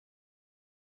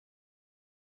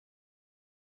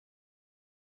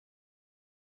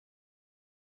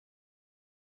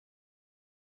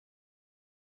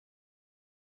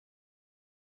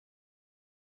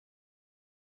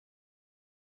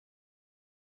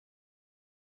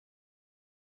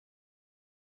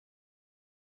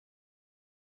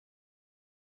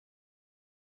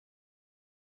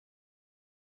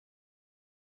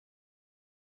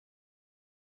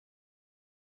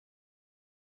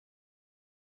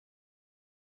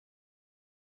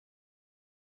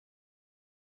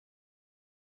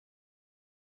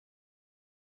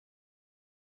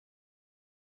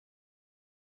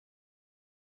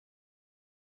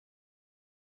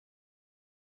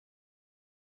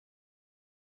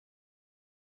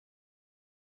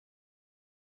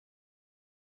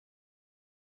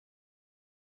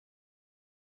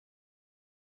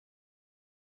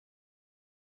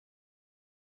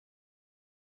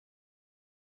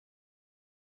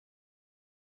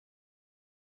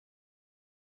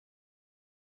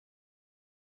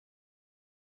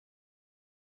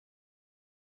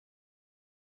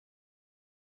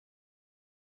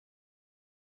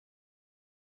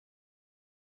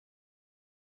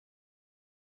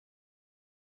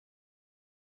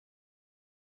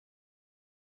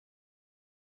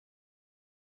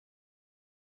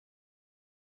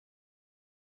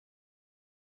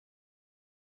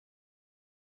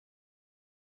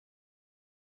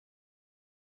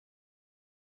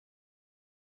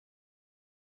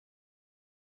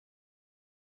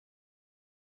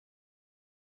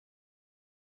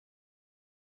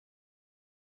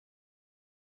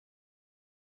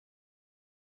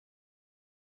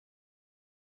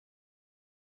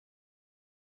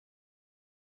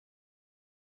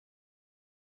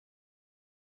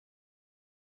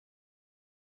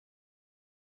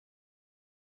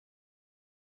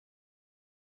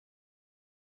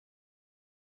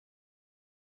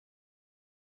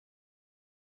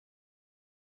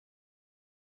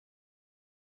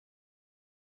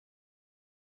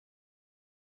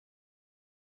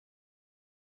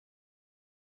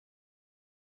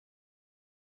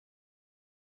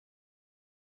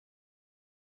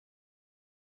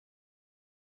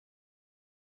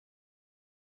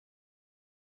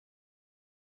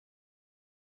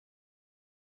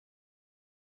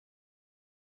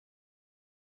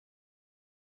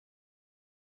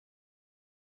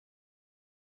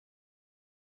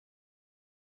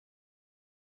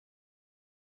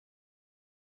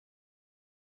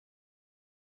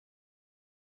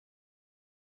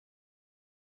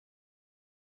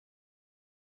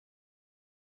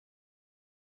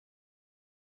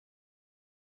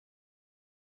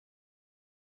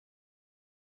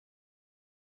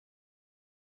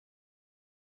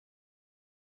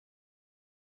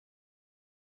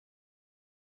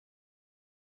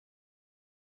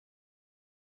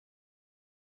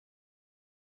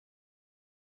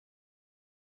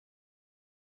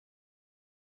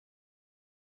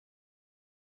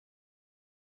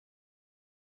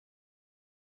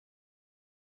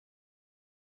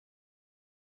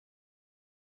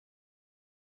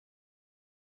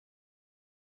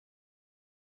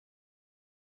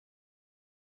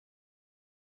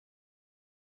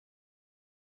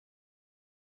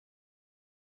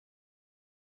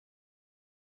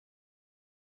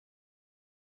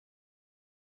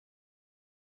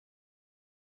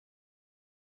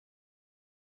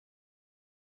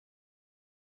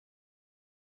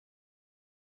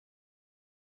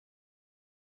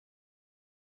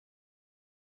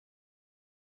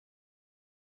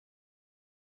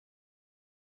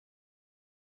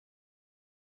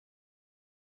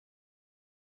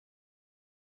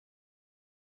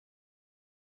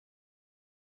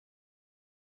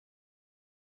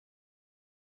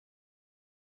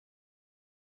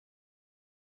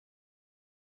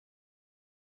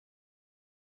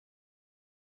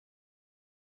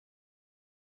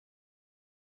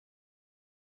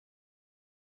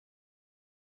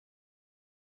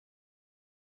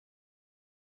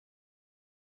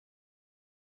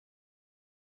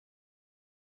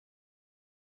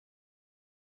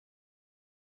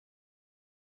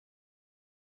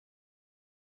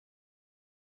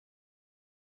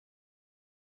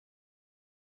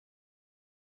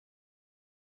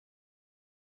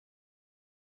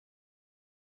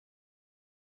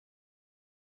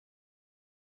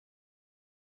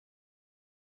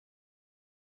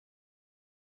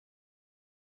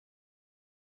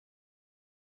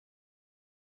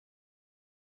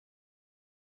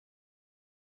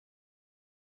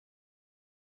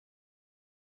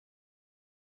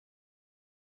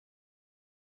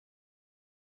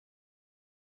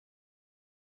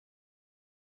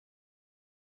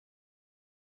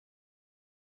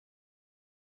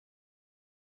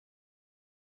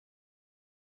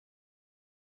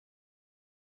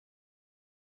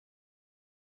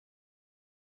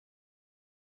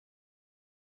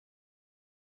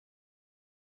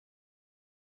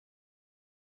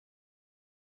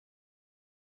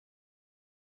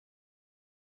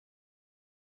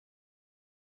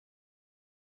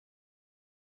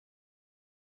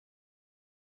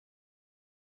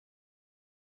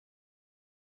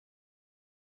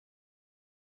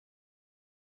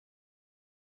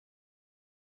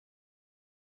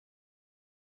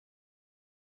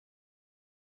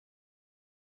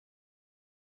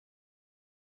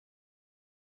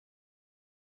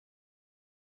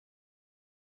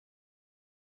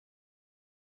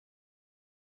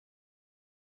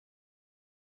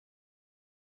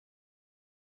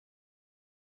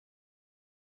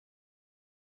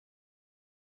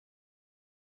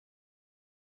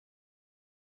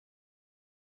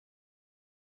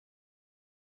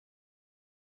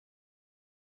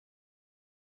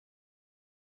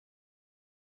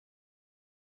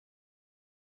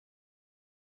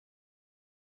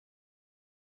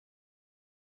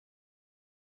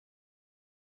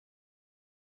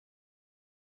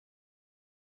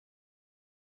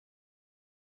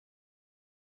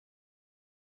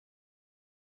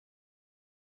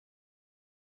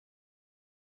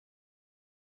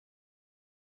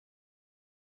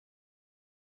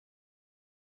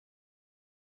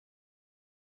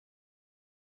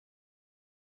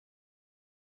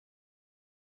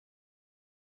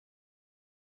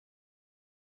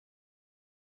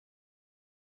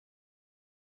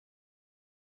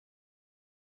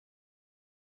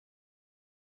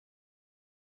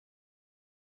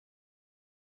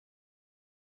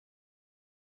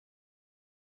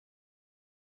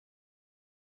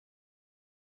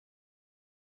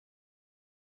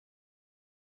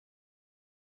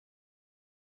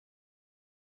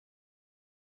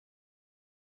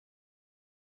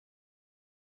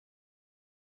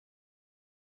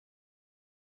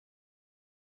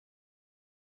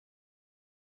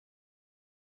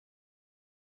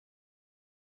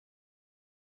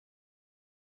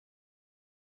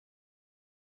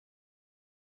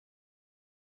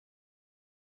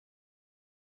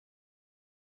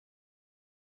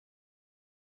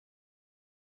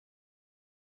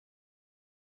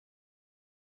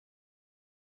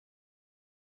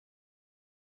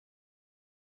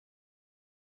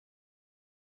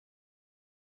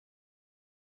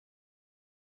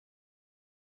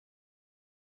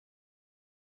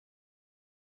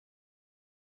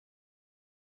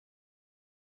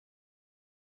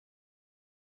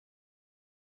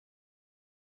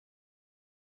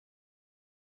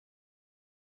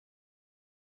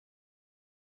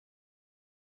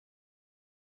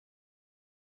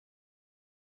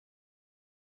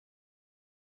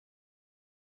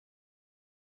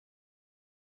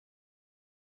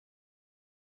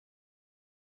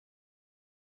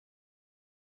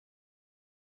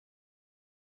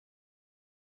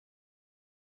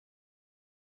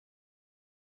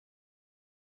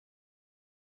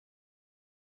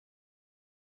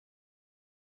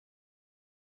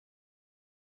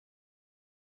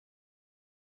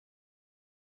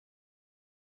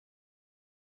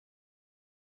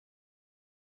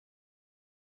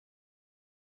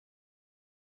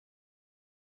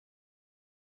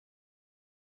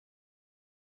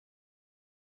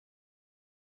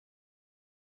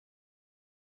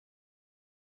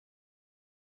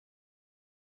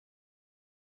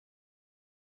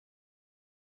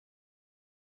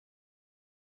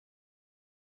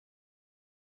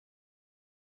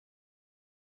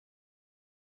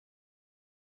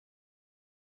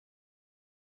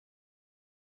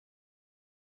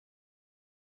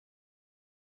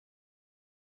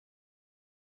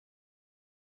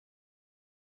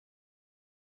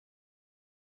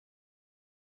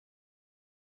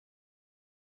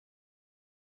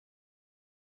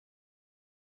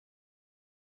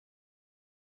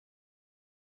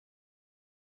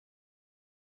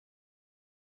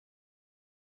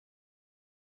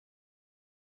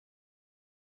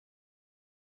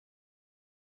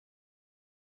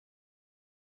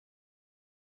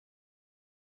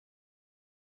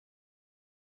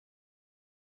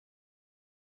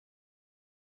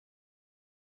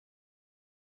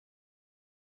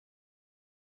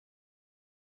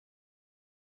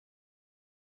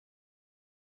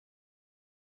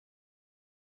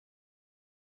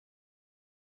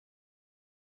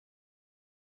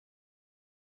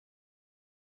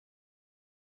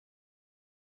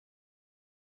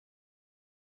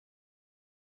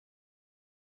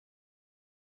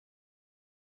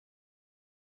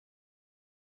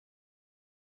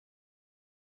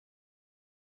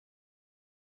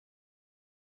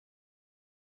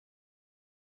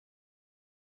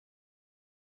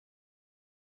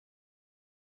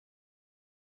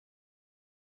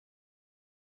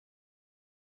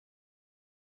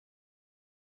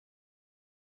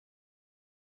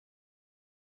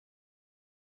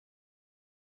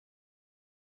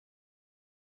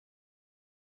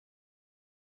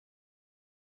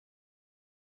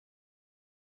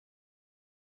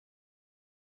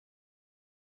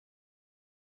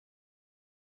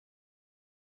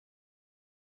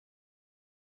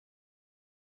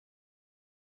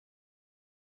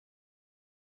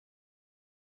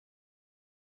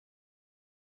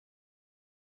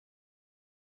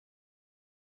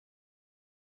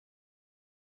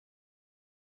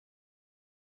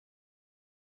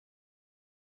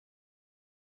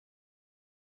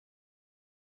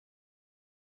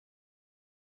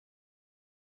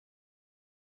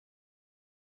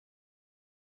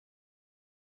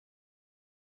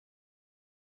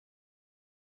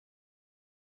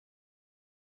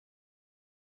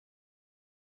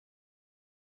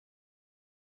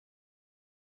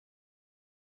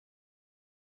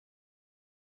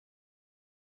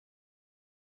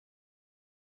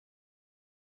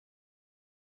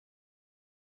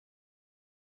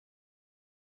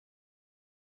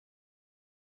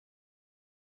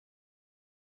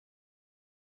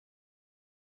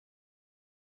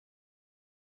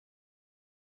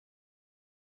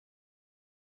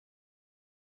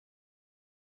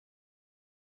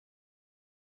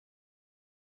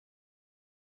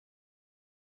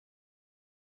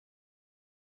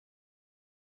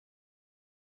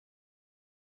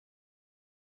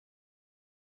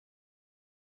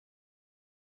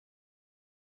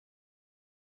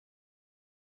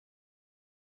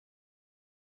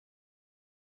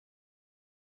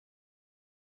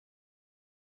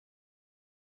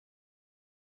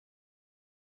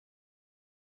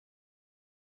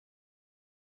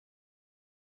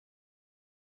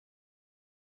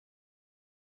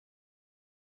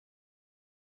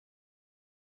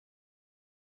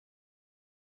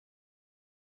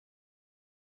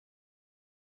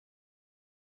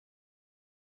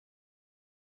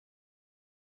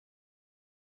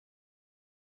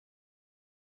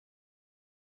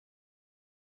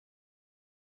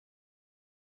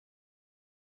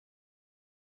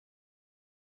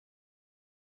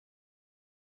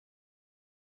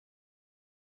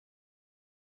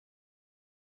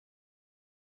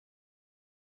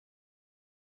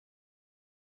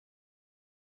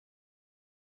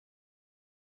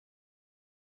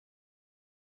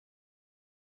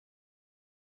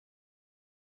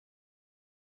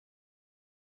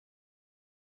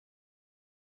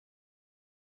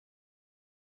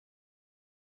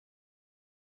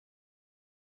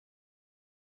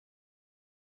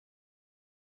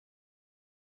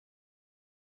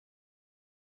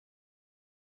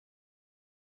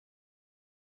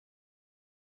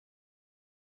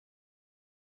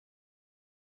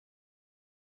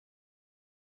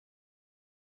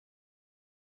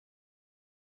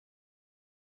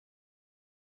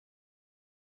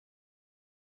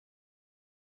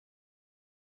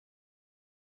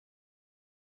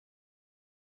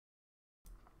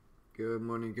Good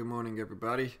morning,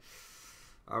 everybody.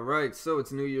 All right, so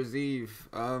it's New Year's Eve.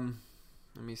 Let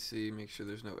me see, make sure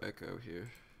there's no echo here.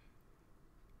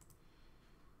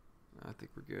 I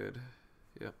think we're good.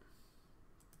 Yep.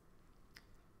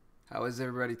 How is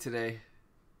everybody today?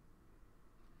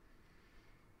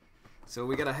 So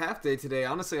we got a half day today.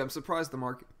 Honestly, I'm surprised the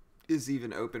market is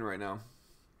even open right now.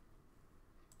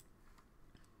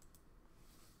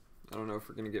 I don't know if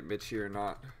we're gonna get Mitch here or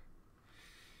not.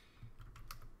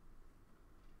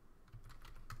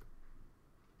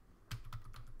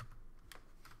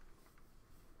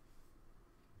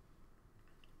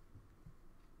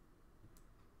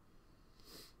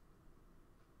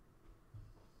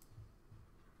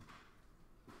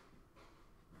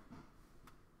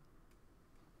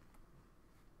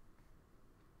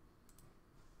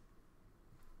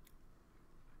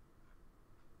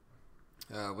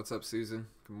 What's up, Susan?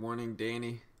 Good morning,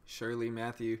 Danny, Shirley,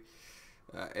 Matthew,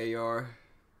 AR,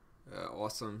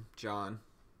 Awesome, John,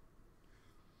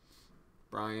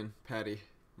 Brian, Patty,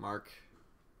 Mark.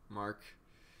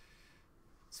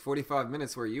 It's 45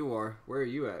 minutes where you are. Where are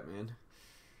you at, man?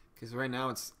 Because right now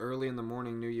it's early in the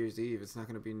morning, New Year's Eve. It's not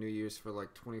going to be New Year's for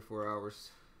like 24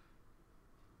 hours.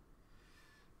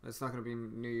 It's not going to be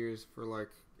New Year's for like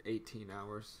 18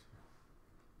 hours.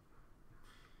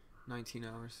 19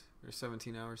 hours or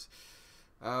 17 hours.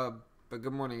 But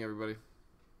good morning, everybody.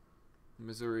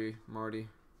 Missouri, Marty,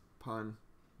 Pun,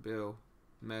 Bill,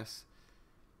 Mess.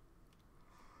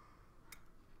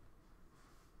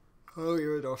 Oh,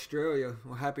 you're in Australia.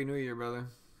 Well, Happy New Year, brother.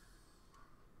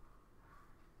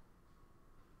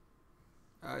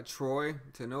 Troy,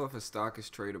 to know if a stock is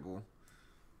tradable,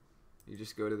 you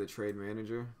just go to the trade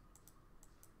manager.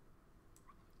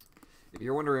 If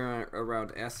you're wondering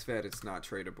around SFET, it's not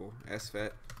tradable.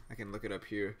 SFET, I can look it up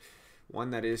here.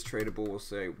 One that is tradable will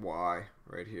say Y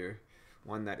right here.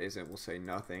 One that isn't will say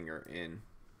nothing or in,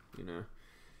 you know.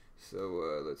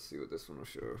 So let's see what this one will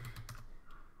show.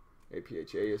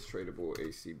 APHA is tradable.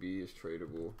 ACB is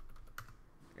tradable.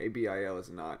 ABIL is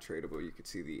not tradable. You can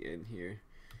see the in here.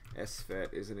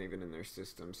 SFET isn't even in their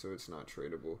system, so it's not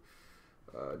tradable.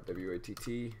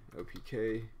 WATT,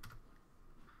 OPK.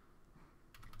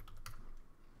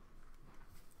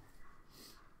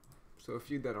 So a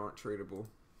few that aren't tradable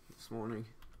this morning.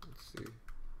 Let's see.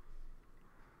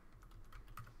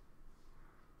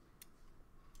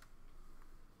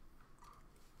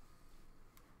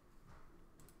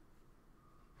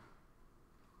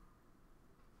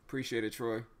 Appreciate it,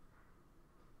 Troy.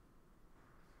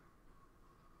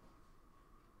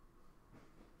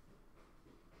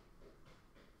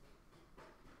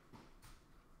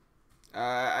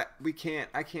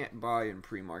 I can't buy in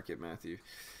pre-market, Matthew.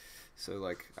 So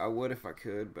like I would if I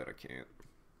could, but I can't.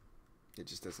 It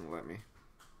just doesn't let me.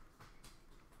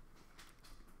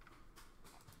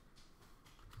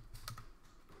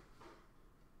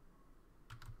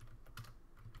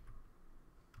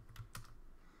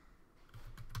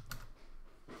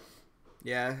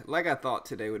 Yeah, like I thought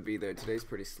today would be there. Today's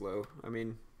pretty slow. I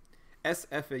mean,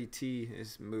 SFAT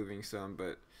is moving some,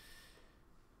 but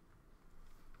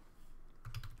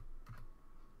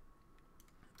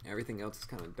everything else is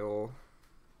kind of dull.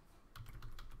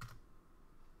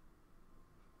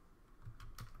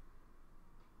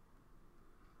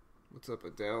 What's up,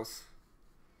 Adele's?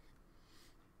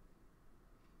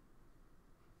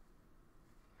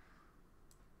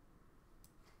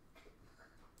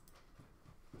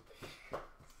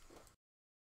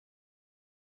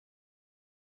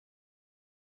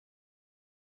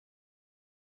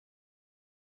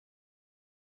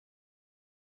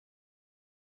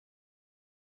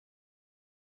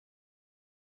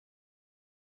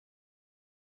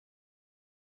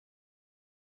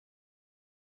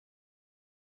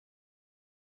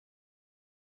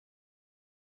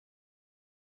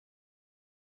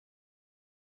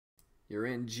 You're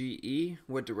in GE?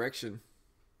 What direction?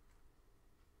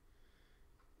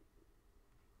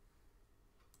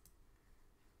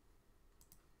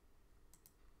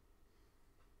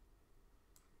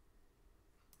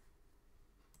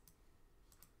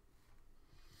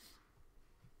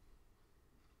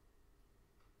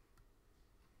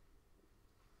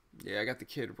 Yeah, I got the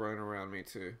kid running around me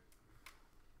too.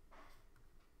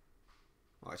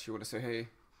 Watch, you want to say hey?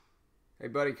 Hey,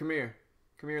 buddy, come here.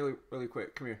 Come here really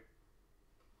quick. Come here.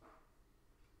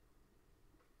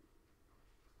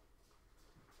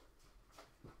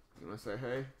 You want to say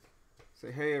hey?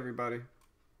 Say hey, everybody.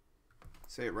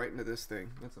 Say it right into this thing.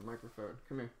 That's a microphone.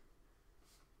 Come here.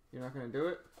 You're not going to do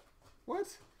it? What?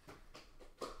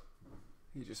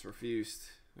 He just refused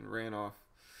and ran off.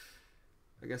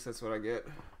 I guess that's what I get.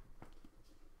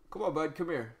 Come on, bud. Come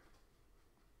here.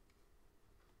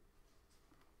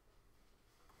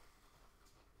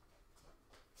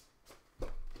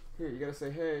 Here, you gotta say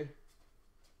hey.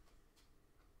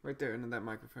 Right there into that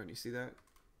microphone. You see that?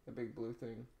 That big blue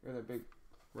thing. Or that big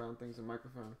round thing's a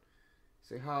microphone.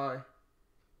 Say hi.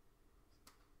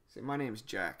 Say, my name's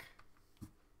Jack.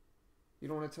 You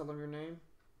don't want to tell them your name?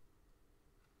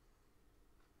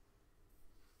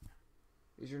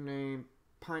 Is your name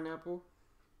Pineapple?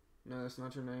 No, that's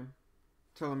not your name.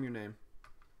 Tell them your name.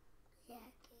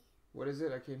 Jackie. What is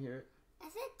it? I can't hear it. I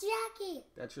said Jackie.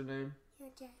 That's your name? You're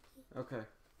Jackie. Okay.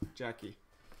 Jackie.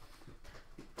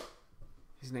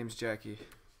 His name's Jackie.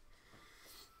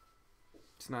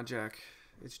 It's not Jack.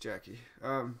 It's Jackie.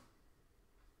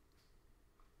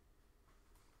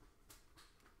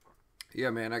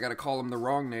 Yeah, man, I gotta call him the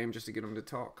wrong name just to get him to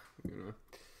talk. You know,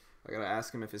 I gotta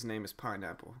ask him if his name is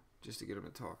Pineapple just to get him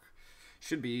to talk.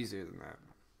 Should be easier than that.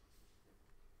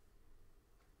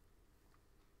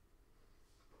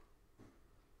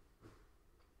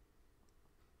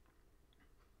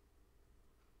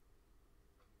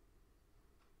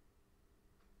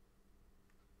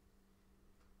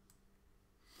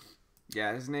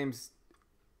 Yeah, his name's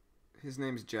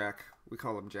Jack. We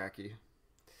call him Jackie.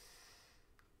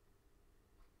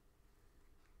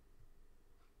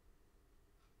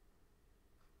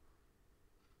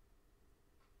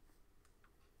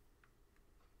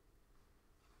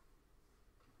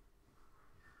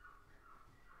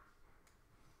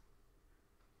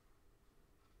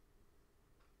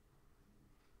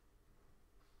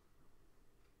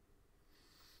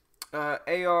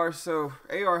 AR, so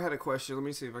AR had a question. Let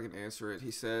me see if I can answer it.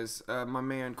 He says, my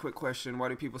man, quick question. Why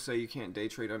do people say you can't day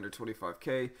trade under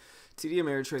 25K? TD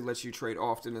Ameritrade lets you trade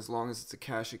often as long as it's a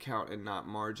cash account and not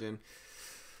margin.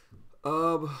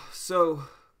 So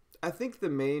I think the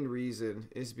main reason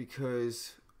is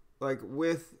because, like,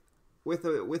 with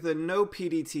a no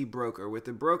PDT broker, with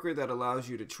a broker that allows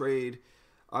you to trade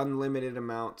unlimited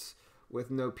amounts with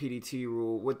no PDT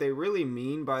rule, what they really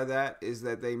mean by that is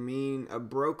that they mean a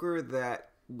broker that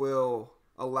will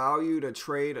allow you to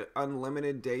trade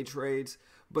unlimited day trades,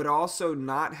 but also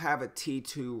not have a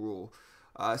T2 rule.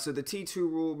 So the T2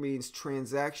 rule means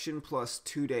transaction plus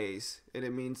 2 days, and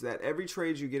it means that every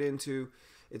trade you get into,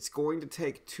 it's going to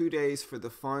take 2 days for the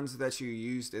funds that you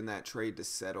used in that trade to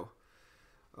settle.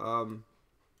 And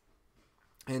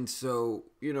so,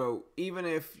 you know, even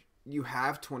if you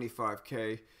have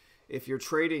 25K, if you're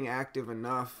trading active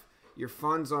enough, your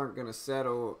funds aren't going to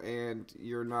settle, and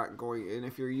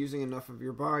if you're using enough of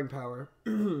your buying power,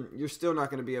 you're still not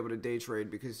going to be able to day trade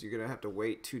because you're going to have to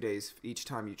wait 2 days each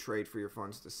time you trade for your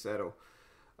funds to settle.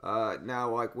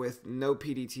 Now, like with no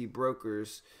PDT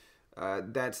brokers,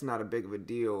 that's not a big of a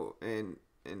deal. And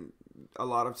a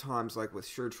lot of times, like with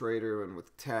SureTrader and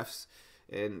with TEFs,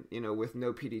 and, you know, with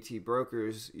no PDT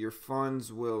brokers, your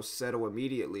funds will settle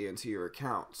immediately into your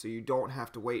account. So you don't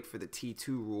have to wait for the T2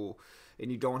 rule,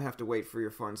 and you don't have to wait for your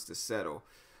funds to settle.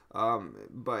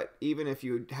 But even if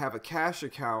you have a cash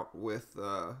account with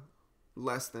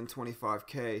less than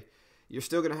 25K, you're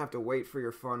still going to have to wait for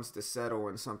your funds to settle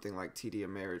in something like TD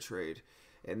Ameritrade.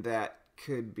 And that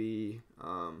could be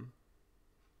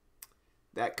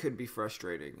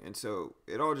frustrating. And so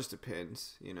it all just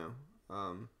depends, you know.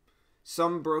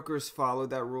 Some brokers follow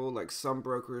that rule. Like some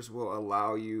brokers will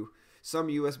allow you, some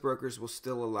US brokers will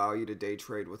still allow you to day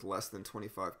trade with less than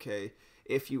 25K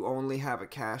if you only have a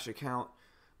cash account.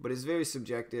 But it's very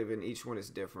subjective, and each one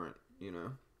is different, you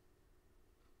know.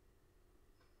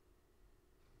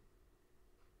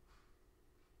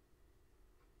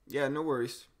 Yeah, no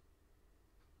worries.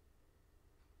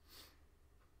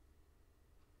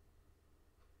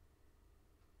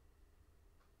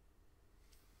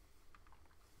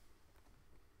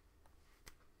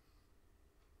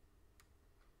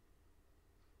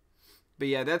 But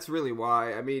yeah, that's really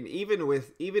why. I mean, even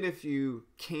if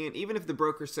the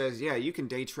broker says, yeah, you can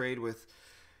day trade with,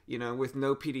 you know, with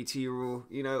no PDT rule,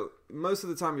 you know, most of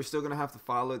the time you're still going to have to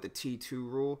follow the T2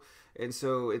 rule. And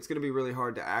so it's going to be really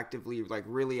hard to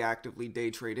really actively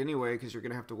day trade anyway, because you're going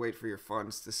to have to wait for your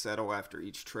funds to settle after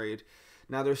each trade.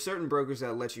 Now, there's certain brokers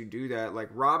that let you do that.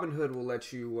 Like Robinhood will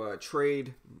let you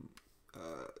trade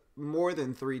more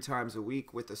than 3 times a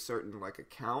week with a certain like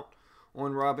account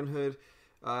on Robinhood.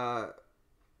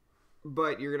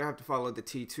 But you're going to have to follow the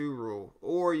T2 rule.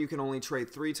 Or you can only trade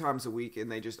 3 times a week,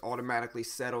 and they just automatically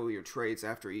settle your trades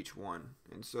after each one.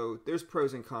 And so there's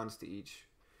pros and cons to each.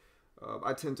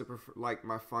 I tend to prefer like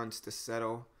my funds to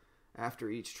settle after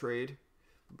each trade,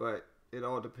 but it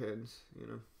all depends, you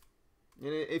know.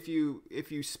 And if you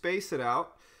space it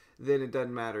out, then it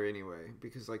doesn't matter anyway.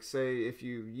 Because like say if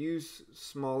you use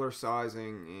smaller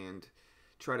sizing and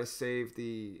try to save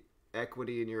the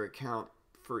equity in your account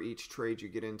for each trade you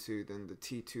get into, then the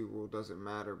T2 rule doesn't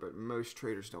matter, but most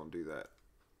traders don't do that.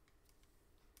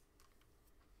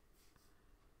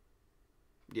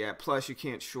 Yeah, plus you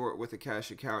can't short with a cash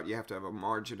account. You have to have a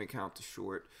margin account to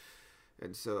short.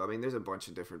 And so, I mean, there's a bunch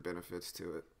of different benefits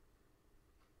to it.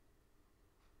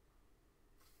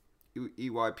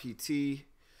 EYPT.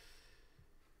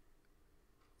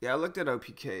 Yeah, I looked at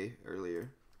OPK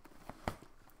earlier.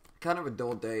 Kind of a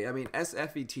dull day. I mean,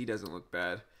 SFET doesn't look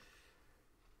bad.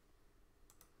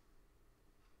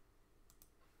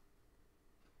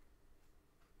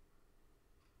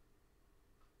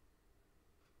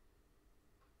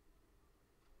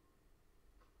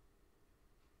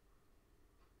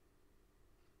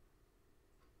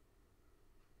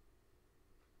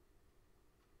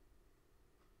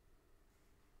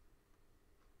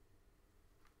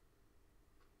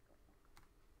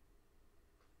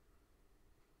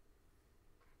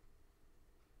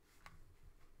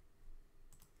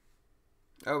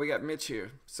 Oh, we got Mitch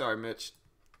here. Sorry, Mitch.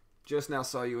 Just now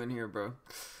saw you in here, bro.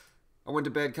 I went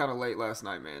to bed kind of late last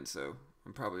night, man, so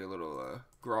I'm probably a little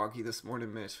groggy this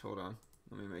morning, Mitch. Hold on.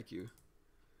 Let me make you.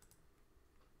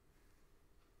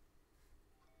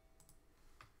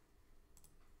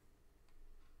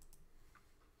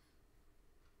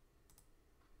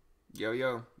 Yo,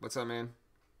 yo. What's up, man?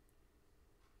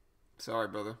 Sorry,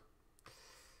 brother.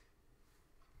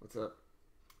 What's up?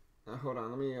 Hold on.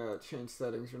 Let me change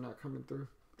settings. You're not coming through.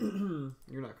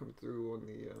 You're not coming through on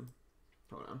the...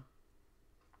 hold on.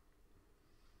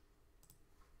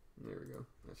 There we go.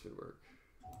 That should work.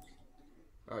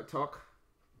 All right, talk.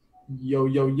 Yo,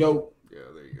 yo, yo. Yeah,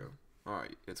 there you go. All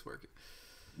right, it's working.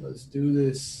 Let's do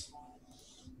this.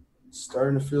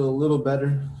 Starting to feel a little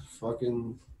better.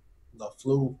 Fucking the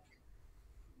flu.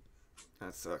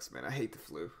 That sucks, man. I hate the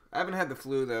flu. I haven't had the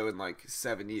flu, though, in like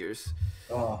 7 years.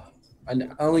 Oh, I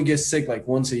only get sick like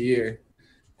once a year.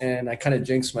 And I kind of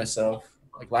jinxed myself.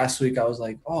 Like last week, I was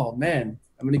like, oh, man,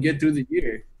 I'm going to get through the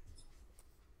year.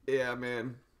 Yeah,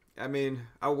 man. I mean,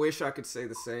 I wish I could say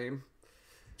the same.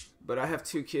 But I have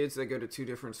 2 kids that go to 2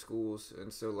 different schools.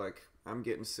 And so, like, I'm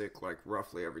getting sick, like,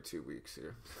 roughly every 2 weeks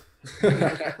here.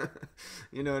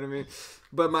 You know what I mean?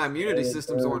 But my immunity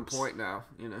system's on point now,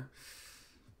 you know?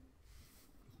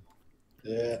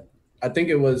 Yeah. I think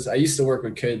it was, I used to work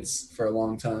with kids for a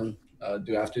long time,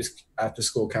 do after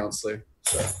school counselor.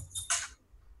 So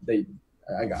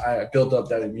I built up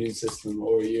that immune system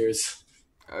over years.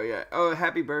 Oh, yeah. Oh,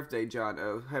 happy birthday, John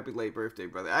O. Happy late birthday,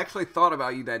 brother. I actually thought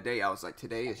about you that day. I was like,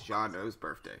 today is John O's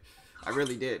birthday. I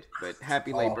really did. But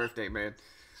happy late birthday, man.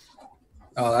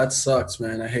 Oh, that sucks,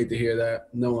 man. I hate to hear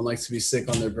that. No one likes to be sick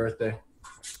on their birthday.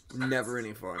 Never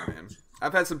any fun, man.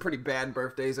 I've had some pretty bad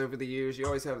birthdays over the years. You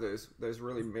always have those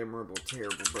really memorable,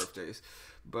 terrible birthdays.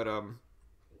 But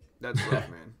that's rough,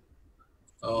 man.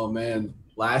 Oh man,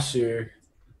 last year,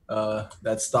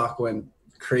 that stock went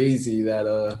crazy. That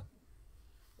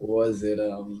what was it?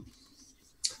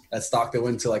 That stock that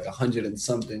went to like 100 and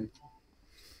something.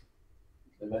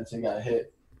 Eventually got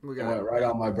hit. We It went right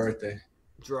on my birthday.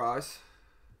 Draws.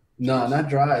 No, not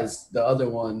Dries. The other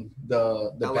one,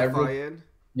 the beverage. LFIN.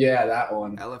 Yeah, that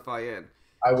one. LFIN.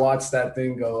 I watched that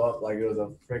thing go up like it was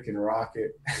a freaking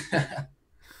rocket.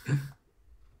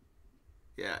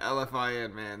 Yeah,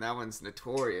 LFIN, man. That one's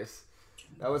notorious.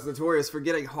 That was notorious for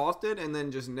getting halted and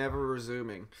then just never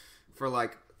resuming for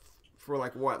like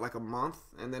what, like a month,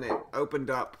 and then it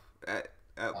opened up at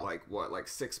like what, like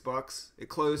 $6. It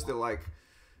closed at like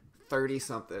 30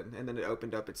 something, and then it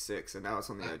opened up at 6, and now it's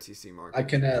on the OTC market. I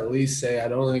can at least say I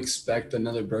don't expect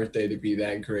another birthday to be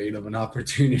that great of an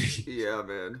opportunity. Yeah,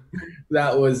 man.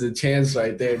 That was a chance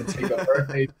right there to take a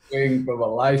birthday swing from a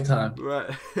lifetime.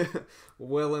 Right.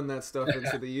 Willing that stuff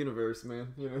into the universe,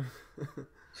 man. You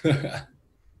know.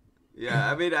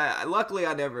 Yeah, I mean, luckily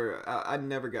I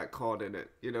never got caught in it.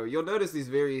 You know, you'll notice these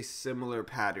very similar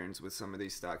patterns with some of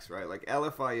these stocks, right? Like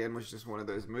LFIN was just one of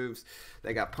those moves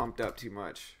that got pumped up too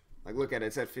much. Like, look at it.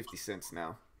 It's at 50 cents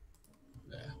now.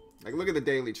 Yeah. Like, look at the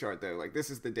daily chart, though. Like, this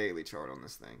is the daily chart on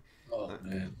this thing. Oh,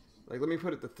 man. Like, let me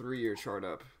put the 3-year chart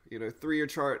up. You know, 3-year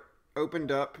chart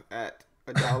opened up at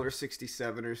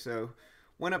 $1.67 or so.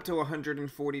 Went up to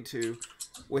 142.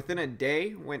 Within a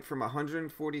day, went from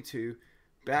 142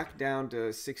 back down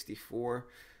to 64.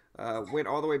 Went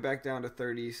all the way back down to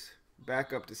 30s.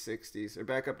 Back up to 60s. Or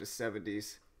back up to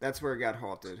 70s. That's where it got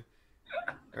halted.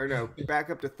 Or no, back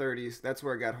up to 30s. That's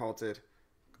where it got halted.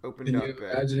 Opened up. Can you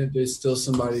imagine if there's still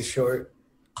somebody short?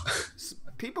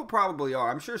 People probably are.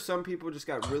 I'm sure some people just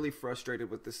got really frustrated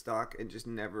with the stock and just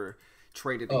never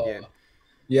traded again.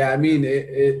 Yeah, I mean,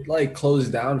 it like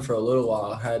closed down for a little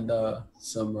while. Had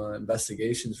some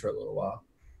investigations for a little while.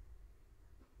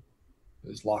 It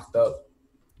was locked up.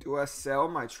 Do I sell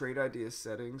my trade idea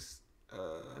settings?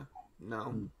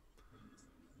 No.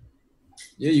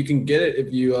 Yeah, you can get it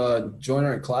if you join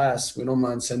our class. We don't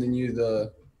mind sending you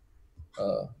the.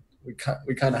 Uh, we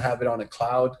kind of have it on a Yeah.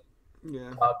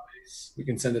 cloud base. We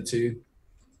can send it to you.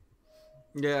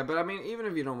 Yeah, but I mean, even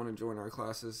if you don't want to join our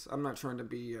classes, I'm not trying to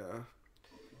be.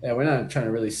 Yeah, we're not trying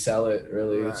to really sell it.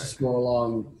 Really, it's Right. just more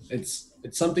along. It's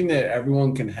something that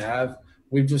everyone can have.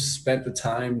 We've just spent the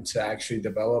time to actually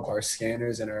develop our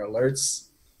scanners and our alerts.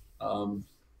 Um,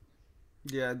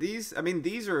 Yeah, these. I mean,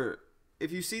 these are.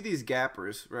 If you see these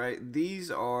gappers, right? These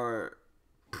are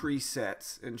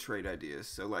presets in trade ideas.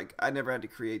 So like, I never had to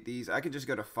create these. I could just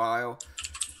go to File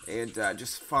and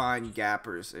just find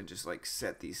gappers and just like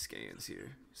set these scans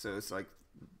here. So it's like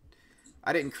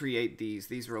I didn't create these.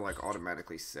 These were like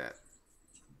automatically set.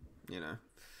 You know,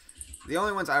 the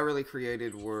only ones I really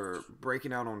created were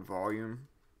breaking out on volume.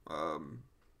 Um,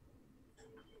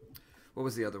 what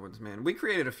was the other ones, man? We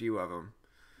created a few of them,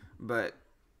 but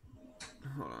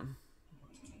hold on.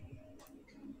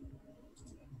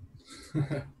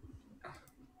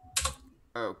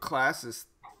 Oh, class is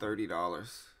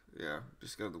 $30. Yeah,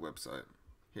 just go to the website.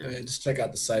 Here. yeah, just check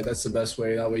out the site. That's the best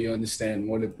way. That way you understand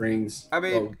what it brings, I what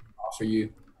mean, we can offer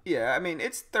you. yeah, I mean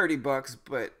it's $30,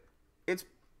 but it's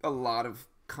a lot of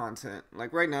content.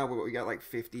 Like right now, we got like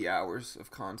 50 hours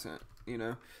of content. You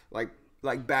know, like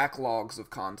like backlogs of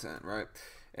content, right?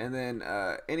 And then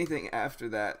anything after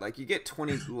that, like you get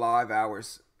 20 live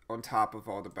hours on top of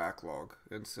all the backlog,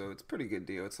 and so it's a pretty good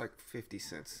deal. It's like 50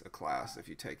 cents a class if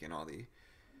you take in all the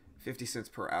 50 cents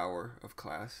per hour of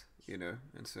class. You know,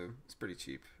 and so it's pretty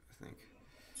cheap, I think.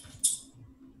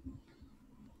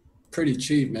 Pretty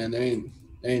cheap, man. There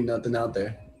ain't nothing out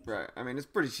there. Right. I mean, it's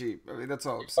pretty cheap. I mean, that's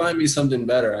all I'm Find saying. me something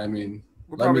better. I mean,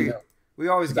 We're let me probably know. we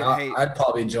always 'Cause get hate. I'd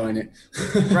probably join it.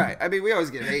 Right. I mean, we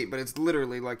always get hate, but it's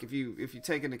literally like if you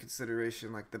take into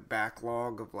consideration like the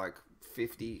backlog of like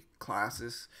 50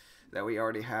 classes that we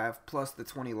already have plus the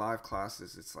 20 live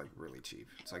classes, it's like really cheap.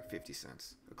 It's like 50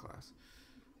 cents a class.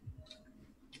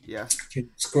 Yeah.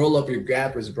 Scroll up your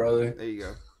gappers, brother. There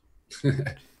you go.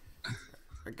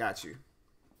 I got you.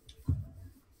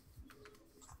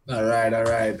 All right, all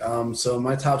right. So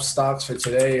my top stocks for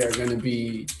today are going to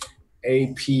be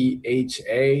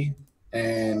APHA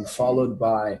and followed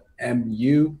by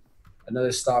MU.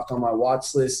 Another stock on my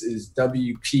watch list is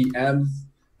WPM.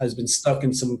 Has been stuck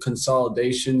in some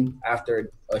consolidation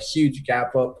after a huge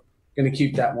gap up. Going to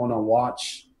keep that one on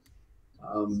watch.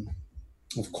 Um,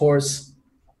 of course,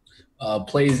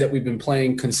 plays that we've been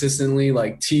playing consistently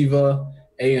like Tiva,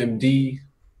 AMD,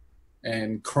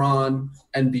 and Kron,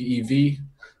 NBEV.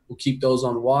 We'll keep those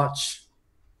on watch.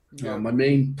 Yeah. My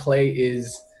main play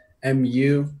is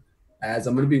MU, as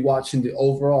I'm going to be watching the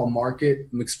overall market.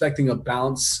 I'm expecting a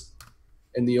bounce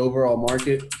in the overall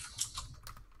market.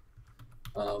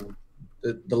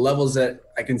 The levels that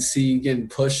I can see getting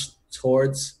pushed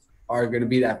towards are going to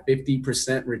be that 50%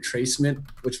 retracement,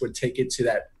 which would take it to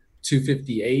that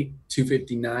 258,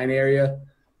 259 area.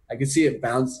 I can see it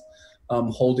bounce,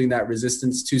 holding that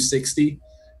resistance 260,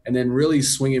 and then really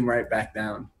swinging right back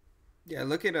down. Yeah,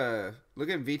 look at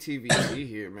VTVT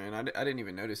here, man. I didn't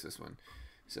even notice this one.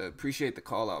 So appreciate the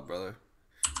call out, brother.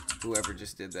 Whoever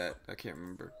just did that, I can't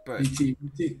remember. But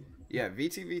BT. yeah,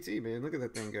 VTVT, man. Look at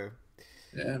that thing go.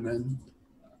 Yeah, man.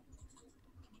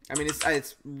 I mean,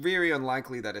 it's very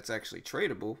unlikely that it's actually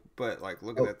tradable, but like,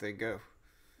 look at that thing go.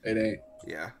 It ain't.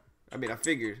 Yeah, I mean, I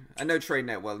figured. I know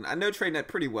TradeNet well. I know TradeNet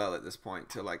pretty well at this point.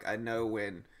 To like, I know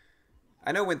when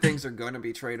things are going to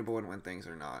be tradable and when things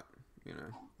are not. You know,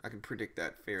 I can predict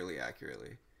that fairly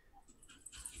accurately.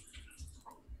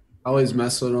 I always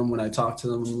mess with them when I talk to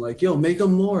them. I'm like, yo, make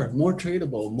them more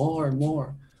tradable,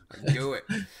 more. Like, do it.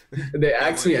 If they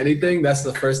ask me anything, that's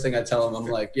the first thing I tell them. I'm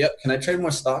like, yep, can I trade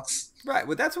more stocks? Right.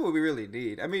 Well, that's what we really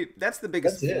need. I mean, that's the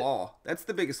biggest That's it. flaw. That's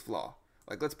the biggest flaw.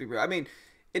 Like, let's be real. I mean,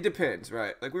 it depends,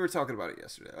 right? Like we were talking about it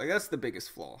yesterday. Like that's the biggest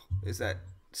flaw is that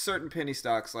certain penny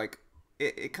stocks, like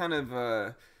it kind of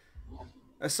a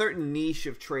certain niche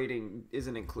of trading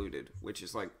isn't included, which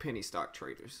is like penny stock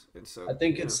traders. And so I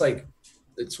think it's like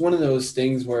it's one of those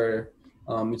things where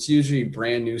it's usually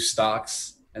brand new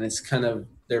stocks, and it's kind of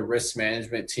their risk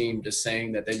management team just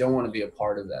saying that they don't want to be a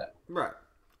part of that. right,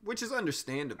 which is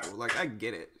understandable. Like I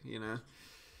get it, you know.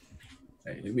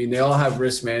 I mean, they all have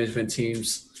risk management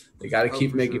teams. They got to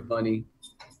keep for making sure. money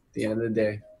at the end of the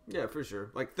day. Yeah, for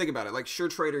sure. Like think about it. Like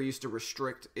SureTrader used to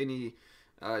restrict any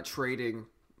trading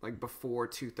like before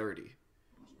 2:30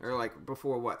 or like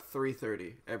before what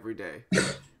 3:30 every day.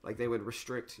 Like they would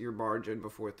restrict your margin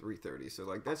before 3:30. So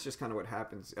like that's just kind of what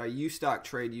happens. U stock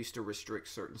trade used to restrict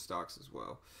certain stocks as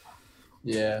well.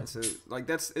 Yeah. And so like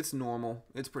it's normal.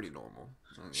 It's pretty normal.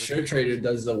 That's Sure pretty Trader crazy.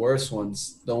 does the worst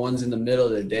ones, the ones in the middle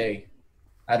of the day.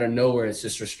 Out of nowhere, it's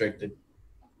just restricted.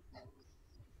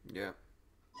 Yeah.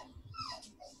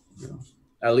 You know.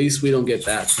 At least we don't get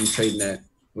that from TradeNet.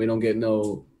 We don't get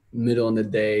no middle in the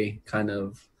day kind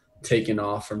of taken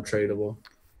off from tradable.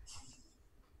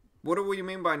 What do we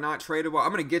mean by not tradable?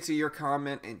 I'm going to get to your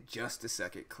comment in just a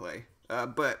second, Clay.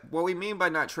 But what we mean by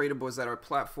not tradable is that our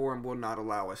platform will not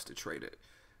allow us to trade it,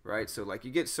 right? So like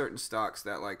you get certain stocks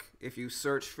that like if you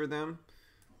search for them,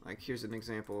 like here's an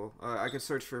example. I could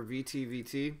search for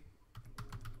VTVT,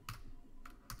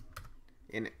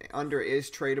 and under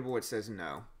is tradable it says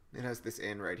no. It has this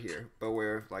N right here. But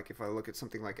where like if I look at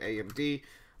something like AMD,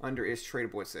 under is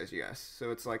tradable it says yes. So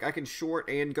it's like I can short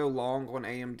and go long on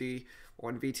AMD.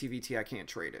 On VTVT I can't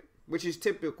trade it, which is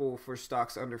typical for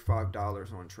stocks under $5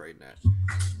 on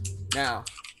TradeNet. Now,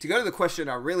 to go to the question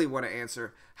I really want to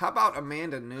answer, how about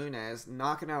Amanda Nunes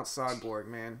knocking out Cyborg,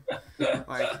 man?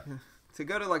 Like, to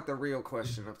go to like the real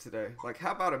question of today, like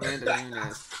how about Amanda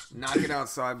Nunes knocking out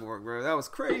Cyborg, bro? That was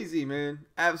crazy, man.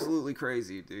 Absolutely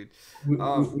crazy, dude. We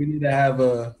need to have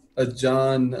a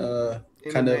John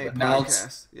kind of MMA announce,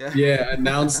 podcast, yeah. yeah,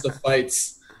 announce the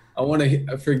fights. I want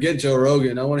to forget Joe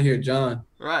Rogan. I want to hear John.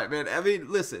 Right, man. I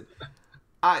mean, listen.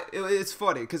 It's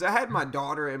funny because I had my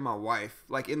daughter and my wife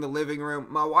like in the living room.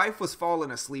 My wife was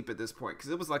falling asleep at this point because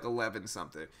it was like 11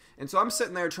 something, and so I'm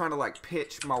sitting there trying to like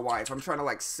pitch my wife. I'm trying to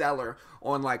like sell her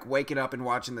on like waking up and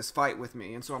watching this fight with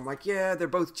me. And so I'm like, yeah, they're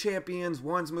both champions.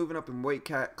 One's moving up in weight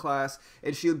class,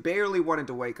 and she barely wanted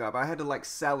to wake up. I had to like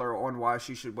sell her on why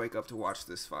she should wake up to watch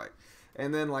this fight.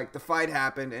 And then like the fight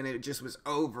happened, and it just was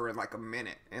over in like a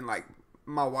minute, and like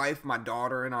my wife, my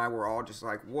daughter, and I were all just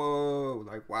like, whoa,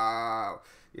 like, wow,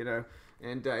 you know?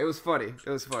 And it was funny. It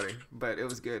was funny, but it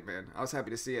was good, man. I was happy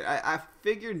to see it. I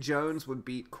figured Jones would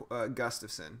beat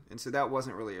Gustafson, and so that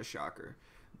wasn't really a shocker.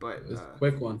 But It was a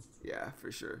quick one. yeah,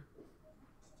 for sure.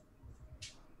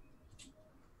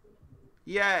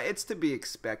 Yeah, it's to be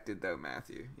expected, though,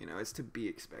 Matthew. You know, it's to be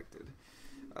expected.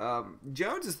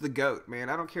 Jones is the GOAT, man.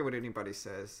 I don't care what anybody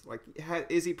says. Like,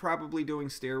 is he probably doing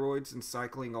steroids and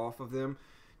cycling off of them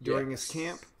during his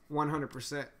camp?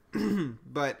 100%.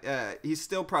 But he's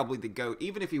still probably the GOAT.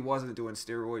 Even if he wasn't doing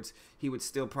steroids, he would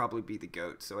still probably be the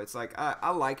GOAT. So it's like,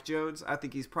 I like Jones. I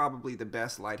think he's probably the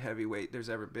best light heavyweight there's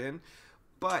ever been.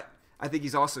 But I think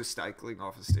he's also cycling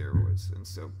off of steroids. And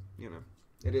so, you know,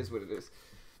 it is what it is.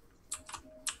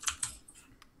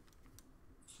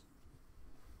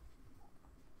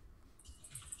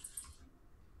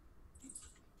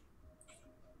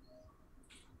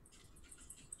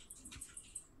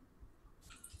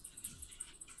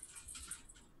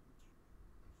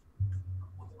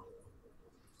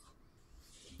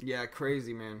 Yeah,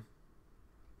 crazy, man.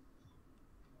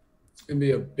 It's gonna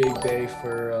be a big day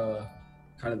for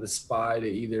kind of the SPY to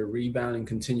either rebound and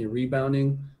continue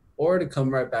rebounding, or to come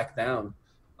right back down.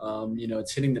 You know,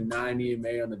 it's hitting the 9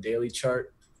 EMA on the daily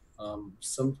chart.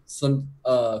 Some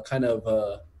kind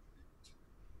of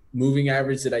moving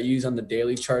average that I use on the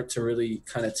daily chart to really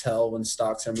kind of tell when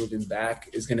stocks are moving back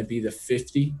is going to be the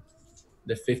 50.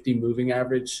 The 50 moving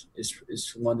average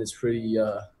is one that's pretty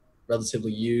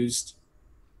relatively used.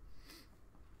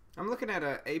 I'm looking at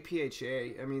a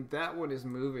APHA. I mean, that one is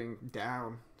moving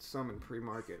down some in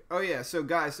pre-market. Oh yeah, so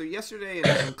guys, so yesterday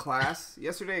in class,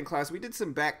 we did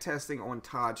some back testing on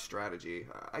Todd's strategy.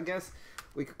 I guess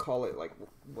we could call it like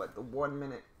what the 1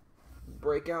 minute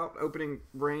breakout opening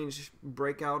range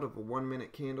breakout of a 1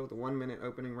 minute candle. The 1 minute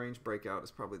opening range breakout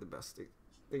is probably the best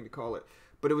thing to call it.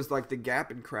 But it was like the gap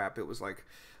and crap. It was like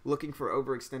looking for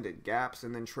overextended gaps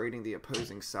and then trading the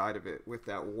opposing side of it with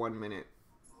that 1 minute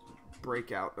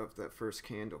breakout of that first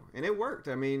candle, and it worked.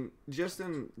 I mean, just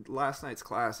in last night's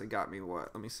class, it got me what?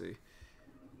 Let me see,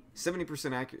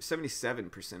 70% accurate,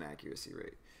 77% accuracy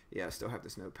rate. Yeah, I still have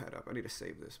this notepad up. I need to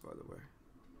save this, by the way.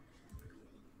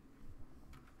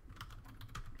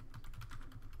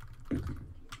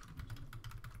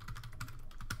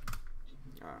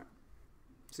 All right.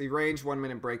 See, range 1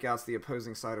 minute breakouts, the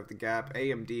opposing side of the gap.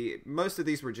 AMD, most of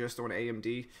these were just on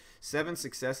AMD. 7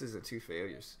 successes and 2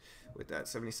 failures with that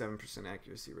 77%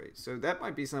 accuracy rate. So that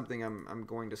might be something I'm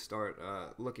going to start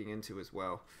looking into as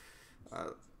well.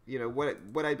 You know,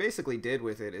 what I basically did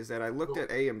with it is that I looked at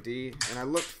AMD, and I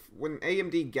looked when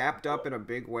AMD gapped up in a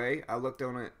big way. I looked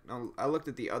on it. I looked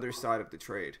at the other side of the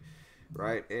trade,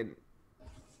 right? And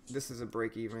this is a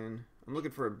break even. I'm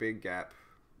looking for a big gap.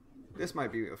 This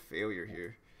might be a failure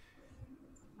here.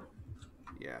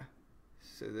 Yeah.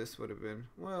 So this would have been,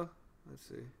 well, let's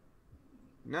see.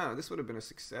 No, this would have been a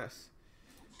success.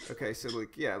 Okay, so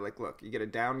like yeah, like look, you get a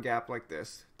down gap like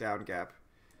this, down gap.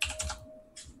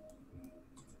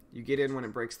 You get in when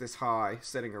it breaks this high,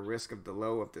 setting a risk of the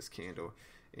low of this candle,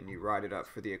 and you ride it up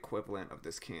for the equivalent of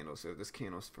this candle. So this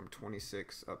candle's from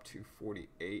 26 up to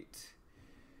 48.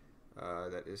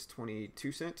 That is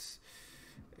 22 cents.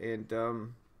 And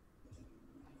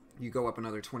you go up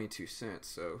another 22 cents.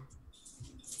 So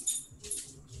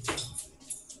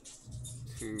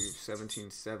to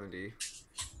 1770,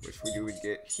 which we would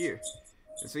get here.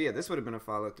 And so yeah, this would have been a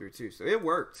follow through too. So it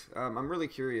worked. I'm really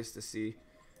curious to see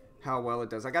how well it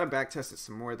does. I got to back test it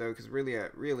some more though, because really,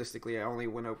 realistically, I only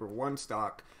went over one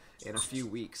stock in a few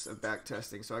weeks of back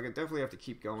testing, so I could definitely have to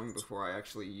keep going before I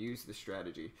actually use the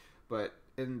strategy. But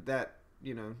in that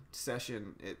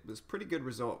session, it was pretty good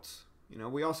results.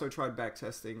 We also tried back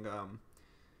testing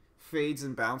fades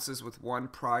and bounces with one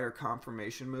prior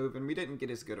confirmation move, and we didn't get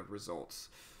as good of results.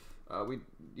 That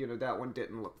one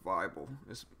didn't look viable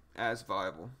as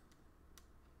viable.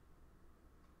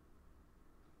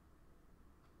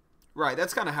 Right,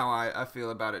 that's kind of how I feel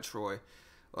about it, Troy.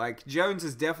 Like, Jones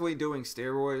is definitely doing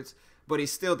steroids, but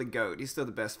he's still the GOAT. He's still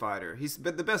the best fighter. He's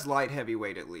been the best light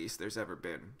heavyweight, at least, there's ever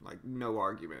been. Like, no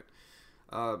argument.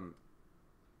 I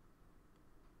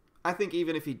think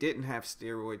even if he didn't have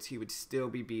steroids, he would still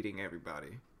be beating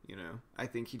everybody, I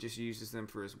think he just uses them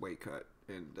for his weight cut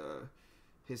and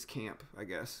his camp, I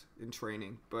guess, in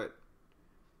training. But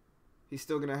he's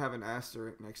still going to have an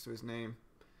asterisk next to his name.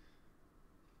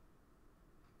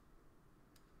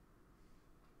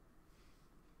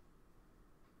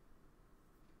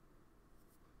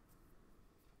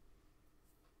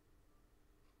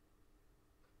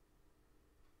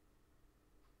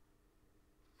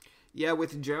 Yeah,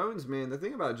 with Jones, man, the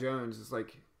thing about Jones is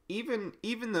like even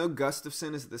though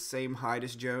Gustafsson is the same height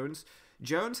as Jones,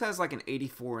 Jones has like an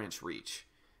 84-inch reach,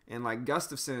 and like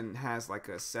Gustafsson has like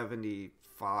a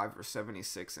 75 or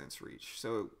 76-inch reach.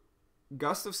 So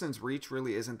Gustafsson's reach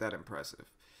really isn't that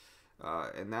impressive,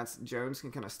 and that's Jones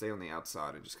can kind of stay on the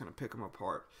outside and just kind of pick them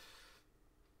apart.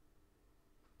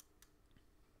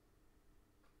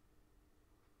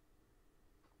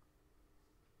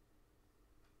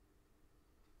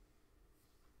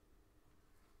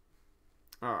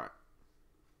 All right.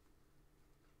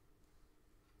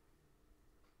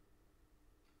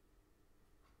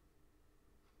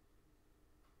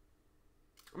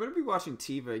 I'm going to be watching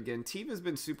Tiva again. Tiva's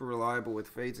been super reliable with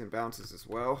fades and bounces as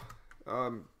well.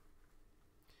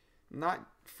 Not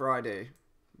Friday,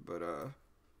 but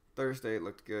Thursday it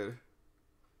looked good.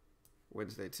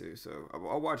 Wednesday too, so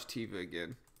I'll watch Tiva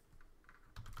again.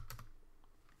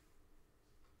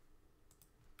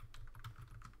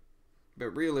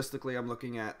 But realistically, I'm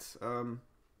looking at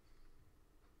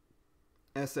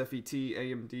SFET,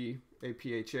 AMD,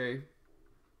 APHA,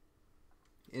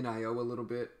 NIO a little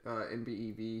bit,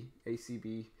 NBEV,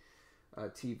 ACB,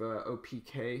 TIVA,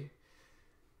 OPK,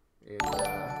 and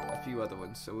a few other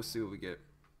ones. So we'll see what we get.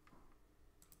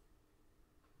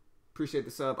 Appreciate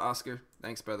the sub, Oscar.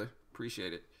 Thanks, brother.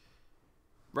 Appreciate it.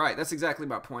 Right, that's exactly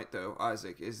my point, though,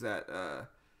 Isaac, is that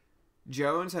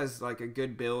Jones has like a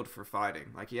good build for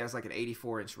fighting. Like he has like an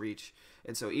 84-inch reach,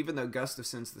 and so even though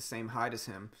Gustafsson's the same height as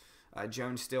him,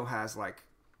 Jones still has like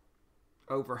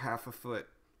over half a foot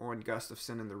on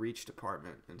Gustafsson in the reach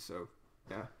department, and so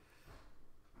yeah.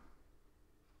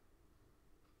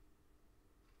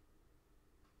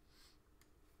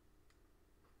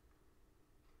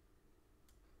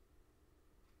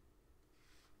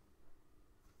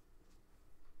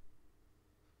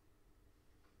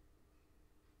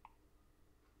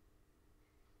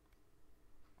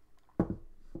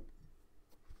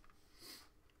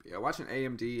 Yeah, watching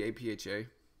AMD, APHA.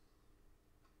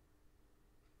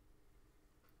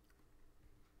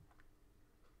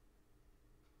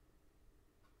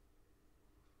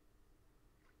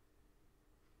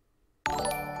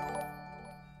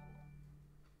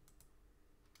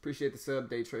 Appreciate the sub,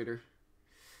 Day Trader.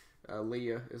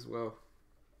 Leah as well.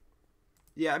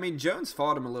 Yeah, I mean, Jones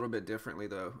fought him a little bit differently,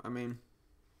 though. I mean,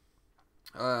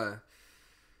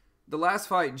 the last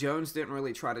fight, Jones didn't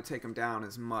really try to take him down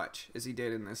as much as he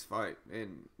did in this fight.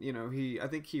 And, I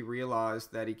think he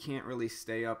realized that he can't really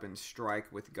stay up and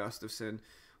strike with Gustafsson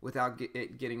without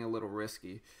it getting a little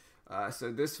risky.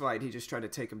 So this fight, he just tried to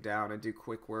take him down and do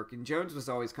quick work. And Jones was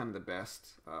always kind of the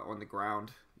best on the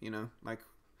ground, like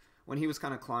when he was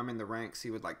kind of climbing the ranks,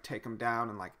 he would like take him down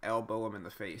and like elbow him in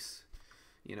the face,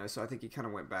 so I think he kind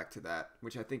of went back to that,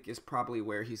 which I think is probably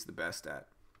where he's the best at.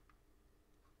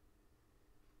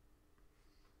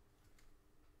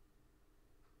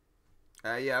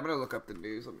 Yeah, I'm gonna look up the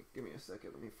news. Give me a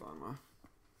second. Let me find my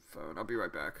phone. I'll be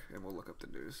right back, and we'll look up the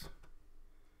news.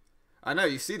 I know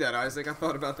you see that, Isaac. I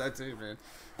thought about that too, man.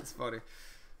 It's funny.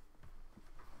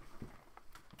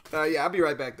 Yeah, I'll be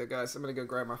right back though, guys. I'm gonna go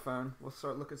grab my phone. We'll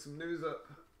start looking some news up.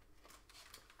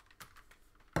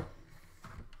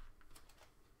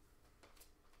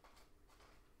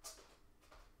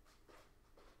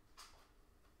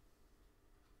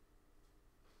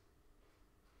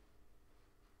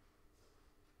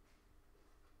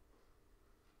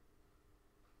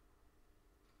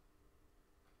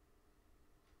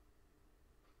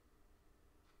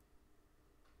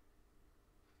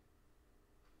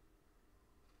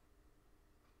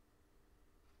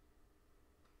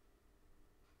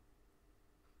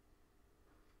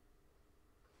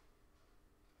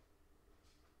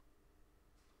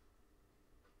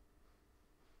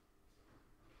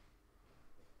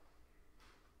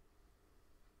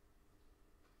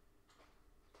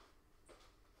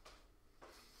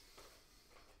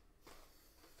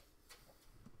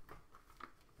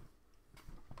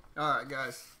 Alright,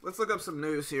 guys. Let's look up some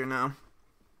news here now.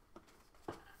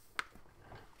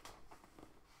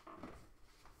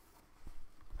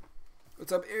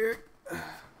 What's up, Eric?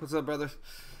 What's up, brother?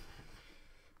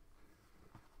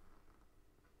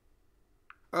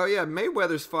 Oh, yeah.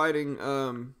 Mayweather's fighting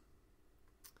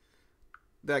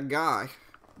that guy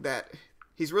that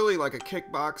he's really like a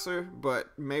kickboxer,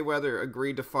 but Mayweather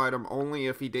agreed to fight him only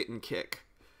if he didn't kick.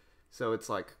 So it's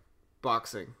like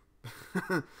boxing.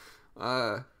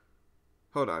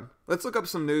 Hold on. Let's look up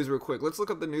some news real quick. Let's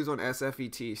look up the news on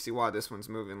SFET, see why this one's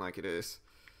moving like it is.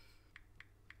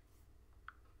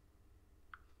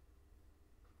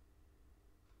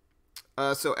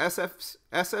 So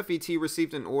SFET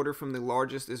received an order from the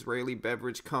largest Israeli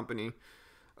beverage company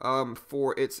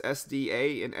for its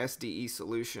SDA and SDE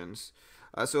solutions.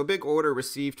 So a big order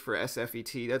received for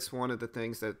SFET. That's one of the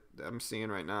things that I'm seeing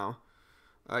right now.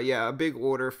 Yeah, a big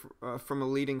order from a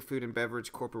leading food and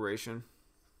beverage corporation.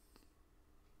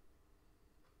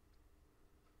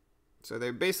 So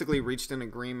they basically reached an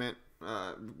agreement,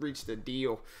 reached a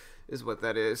deal is what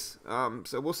that is.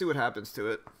 So we'll see what happens to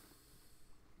it.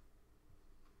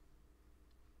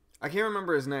 I can't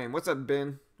remember his name. What's up,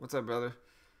 Ben? What's up, brother?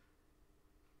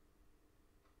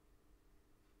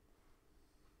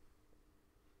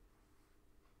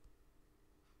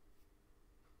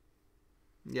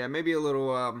 Yeah, maybe a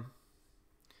little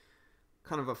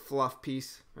kind of a fluff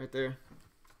piece right there.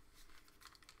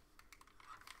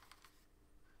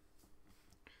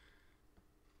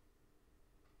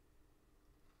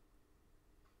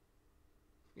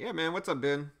 Yeah, man. What's up,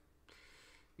 Ben?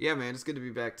 Yeah, man. It's good to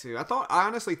be back too. I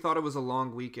honestly thought it was a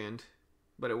long weekend,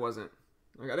 but it wasn't.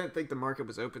 Like, I didn't think the market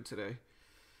was open today.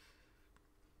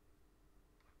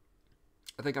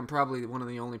 I think I'm probably one of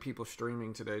the only people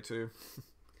streaming today too.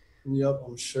 Yep,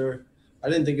 I'm sure. I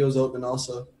didn't think it was open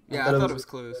also. Yeah, I thought it was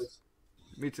closed.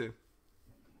 Me too.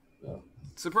 Yeah.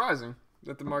 Surprising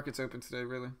that the market's open today,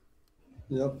 really.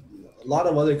 Yep. A lot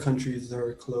of other countries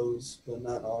are closed, but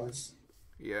not ours.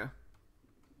 Yeah.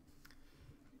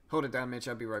 Hold it down, Mitch.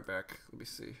 I'll be right back. Let me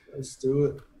see. Let's do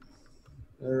it.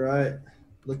 All right.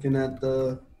 Looking at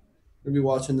maybe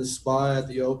watching the SPY at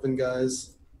the open,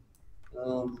 guys.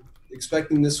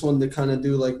 Expecting this one to kind of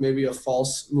do like maybe a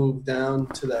false move down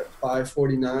to that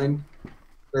 549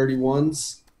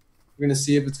 31s. We're going to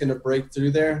see if it's going to break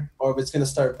through there or if it's going to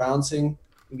start bouncing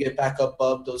and get back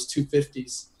above those 250s.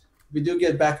 If we do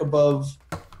get back above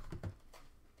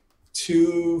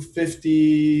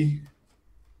 250,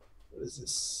 what is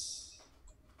this?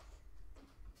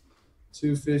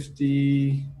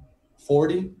 250,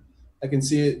 40. I can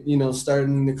see it,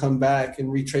 starting to come back and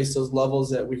retrace those levels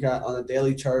that we got on a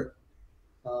daily chart.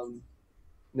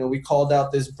 We called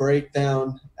out this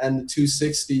breakdown and the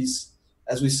 260s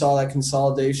as we saw that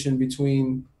consolidation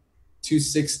between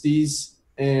 260s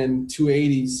and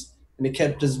 280s, and it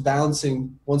kept just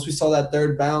bouncing. Once we saw that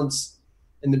third bounce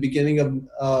in the beginning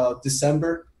of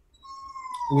December,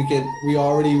 we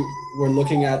already were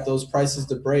looking at those prices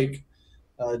to break.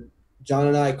 John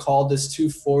and I called this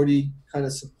 240 kind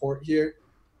of support here.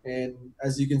 And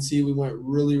as you can see, we went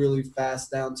really, really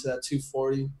fast down to that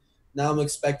 240. Now I'm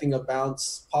expecting a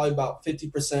bounce, probably about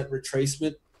 50%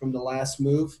 retracement from the last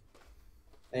move.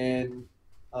 And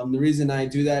the reason I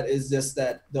do that is just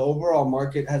that the overall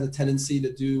market has a tendency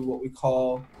to do what we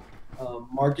call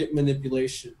market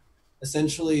manipulation.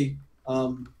 Essentially,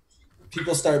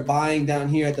 people start buying down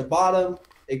here at the bottom,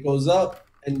 it goes up,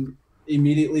 and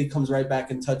immediately comes right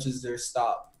back and touches their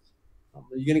stop.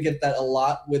 You're going to get that a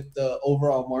lot with the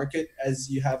overall market as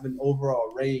you have an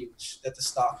overall range that the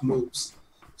stock moves.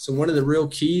 So one of the real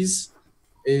keys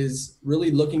is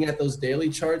really looking at those daily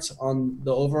charts on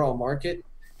the overall market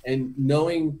and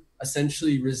knowing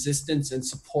essentially resistance and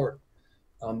support.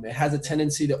 It has a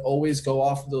tendency to always go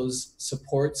off those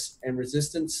supports and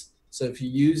resistance. So if you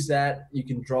use that, you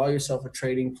can draw yourself a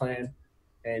trading plan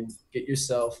and get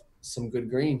yourself some good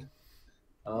green.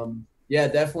 Yeah,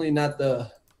 definitely not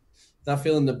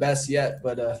feeling the best yet,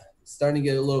 but starting to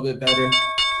get a little bit better.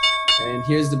 And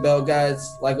here's the bell,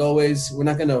 guys. Like always, we're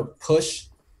not gonna push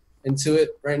into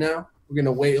it right now. We're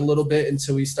gonna wait a little bit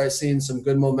until we start seeing some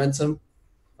good momentum.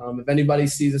 If anybody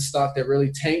sees a stock that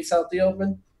really tanks out the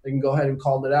open, they can go ahead and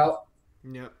call it out.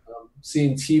 Yep.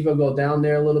 Seeing Tiva go down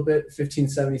there a little bit,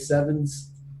 1577s.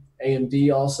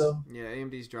 AMD also. Yeah,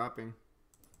 AMD's dropping.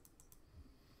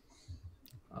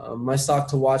 My stock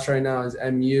to watch right now is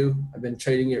MU. I've been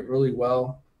trading it really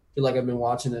well. I feel like I've been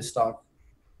watching this stock.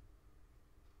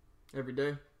 Every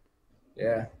day?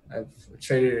 Yeah, I've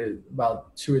traded it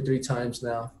about 2 or 3 times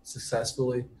now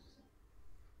successfully.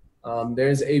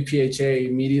 There's APHA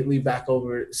immediately back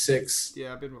over 6.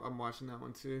 Yeah, I'm watching that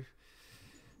one too.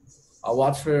 I'll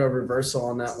watch for a reversal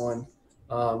on that one.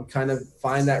 Kind of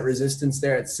find that resistance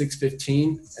there at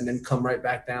 615 and then come right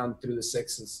back down through the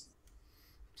 6s.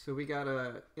 So we got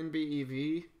a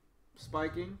NBEV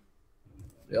spiking.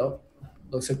 Yep.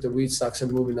 Looks like the wheat stocks are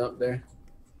moving up there.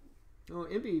 Oh,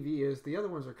 NBEV is. The other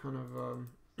ones are kind of,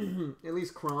 at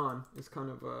least Kron is kind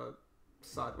of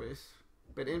sideways.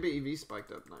 But NBEV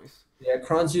spiked up nice. Yeah,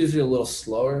 Kron's usually a little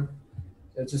slower.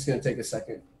 It's just going to take a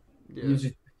second. Yeah.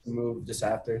 Usually move just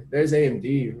after. There's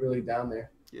AMD really down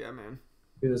there. Yeah, man.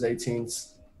 See those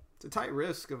 18s. It's a tight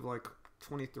risk of like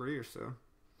 23 or so.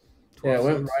 Yeah, it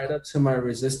went right up to my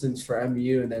resistance for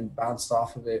MU and then bounced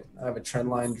off of it. I have a trend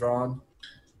line drawn.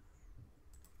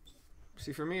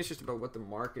 See, for me, it's just about what the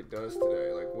market does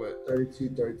today. Like what?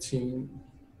 32.13.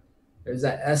 There's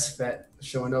that SFET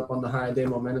showing up on the high day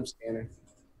momentum scanner.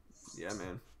 Yeah,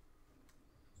 man.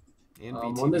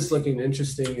 One that's looking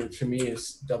interesting to me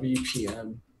is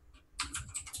WPM.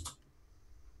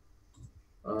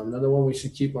 Another one we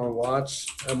should keep on watch,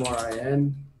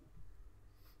 MRIN.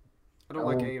 I don't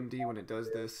like AMD when it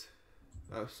does this.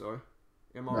 Oh, sorry.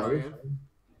 MRIN?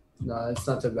 No, it's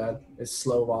not too bad. It's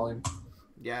slow volume.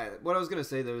 Yeah, what I was going to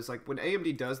say, though, is like when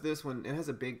AMD does this, when it has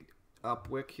a big up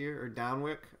wick here, or down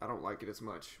wick, I don't like it as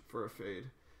much for a fade.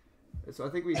 And so I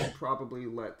think we should probably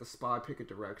let the SPY pick a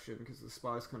direction, because the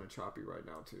SPY is kind of choppy right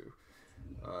now, too.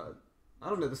 I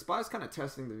don't know, the SPY is kind of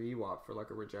testing the VWAP for like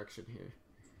a rejection here.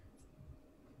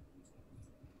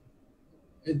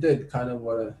 It did kind of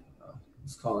what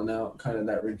it's calling out, kind of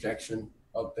that rejection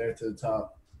up there to the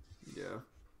top. Yeah.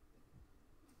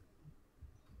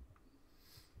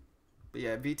 But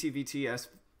yeah, VTVT,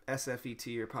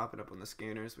 SFET are popping up on the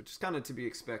scanners, which is kind of to be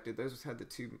expected. Those had the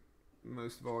 2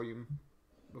 most volume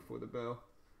before the bell.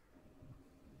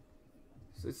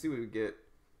 So let's see what we get.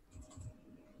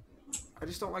 I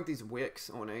just don't like these wicks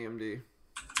on AMD.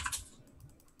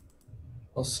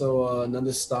 Also,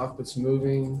 another stock that's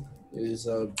moving is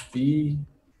BPR.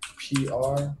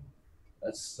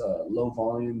 That's low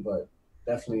volume, but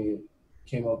definitely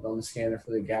came up on the scanner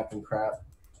for the gap and crap.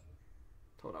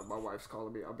 Hold on, my wife's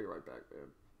calling me. I'll be right back, man.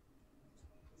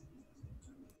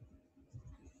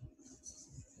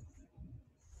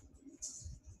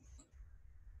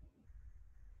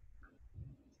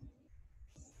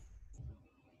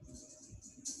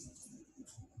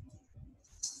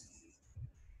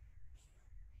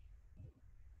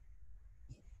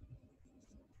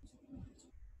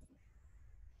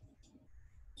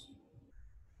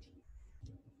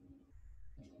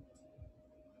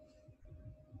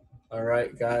 All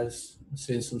right, guys. I'm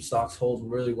seeing some stocks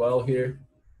hold really well here.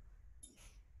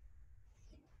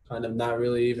 Kind of not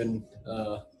really even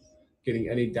getting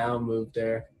any down move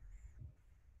there.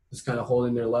 Just kind of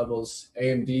holding their levels.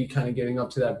 AMD kind of getting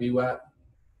up to that VWAP.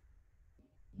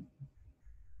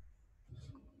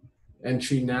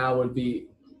 Entry now would be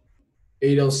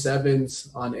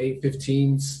 807s on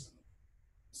 815s.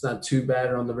 It's not too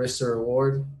bad on the risk or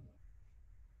reward.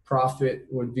 Profit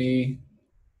would be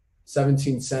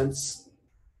 17 cents.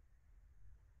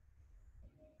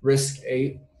 Risk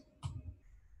 8.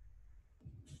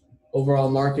 Overall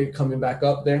market coming back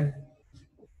up there.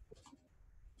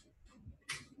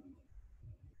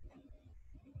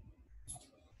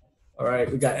 All right,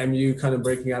 we got MU kind of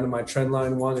breaking out of my trend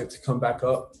line. Wanted to come back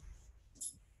up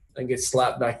and get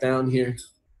slapped back down here.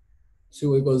 See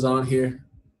what goes on here.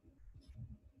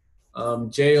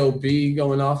 JOB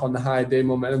going off on the high day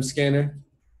momentum scanner.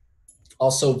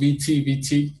 Also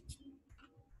VTVT.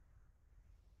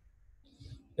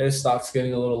 Their stock's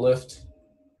getting a little lift.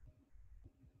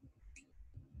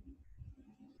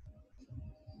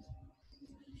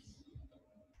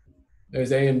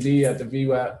 There's AMD at the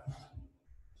VWAP.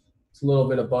 It's a little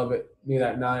bit above it, near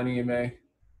that 9 EMA.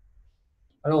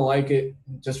 I don't like it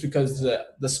just because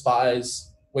the SPY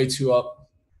is way too up.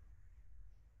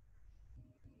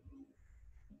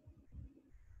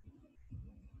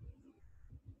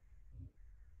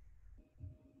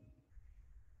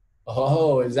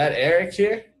 Oh, is that Eric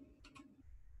here?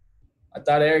 I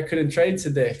thought Eric couldn't trade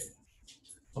today.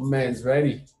 My man's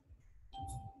ready.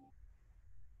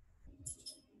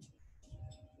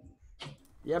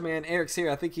 Yeah, man, Eric's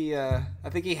here. I think he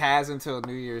has until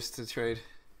New Year's to trade.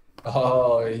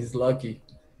 Oh, he's lucky.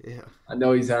 Yeah, I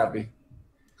know he's happy.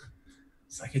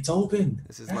 It's like it's open.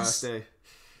 this is his last Yes. day.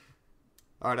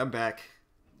 All right, I'm back.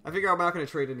 I figure I'm not going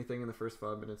to trade anything in the first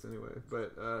 5 minutes anyway.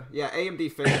 But yeah,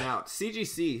 AMD fading out.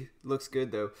 CGC looks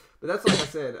good though. But that's like I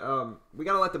said. We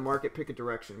got to let the market pick a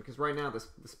direction because right now the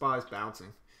SPY's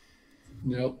bouncing.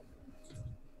 Yep.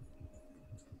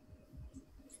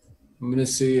 I'm gonna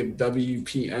see if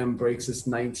WPM breaks this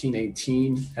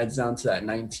 1918, heads down to that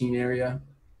 19 area.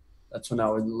 That's when I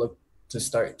would look to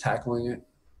start tackling it.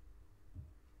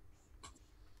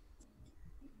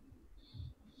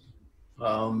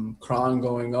 Cron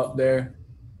going up there.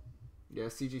 Yeah,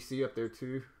 CGC up there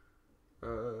too.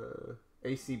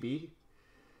 ACB.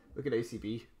 Look at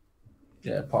ACB.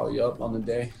 Yeah, probably up on the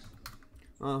day.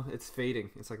 Oh, it's fading.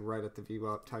 It's like right at the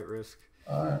VWAP tight risk.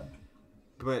 All right.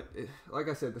 But like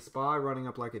I said, the SPY running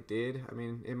up like it did. I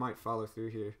mean, it might follow through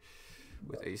here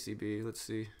with ACB. Let's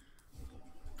see.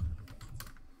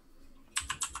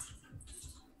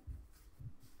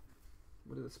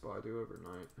 What did the SPY do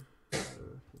overnight?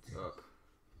 It's up.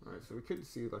 All right, so we could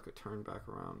see like a turn back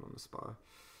around on the SPY.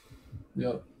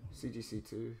 Yep. CGC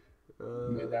too.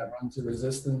 Made that run to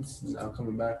resistance. Now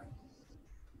coming back.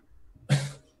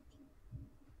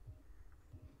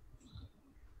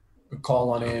 A call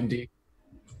on AMD.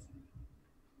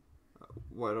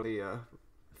 What on the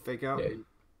fake out?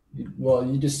 Yeah. Well,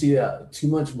 you just see that too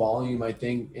much volume, I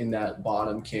think, in that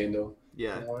bottom candle.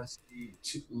 Yeah. I want to see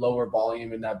lower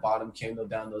volume in that bottom candle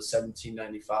down those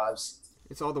 1795s.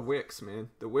 It's all the wicks, man.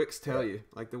 The wicks tell you.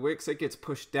 Like the wicks, it gets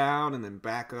pushed down and then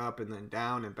back up and then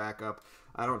down and back up.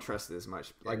 I don't trust it as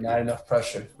much. Like Not enough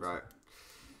pressure. Right.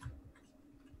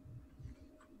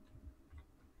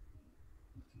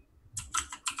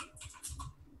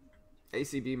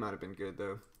 ACB might have been good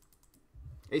though.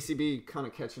 ACB kind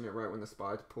of catching it right when the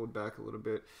SPY pulled back a little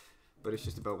bit, but it's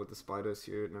just about what the SPY does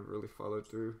here. It never really followed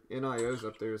through. NIO's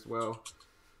up there as well.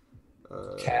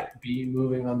 Cat B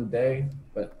moving on the day,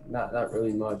 but not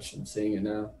really much. I'm seeing it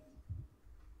now.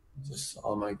 Just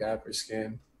on my gapper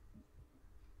scan.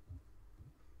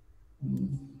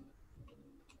 Man,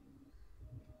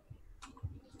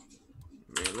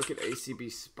 look at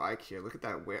ACB spike here. Look at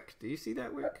that wick. Do you see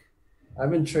that wick? I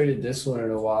haven't traded this one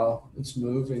in a while. It's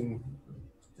moving,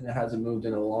 and it hasn't moved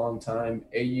in a long time.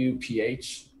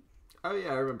 AUPH. Oh yeah,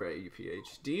 I remember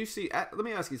AUPH. Do you see? Let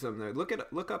me ask you something though. Look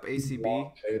up ACB.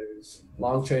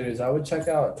 Long traders. I would check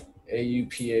out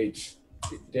AUPH.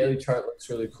 Daily chart looks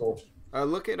really cool.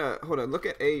 Look at hold on. Look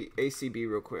at ACB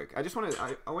real quick. I just want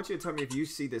to. I want you to tell me if you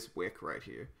see this wick right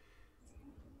here.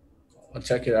 I'll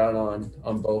check it out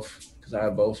on both because I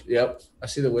have both. Yep, I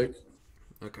see the wick.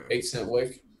 Okay. 8-cent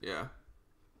wick. Yeah.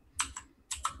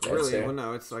 Yeah, Really? Well,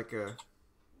 no. It's like a.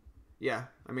 Yeah,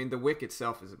 I mean the wick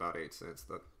itself is about 8 cents.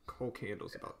 The whole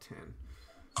candle's about 10.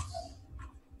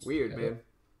 Weird, man.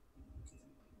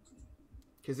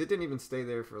 Because it didn't even stay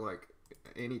there for like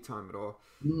any time at all.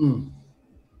 All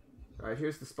right,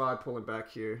 here's the SPY pulling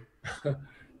back here.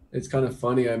 It's kind of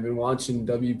funny. I've been watching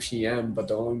WPM, but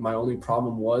my only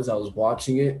problem was I was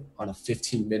watching it on a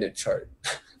 15-minute chart.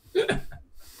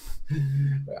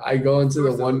 I go into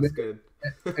the 1 minute, good.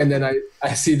 and then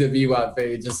I see the VWAP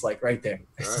fade just like right there.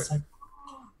 It's All right. just like,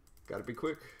 Gotta be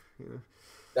quick. Yeah.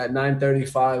 that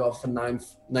 935 off of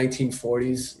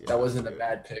 1940s. Yeah, that wasn't a yeah.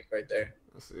 bad pick right there.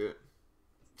 That's it.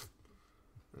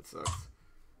 That sucks.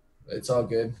 It's all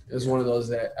good. It was one of those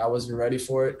that I wasn't ready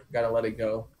for it. Got to let it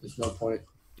go. There's no point.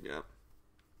 Yeah.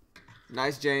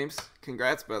 Nice, James.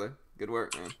 Congrats, brother. Good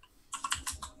work, man.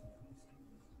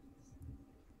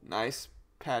 Nice,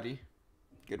 Patty.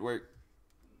 Good work.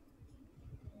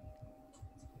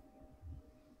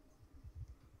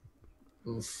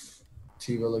 Oof.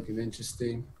 Tiva looking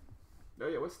interesting. Oh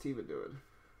yeah, what's Tiva doing?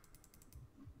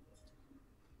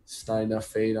 It's not enough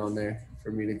fade on there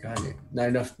for me to kind of, not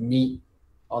enough meat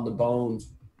on the bone.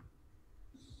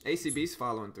 ACB's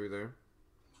following through there.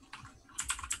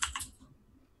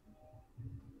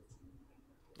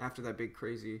 After that big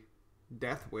crazy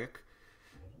death wick,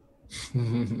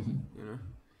 you know.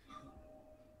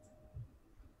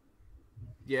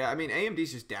 Yeah, I mean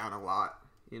AMD's just down a lot,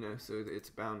 you know, so it's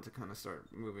bound to kind of start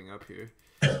moving up here.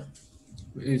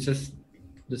 It's just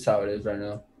how it is right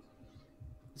now.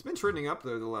 It's been trending up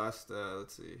though the last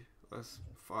let's see, last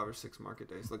 5 or 6 market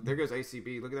days. Look, there goes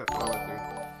ACB. Look at that follow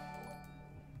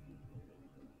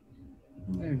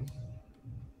through.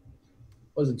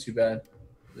 Wasn't too bad.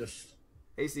 Just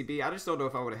ACB. I just don't know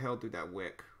if I would have held through that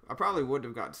wick. I probably wouldn't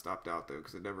have gotten stopped out though,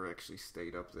 because it never actually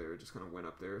stayed up there. It just kind of went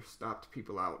up there, stopped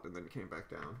people out, and then came back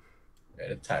down.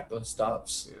 yeah, attack those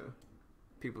stops. Yeah,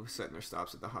 people setting their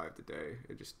stops at the high of the day.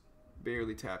 It just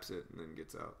barely taps it and then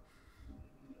gets out.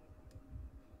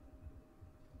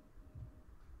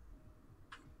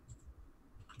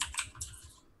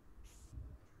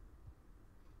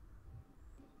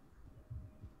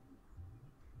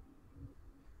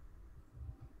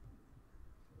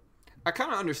 I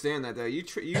kind of understand that though. You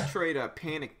trade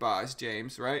panic buys,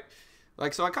 James, right?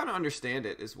 Like, so I kind of understand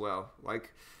it as well.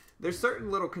 Like, there's certain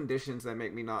little conditions that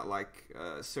make me not like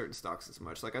certain stocks as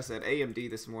much. Like I said, AMD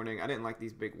this morning, I didn't like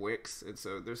these big wicks, and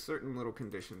so there's certain little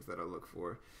conditions that I look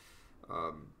for.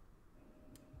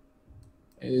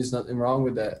 There's nothing wrong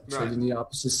with that. Right. Trading the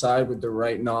opposite side with the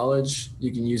right knowledge,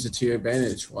 you can use it to your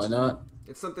advantage. Why not?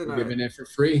 It's something We're giving it for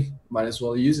free. Might as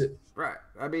well use it. right.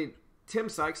 I mean, Tim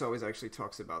Sykes always actually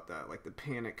talks about that, like the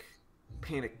panic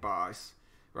buys,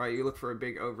 right? You look for a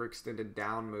big overextended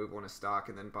down move on a stock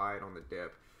and then buy it on the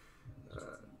dip.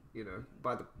 You know,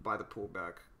 by the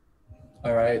pullback.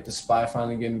 All right, the SPY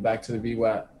finally getting back to the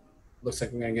VWAP. Looks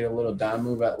like we're gonna get a little down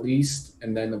move at least,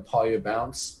 and then the Polya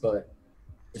bounce. But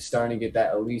we're starting to get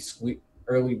that at least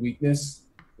early weakness.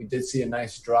 We did see a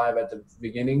nice drive at the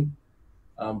beginning,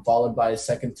 followed by a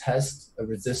second test of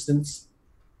resistance.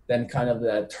 Then kind of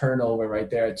that turnover right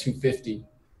there at 250.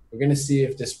 We're going to see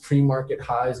if this pre-market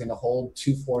high is going to hold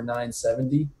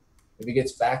 249.70. If it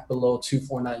gets back below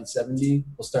 249.70,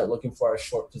 we'll start looking for our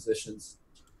short positions.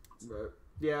 Right.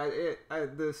 Yeah,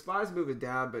 the SPY's moving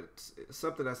down, but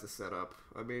something has to set up.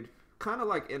 I mean, kind of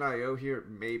like NIO here,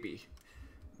 maybe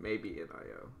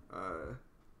NIO.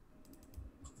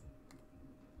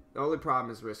 The only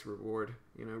problem is risk reward.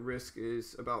 You know, risk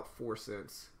is about 4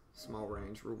 cents, small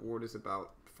range. Reward is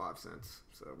about 5 cents,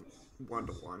 so 1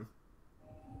 to 1.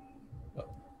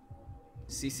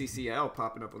 CCCL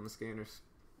popping up on the scanners.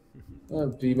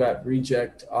 BWAP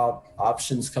reject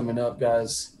options coming up,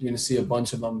 guys. You're going to see a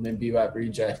bunch of them in BWAP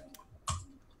reject.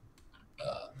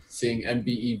 Seeing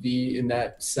MBEV in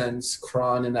that sense,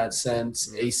 Cron in that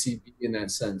sense, ACB in that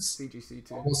sense. CGC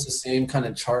too. Almost the same kind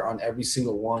of chart on every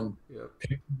single one. Yep.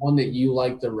 Pick one that you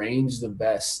like the range the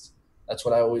best. That's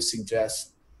what I always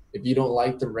suggest. If you don't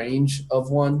like the range of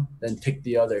one, then pick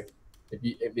the other.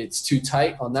 If it's too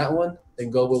tight on that one,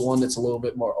 then go with one that's a little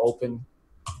bit more open.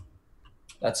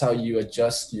 That's how you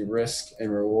adjust your risk and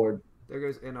reward. There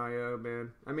goes NIO,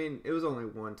 man. I mean, it was only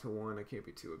 1 to 1. I can't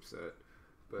be too upset,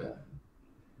 but Yeah.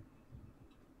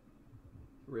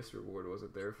 risk reward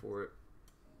wasn't there for it.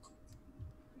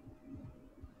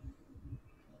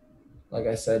 Like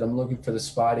I said, I'm looking for the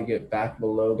SPY to get back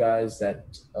below, guys,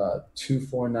 that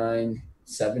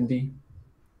 249.70.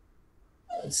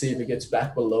 Let's see if it gets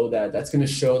back below that. That's going to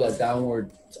show that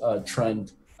downward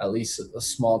trend, at least a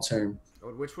small term.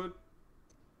 Oh, which one?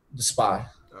 The SPY.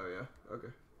 Oh, yeah. Okay.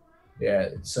 Yeah,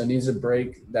 so it needs to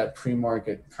break that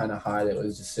pre-market kind of high that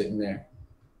was just sitting there.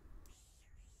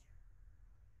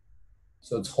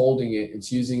 So it's holding it. It's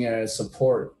using it as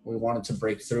support. We want it to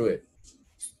break through it.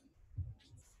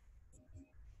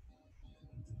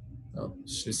 Oh,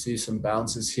 should see some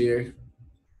bounces here.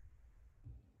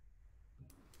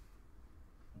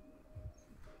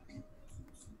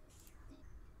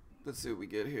 Let's see what we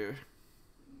get here.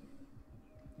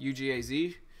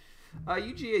 UGAZ.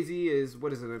 UGAZ is,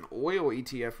 what is it, an oil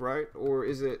ETF, right? Or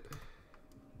is it,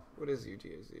 what is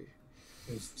UGAZ?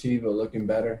 It's Tiva looking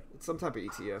better. It's some type of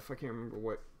ETF. I can't remember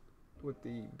what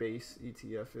the base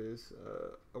ETF is.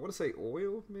 I want to say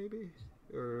oil, maybe?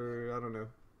 Or, I don't know.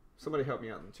 Somebody help me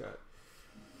out in the chat.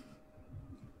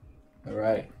 All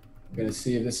right. We're going to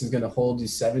see if this is going to hold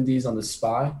these 70s on the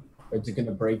SPY, or is it going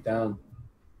to break down?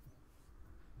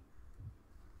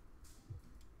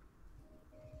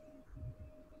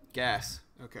 Gas.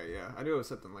 Okay, yeah. I knew it was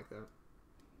something like that.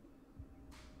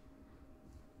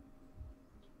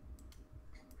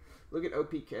 Look at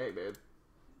OPK, man.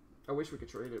 I wish we could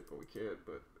trade it, but we can't.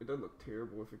 But it doesn't look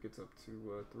terrible if it gets up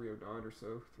to 309 or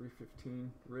so. 315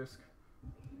 risk.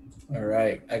 All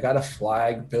right. I got a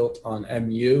flag built on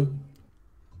MU.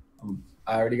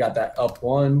 I already got that up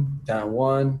 1, down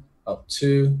 1, up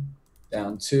 2,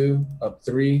 down 2, up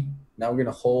 3. Now we're going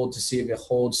to hold to see if it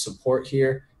holds support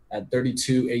here at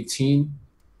 32.18.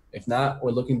 If not,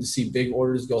 we're looking to see big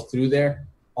orders go through there.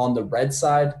 On the red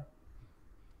side,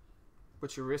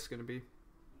 What's your risk going to be?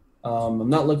 I'm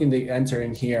not looking to enter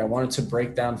in here. I want it to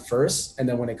break down first, and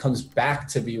then when it comes back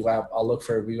to VWAP, I'll look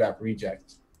for a VWAP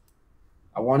reject.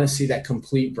 I want to see that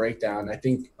complete breakdown. I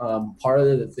think part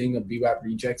of the thing of VWAP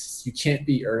rejects is you can't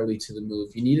be early to the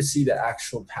move. You need to see the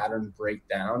actual pattern break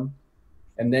down,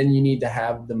 and then you need to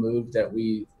have the move that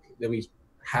we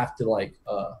have to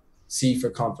see for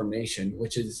confirmation,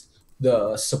 which is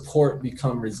the support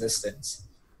become resistance.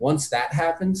 Once that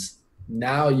happens,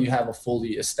 now you have a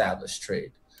fully established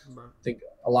trade. I think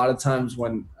a lot of times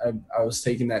when I was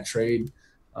taking that trade,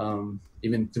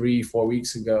 even 3-4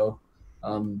 weeks ago,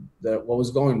 what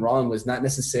was going wrong was not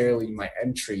necessarily my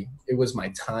entry, it was my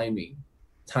timing.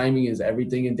 Timing is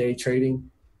everything in day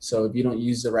trading. So if you don't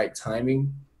use the right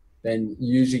timing, then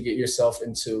you usually get yourself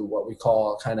into what we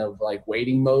call kind of like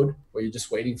waiting mode, where you're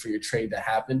just waiting for your trade to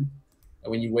happen. And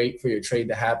when you wait for your trade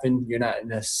to happen, you're not in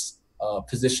this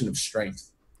position of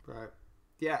strength. Right.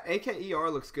 Yeah, AKER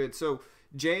looks good. So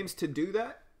James, to do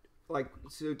that, like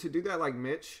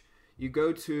Mitch, you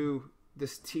go to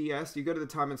this TS, you go to the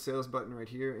time and sales button right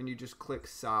here, and you just click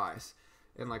size.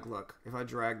 And like, look, if I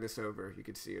drag this over, you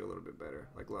can see it a little bit better.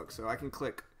 Like, look, so I can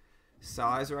click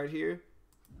size right here,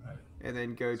 and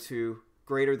then go to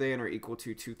greater than or equal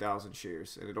to 2,000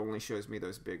 shares, and it only shows me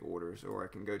those big orders. Or I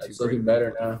can go to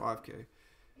greater than now. 5K.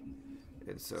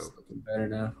 And so it's looking better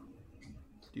now.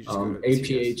 You just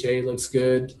APHA looks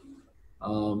good.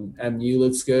 MU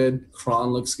looks good. Cron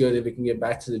looks good if it can get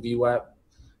back to the VWAP.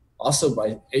 Also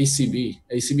by ACB.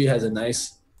 ACB has a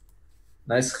nice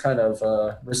kind of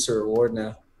risk to reward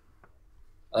now.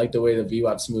 I like the way the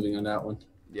VWAP's moving on that one.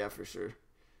 Yeah, for sure.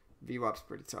 VWAP's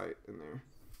pretty tight in there.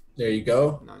 There you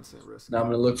go. 9-cent risk. Now I'm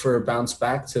going to look for a bounce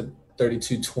back to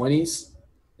 32.20s,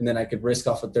 and then I could risk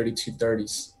off of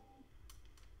 32.30s.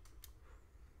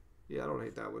 Yeah, I don't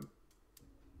hate that one.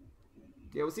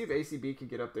 Yeah, we'll see if ACB can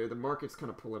get up there. The market's kind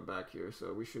of pulling back here,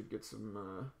 so we should get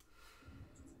some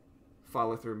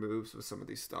follow-through moves with some of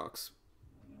these stocks.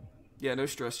 Yeah, no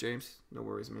stress, James. No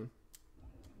worries, man.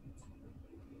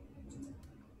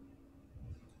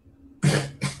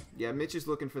 Yeah, Mitch is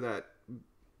looking for that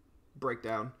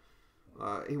breakdown.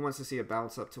 He wants to see a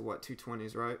bounce up to what,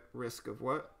 220s, right? Risk of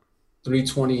what?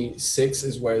 326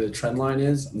 is where the trend line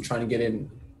is. I'm trying to get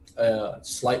in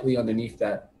slightly underneath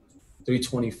that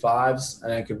 325s,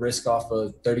 and I could risk off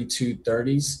of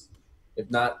 3230s,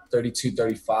 if not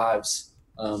 3235s,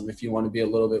 if you want to be a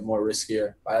little bit more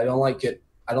riskier. But I don't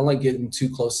like getting too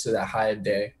close to that high of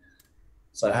day.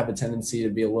 So I have a tendency to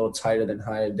be a little tighter than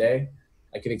high of day.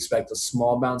 I can expect a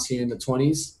small bounce here in the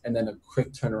 20s and then a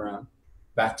quick turnaround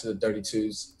back to the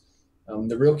 32s.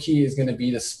 The real key is going to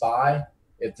be the SPY.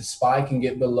 If the SPY can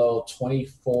get below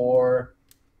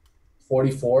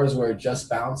 24.44 is where it just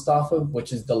bounced off of,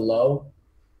 which is the low.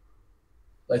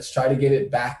 Let's try to get it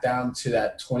back down to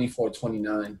that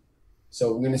 24.29.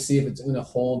 So we're going to see if it's going to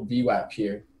hold VWAP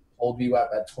here. Hold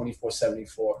VWAP at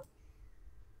 24.74.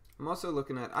 I'm also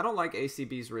looking at, I don't like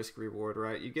ACB's risk reward,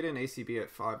 right? You get an ACB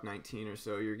at 5.19 or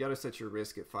so. You got to set your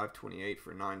risk at 5.28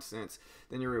 for 9 cents.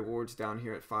 Then your reward's down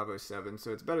here at 5.07.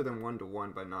 So it's better than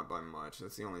 1-to-1, but not by much.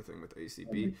 That's the only thing with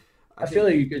ACB. I feel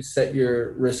like you could set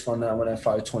your risk on that one at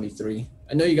 5.23.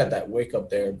 I know you got that wick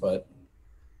up there, but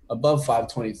above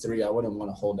 5.23, I wouldn't want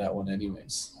to hold that one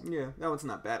anyways. Yeah, that one's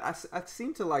not bad. I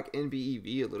seem to like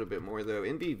NBEV a little bit more, though.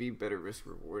 NBEV better risk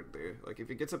reward there. Like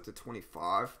if it gets up to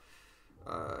 25,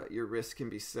 your risk can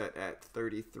be set at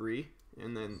 33,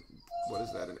 and then what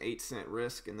is that, an 8-cent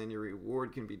risk, and then your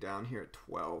reward can be down here at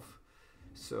 12.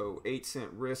 So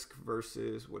 8-cent risk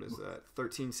versus, what is that,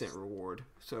 13-cent reward.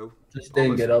 So just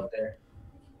didn't get up there.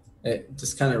 It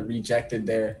just kind of rejected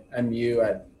there. MU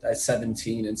at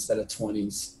 17 instead of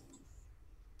 20s.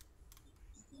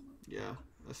 Yeah,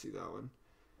 I see that one.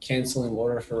 Canceling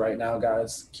order for right now,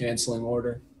 guys. Canceling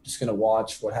order. Just gonna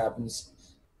watch what happens.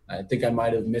 I think I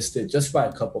might have missed it just by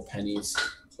a couple pennies,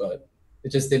 but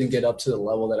it just didn't get up to the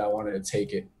level that I wanted to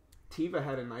take it. Tiva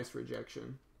had a nice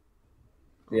rejection.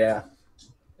 Yeah.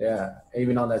 Yeah.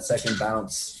 Even on that second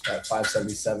bounce at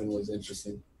 577 was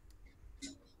interesting.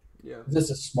 Yeah.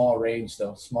 Just a small range,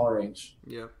 though. Small range.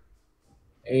 Yeah.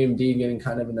 AMD getting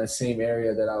kind of in that same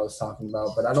area that I was talking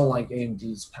about, but I don't like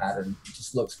AMD's pattern. It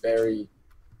just looks very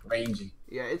rangy.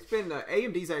 Yeah, it's been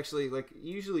AMD's actually, like,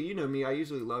 usually, you know me, I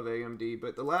usually love AMD,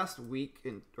 but the last week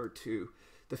or two,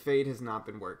 the fade has not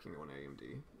been working on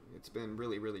AMD. It's been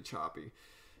really, really choppy.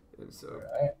 And so.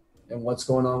 All right. And what's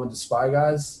going on with the SPY,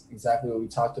 guys? Exactly what we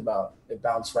talked about. It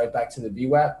bounced right back to the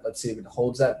VWAP. Let's see if it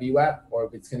holds that VWAP or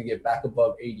if it's going to get back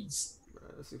above 80s.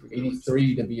 Right, let's see if we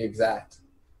 83 to be exact.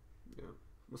 Yeah,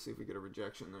 we'll see if we get a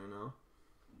rejection there now.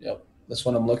 Yep, that's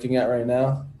what I'm looking at right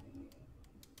now.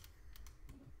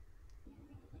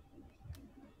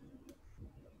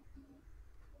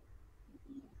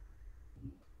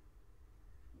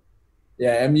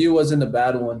 Yeah, MU wasn't a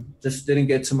bad one. Just didn't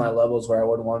get to my levels where I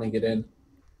would want to get in.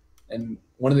 And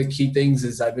one of the key things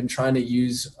is I've been trying to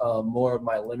use more of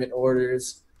my limit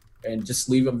orders and just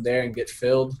leave them there and get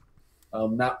filled.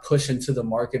 Not push into the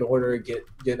market order,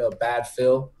 get a bad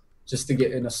fill just to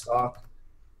get in a stock.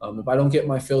 If I don't get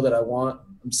my fill that I want,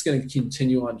 I'm just going to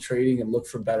continue on trading and look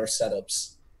for better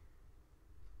setups.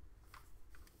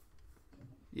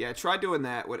 Yeah, try doing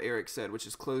that, what Eric said, which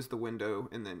is close the window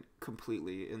and then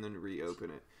completely and then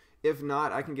reopen it. If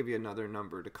not, I can give you another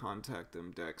number to contact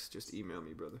them, Dex. Just email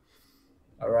me, brother.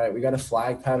 All right, we got a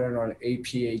flag pattern on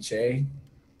APHA.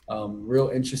 Real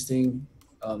interesting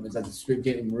is that it's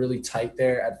getting really tight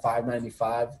there at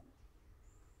 595.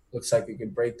 Looks like it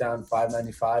could break down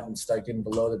 595 and start getting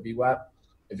below the VWAP.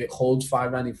 If it holds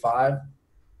 595,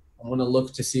 I'm going to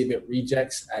look to see if it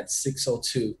rejects at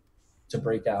 602 to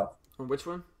break out. On which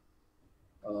one?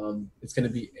 It's going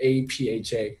to be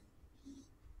APHA.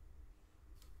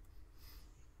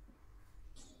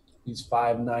 These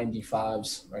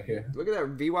 595s right here. Look at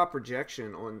that VWAP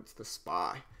projection on the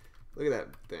SPY. Look at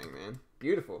that thing, man.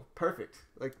 Beautiful. Perfect.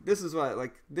 Like, this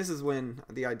is when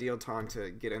the ideal time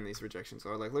to get in these rejections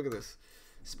are. Like, look at this.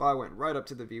 SPY went right up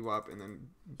to the VWAP and then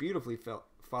beautifully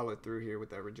followed through here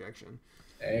with that rejection.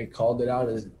 Hey, called it out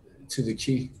to the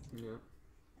key. Yeah.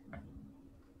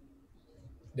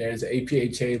 There's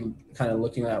APHA kind of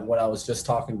looking at what I was just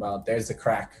talking about. There's the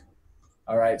crack.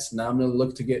 All right, so now I'm going to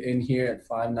look to get in here at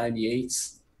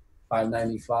 598s,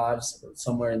 595s,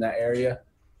 somewhere in that area,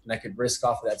 and I could risk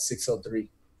off of that 603.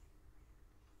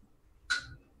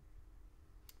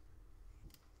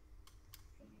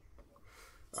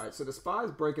 All right, so the SPY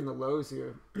is breaking the lows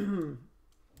here.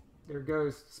 There it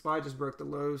goes. SPY just broke the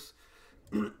lows.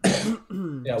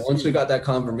 Yeah, once we got that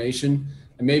confirmation,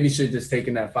 and maybe should have just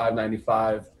taken that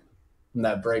 595 from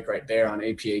that break right there on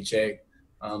APHA. It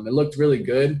looked really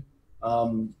good.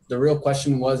 The real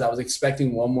question was I was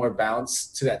expecting one more bounce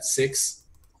to that 6,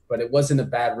 but it wasn't a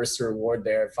bad risk to reward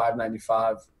there at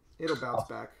 595. It'll bounce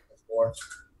back. 4.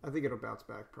 I think it'll bounce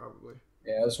back probably.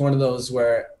 Yeah, it was one of those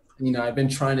where, I've been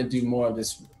trying to do more of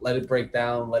this, let it break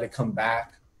down, let it come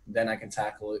back, then I can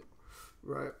tackle it.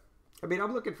 Right. I mean,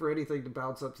 I'm looking for anything to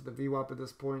bounce up to the VWAP at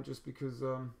this point just because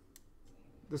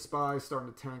the SPY is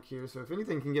starting to tank here. So if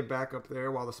anything can get back up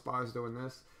there while the SPY is doing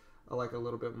this, I like a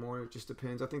little bit more. It just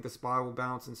depends. I think the SPY will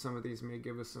bounce, and some of these may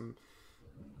give us some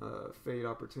fade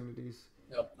opportunities.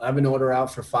 Yep. I have an order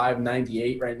out for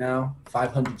 598 right now,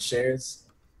 500 shares.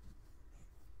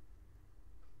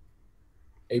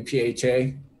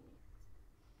 APHA.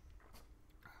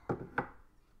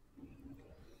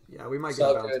 Yeah, we might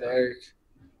get a bounce good, back. Eric.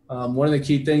 One of the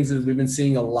key things is we've been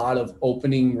seeing a lot of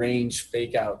opening range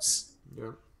fake outs.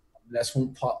 Yeah. That's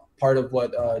one part of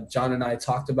what John and I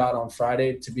talked about on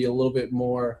Friday, to be a little bit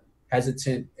more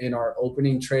hesitant in our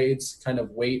opening trades, kind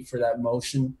of wait for that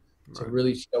motion to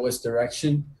really show us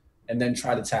direction and then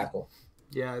try to tackle.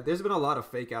 Yeah, there's been a lot of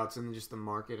fake outs in just the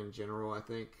market in general, I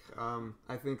think.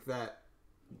 I think that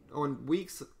on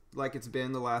weeks like it's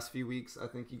been the last few weeks, I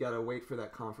think you got to wait for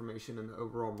that confirmation in the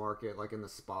overall market, like in the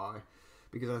SPY,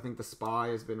 because I think the SPY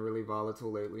has been really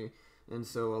volatile lately. And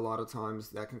so a lot of times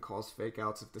that can cause fake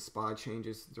outs if the SPY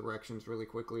changes directions really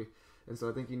quickly. And so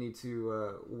I think you need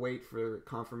to wait for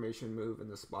confirmation move in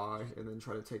the SPY and then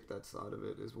try to take that side of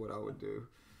it is what I would do.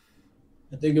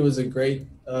 I think it was a great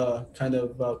kind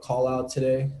of call out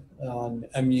today on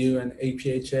MU and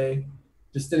APHA.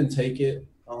 Just didn't take it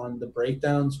on the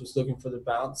breakdowns, was looking for the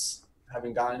bounce,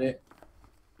 haven't gotten it.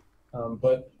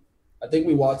 But I think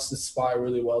we watched the SPY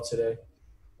really well today.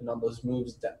 And on those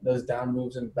moves, those down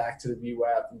moves and back to the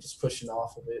VWAP and just pushing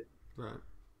off of it. Right.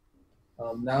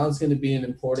 Now it's going to be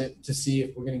important to see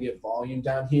if we're going to get volume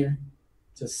down here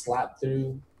to slap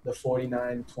through the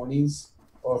 49.20s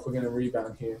or if we're going to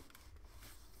rebound here.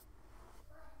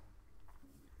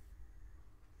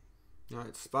 All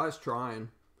right, SPY's trying.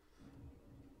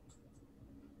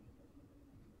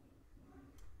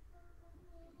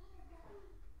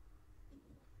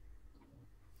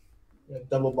 Yeah,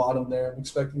 double bottom there. I'm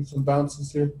expecting some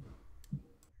bounces here.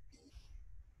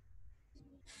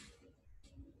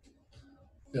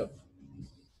 Yep.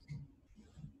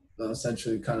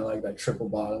 Essentially kind of like that triple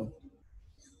bottom.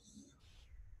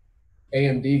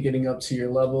 AMD getting up to your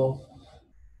level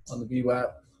on the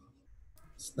VWAP.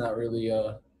 It's not really,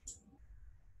 I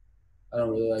don't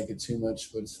really like it too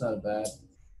much, but it's not bad.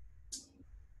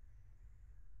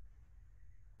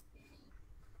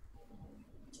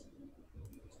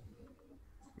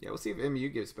 Yeah, we'll see if MU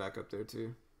gets back up there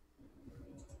too.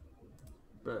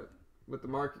 But with the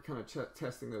market kind of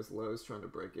testing those lows, trying to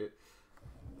break it,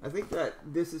 I think that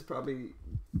this is probably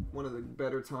one of the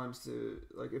better times to,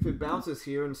 like, if it bounces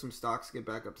here and some stocks get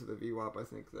back up to the VWAP, I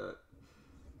think that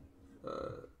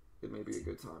it may be a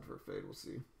good time for a fade. We'll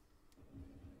see.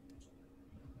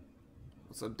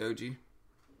 What's up, Doji?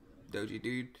 Doji,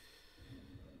 dude.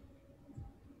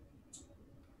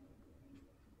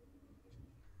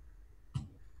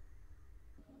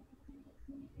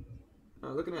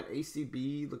 Looking at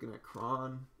ACB, looking at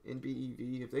Cron,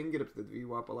 NBEV. If they can get up to the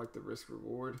VWAP, I like the risk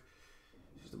reward.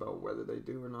 It's just about whether they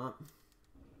do or not.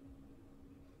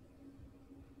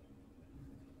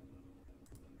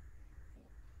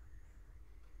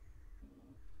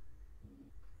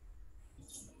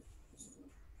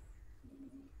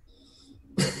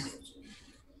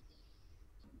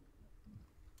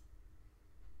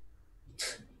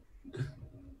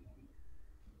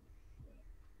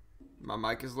 My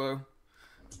mic is low.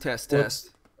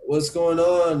 Test. What's going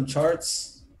on,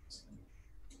 charts?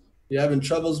 You having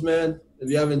troubles, man? If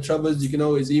you're having troubles, you can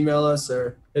always email us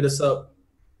or hit us up.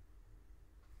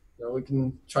 We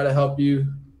can try to help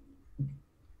you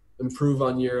improve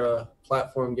on your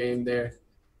platform game there.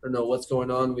 I don't know what's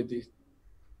going on with you,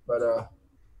 but at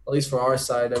least for our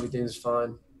side, everything's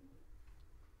fine.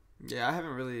 Yeah, I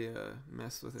haven't really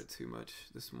messed with it too much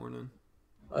this morning.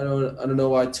 I don't know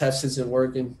why test isn't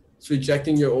working. It's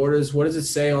rejecting your orders. What does it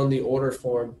say on the order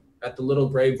form at the little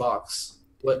gray box?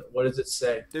 What does it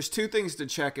say? There's two things to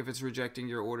check if it's rejecting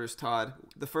your orders, Todd.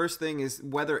 The first thing is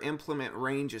whether implement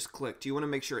range is clicked. You want to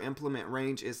make sure implement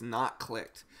range is not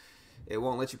clicked. It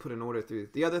won't let you put an order through.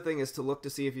 The other thing is to look to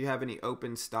see if you have any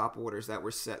open stop orders that were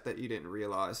set that you didn't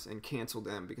realize and cancel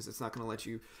them, because it's not going to let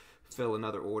you fill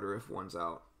another order if one's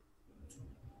out.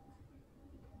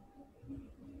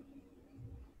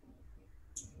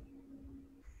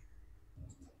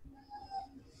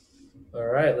 All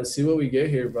right, let's see what we get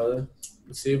here, brother.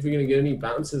 Let's see if we're going to get any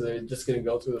bounces or just going to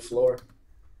go through the floor.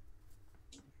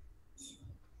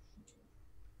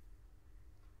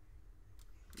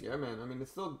 Yeah, man. I mean,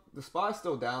 it's still, the SPY's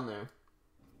still down there.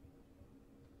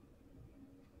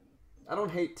 I don't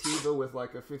hate TiVo with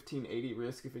like a 1580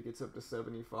 risk if it gets up to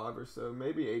 75 or so.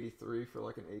 Maybe 83 for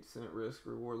like an 8-cent risk.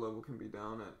 Reward level can be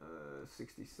down at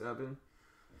 67.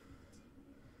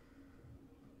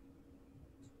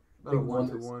 About a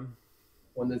 1-to-1.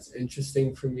 One that's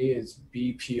interesting for me is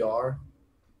BPR. All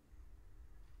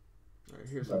right,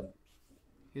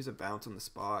 here's a bounce on the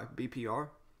SPY. BPR?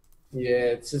 Yeah,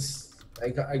 it's just I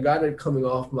got it coming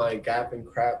off my gap and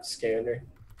crap scanner.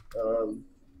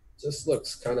 Just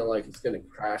looks kind of like it's gonna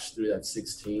crash through that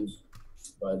 16,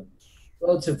 but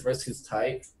relative risk is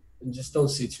tight, and just don't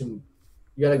see too.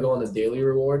 You gotta go on the daily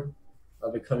reward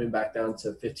of it coming back down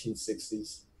to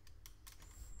 1560s.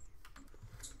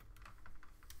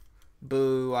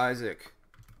 Boo, Isaac.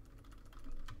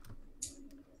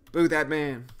 Boo that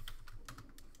man.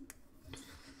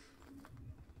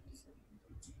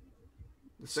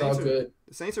 It's all good.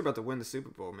 The Saints are about to win the Super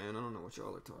Bowl, man. I don't know what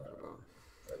y'all are talking about.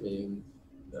 I mean,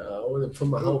 I wouldn't put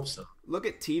my hopes up. Look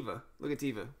at Tiva. Look at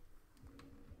Tiva.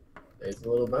 There's a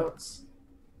little bounce.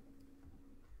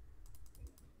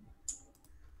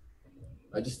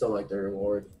 I just don't like the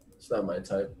reward. It's not my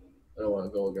type. I don't want to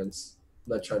go against.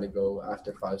 I'm not trying to go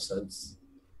after 5 cents.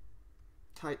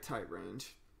 Tight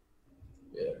range.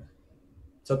 Yeah.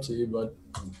 It's up to you, bud.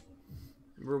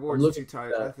 Reward's too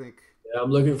tight, I think. Yeah, I'm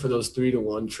looking for those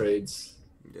 3-to-1 trades.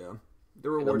 Yeah.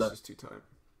 The reward's just too tight.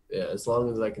 Yeah, as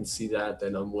long as I can see that,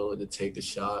 then I'm willing to take the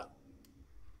shot.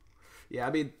 Yeah,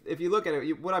 I mean, if you look at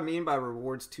it, what I mean by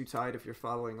rewards too tight, if you're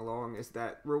following along, is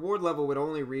that reward level would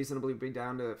only reasonably be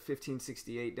down to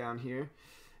 1568 down here.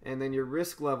 And then your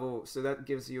risk level, so that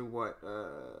gives you what,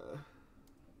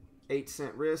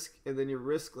 8-cent risk, and then your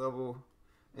risk level,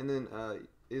 and then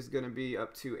is going to be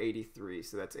up to 83,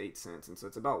 so that's 8 cents, and so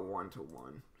it's about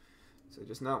 1-to-1. So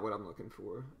just not what I'm looking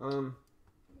for.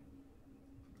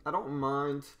 I don't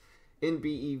mind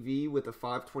NBEV with a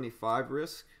 525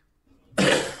 risk.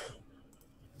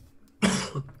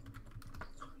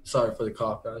 Sorry for the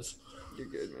cough, guys. You're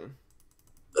good,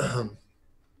 man.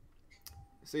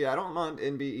 So yeah, I don't mind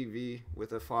NBEV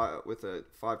with a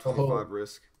 525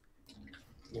 risk.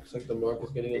 Looks like the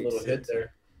market's getting a little hit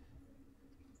there.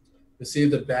 Let's see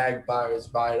if the bag buyers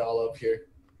buy it all up here.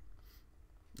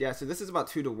 Yeah, so this is about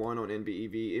 2-to-1 on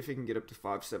NBEV if it can get up to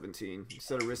 517.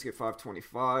 Instead of risk at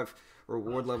 525,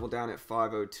 reward level down at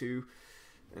 502.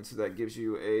 And so that gives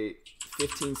you a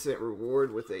 15-cent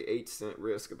reward with a 8-cent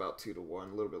risk, about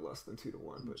 2-to-1, a little bit less than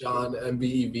 2-to-1. But John,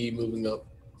 NBEV moving up.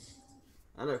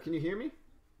 I know. Can you hear me?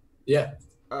 Yeah.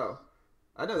 Oh.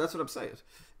 I know, that's what I'm saying.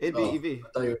 Oh, NBEV. I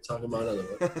thought you were talking about another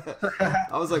one.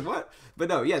 I was like, what? But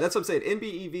no, yeah, that's what I'm saying.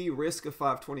 NBEV, risk of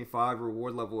 525,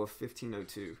 reward level of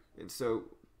 1502. And so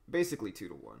basically 2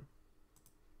 to 1.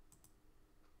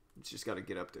 It's just got to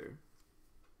get up there.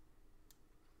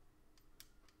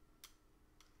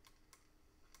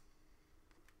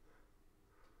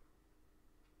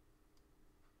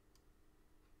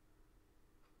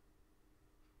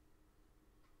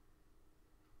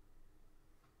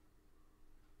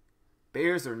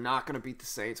 Bears are not going to beat the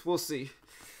Saints. We'll see.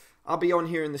 I'll be on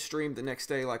here in the stream the next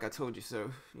day like I told you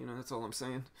so. You know, that's all I'm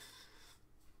saying.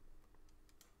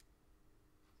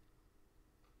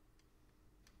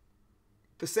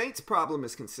 The Saints' problem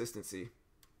is consistency.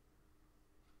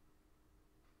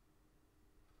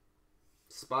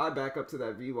 SPY back up to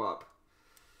that VWAP.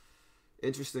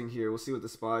 Interesting here. We'll see what the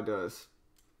SPY does.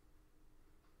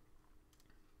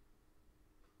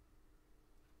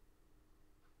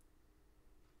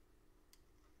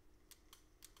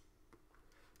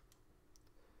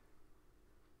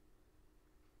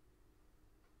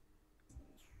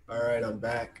 All right, I'm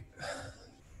back.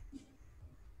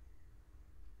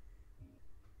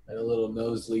 Had a little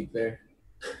nose leak there.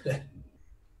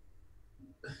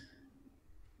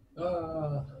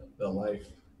 The life.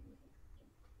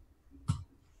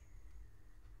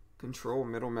 Control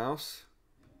middle mouse.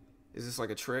 Is this like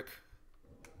a trick?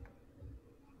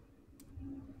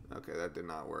 Okay, that did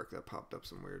not work. That popped up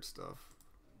some weird stuff.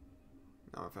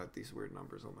 Now I've had these weird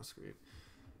numbers on my screen.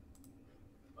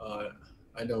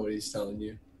 I know what he's telling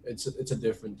you. It's a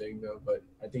different thing though, but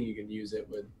I think you can use it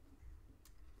with.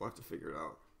 We'll have to figure it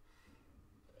out.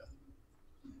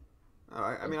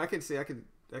 I mean, I can see I can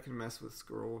mess with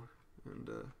scroll and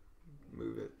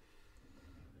move it.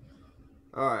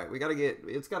 All right,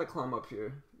 it's got to climb up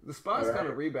here. The SPY's kind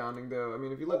of rebounding though. I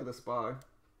mean, if you look at the SPY,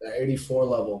 that 84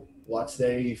 level. Watch the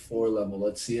 84 level.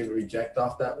 Let's see it reject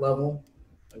off that level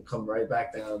and come right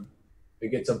back down. If it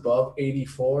gets above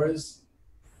 84s,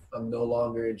 I'm no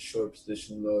longer in short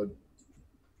position mode.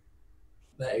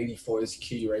 That 84 is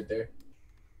key right there.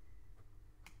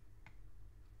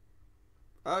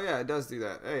 oh yeah, it does do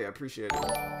that. Hey, I appreciate it.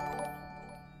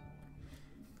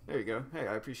 There you go. Hey,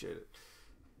 I appreciate it.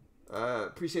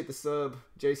 Appreciate the sub,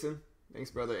 Jason.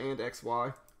 Thanks, brother, and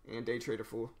XY and Day Trader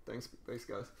Fool. Thanks,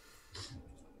 guys.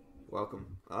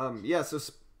 Welcome. Yeah. So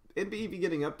NBEV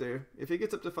getting up there. If it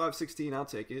gets up to 516, I'll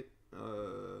take it.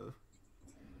 A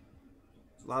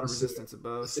lot of resistance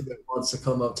above. See if it wants to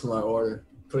come up to my order.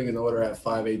 Putting an order at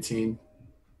 518.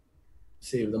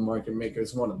 See if the market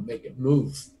makers want to make it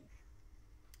move.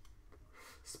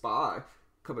 SPY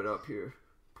coming up here.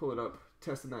 Pull it up.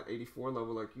 Testing that 84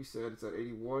 level like you said. It's at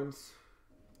 81s.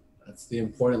 That's the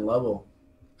important level.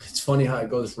 It's funny how it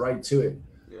goes right to it.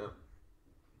 Yeah.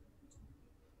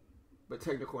 But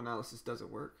technical analysis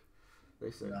doesn't work, they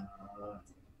say.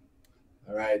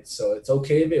 All right, so it's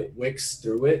okay if it wicks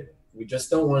through it. We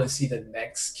just don't want to see the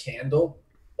next candle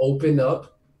open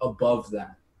up above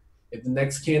that. If the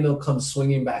next candle comes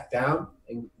swinging back down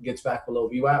and gets back below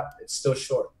VWAP, it's still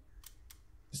short.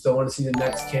 Just don't want to see the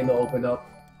next candle open up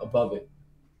above it.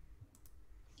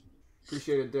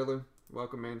 Appreciate it, Dylan.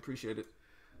 Welcome, man. Appreciate it.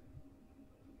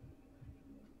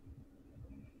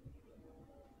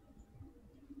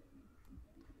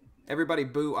 Everybody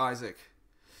boo Isaac.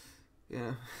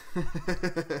 Yeah.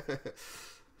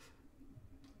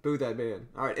 Boo that man.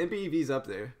 All right, NBEV's up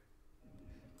there.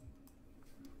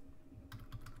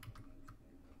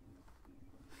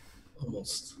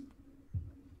 Almost.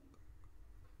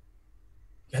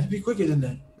 Gotta be quicker than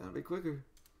that. Gotta be quicker.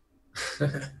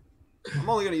 I'm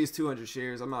only gonna use 200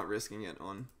 shares. I'm not risking it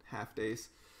on half days.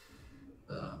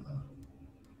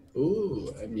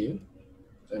 Ooh, MU.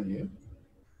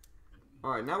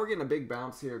 All right, now we're getting a big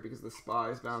bounce here because the SPY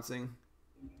is bouncing.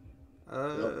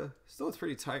 Still it's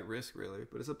pretty tight risk really,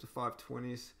 but it's up to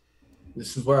 520s.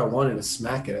 This is where I wanted to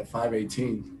smack it at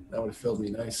 518. That would have filled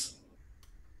me nice.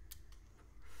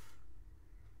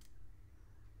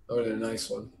 That would have been a nice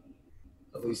one.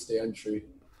 At least the entry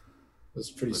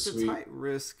was pretty sweet. It's a tight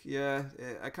risk, yeah.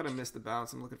 I kind of missed the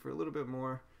bounce. I'm looking for a little bit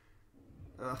more.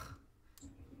 Ugh.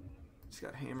 Just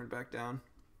got hammered back down.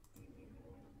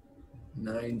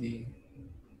 90.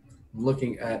 I'm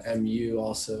looking at MU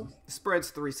also. The spread's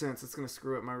 3 cents. It's going to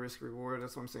screw up my risk reward.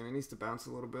 That's what I'm saying. It needs to bounce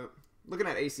a little bit. Looking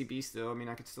at ACB still. I mean,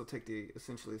 I could still take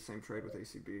essentially the same trade with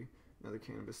ACB. Another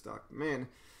cannabis stock. Man,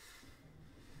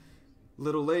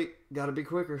 little late. Got to be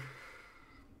quicker.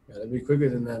 Gotta be quicker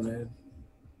than that, man.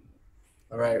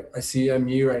 All right, I see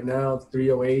MU right now,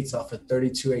 308 off of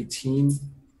 3218.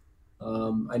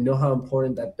 I know how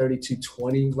important that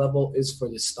 3220 level is for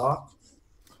the stock.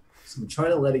 So I'm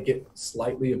trying to let it get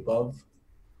slightly above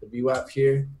the VWAP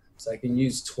here, so I can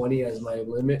use 20 as my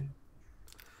limit,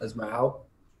 as my out.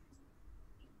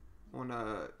 On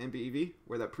MBEV,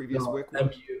 where that previous No, wick was.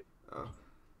 MU. Oh.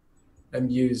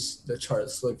 MU's the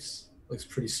charts looks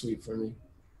pretty sweet for me.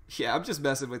 Yeah, I'm just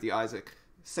messing with you, Isaac.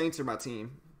 Saints are my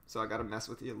team, so I got to mess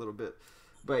with you a little bit.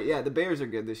 But yeah, the Bears are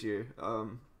good this year.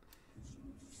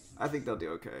 I think they'll do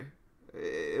okay.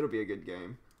 It'll be a good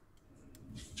game.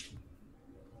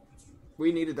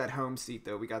 We needed that home seat,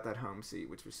 though. We got that home seat,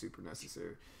 which was super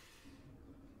necessary.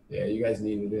 Yeah, you guys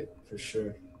needed it for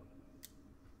sure.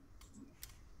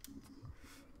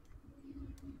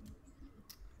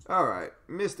 All right,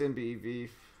 missed NBEV.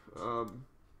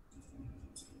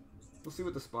 We'll see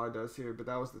what the SPY does here, but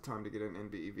that was the time to get an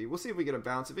NBEV. We'll see if we get a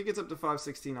bounce. If it gets up to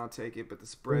 516, I'll take it, but the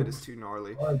spread is too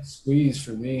gnarly. Hard squeeze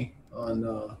for me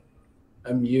on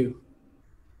MU.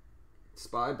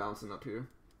 SPY bouncing up here.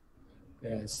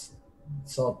 Yes,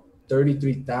 saw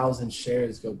 33,000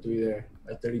 shares go through there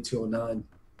at 3209.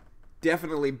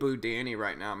 Definitely boo Danny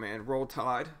right now, man. Roll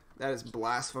Tide. That is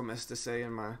blasphemous to say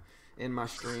in my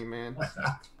stream, man.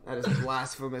 That is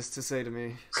blasphemous to say to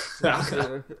me.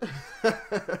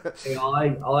 Hey, all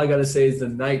I gotta say is the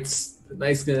Knights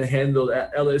gonna handle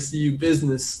that LSU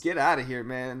business. Get out of here,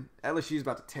 man. LSU's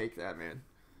about to take that, man.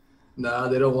 Nah,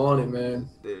 they don't want it, man.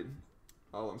 Dude,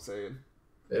 all I'm saying.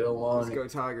 They don't want Let's it. go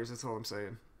Tigers. That's all I'm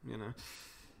saying. You know.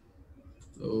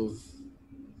 Oh,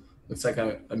 looks like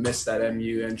I missed that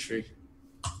MU entry.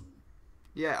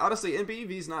 Yeah, honestly,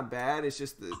 NBEV's not bad. It's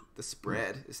just the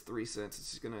spread is 3 cents. It's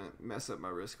just gonna mess up my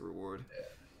risk reward. Yeah.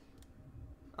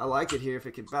 I like it here if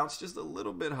it can bounce just a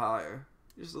little bit higher.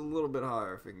 Just a little bit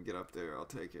higher if it can get up there, I'll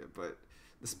take it. But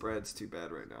the spread's too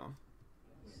bad right now.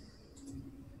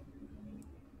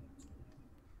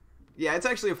 Yeah, it's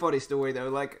actually a funny story though.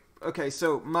 Like, okay,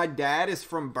 so my dad is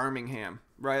from Birmingham,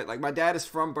 right? Like my dad is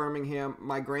from Birmingham.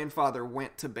 My grandfather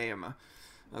went to Bama.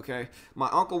 Okay, my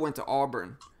uncle went to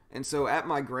Auburn. And so at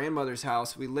my grandmother's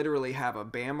house, we literally have a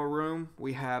Bama room,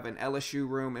 we have an LSU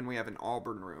room, and we have an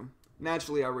Auburn room.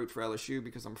 Naturally, I root for LSU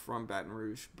because I'm from Baton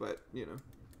Rouge, but, you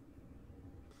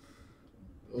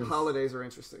know. Holidays are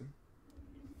interesting.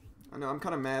 I know, I'm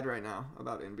kind of mad right now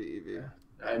about NBEV.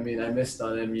 I mean, I missed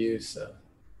on MU, so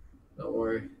don't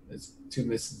worry. There's 2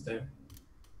 misses there.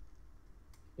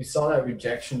 We saw that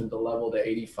rejection at the level to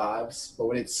 85s, but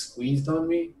when it squeezed on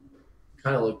me,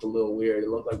 kind of looked a little weird.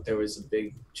 It looked like there was a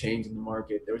big change in the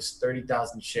market. There was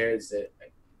 30,000 shares that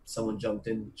someone jumped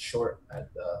in short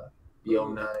at the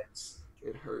 09s.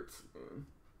 It hurts, man.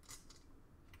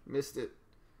 Missed it.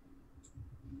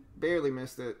 Barely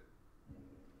missed it.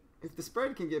 If the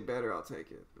spread can get better, I'll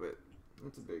take it, but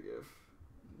that's a big if.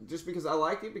 Just because I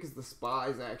like it because the SPY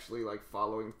is actually like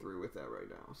following through with that right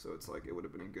now. So it's like it would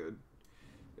have been a good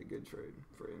trade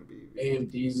for NBEV.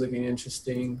 AMD's looking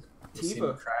interesting.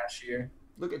 Tiva crash here.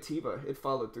 Look at Tiva. It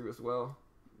followed through as well.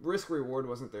 Risk reward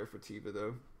wasn't there for Tiva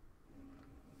though.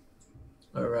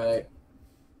 All right.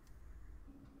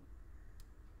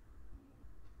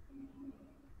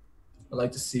 I'd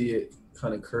like to see it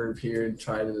kind of curve here and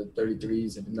try to the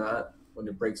 33s. If not, when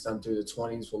it breaks down through the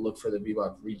 20s, we'll look for the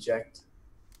VWAP reject.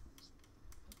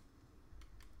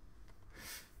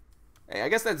 Hey, I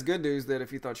guess that's good news that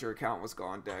if you thought your account was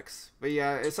gone, Dex. But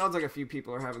yeah, it sounds like a few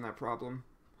people are having that problem.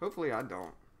 Hopefully I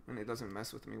don't, and it doesn't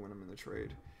mess with me when I'm in the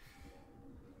trade.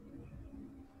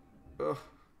 Ugh,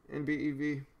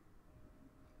 NBEV.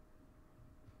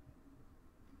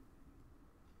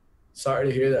 Sorry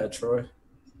to hear that, Troy.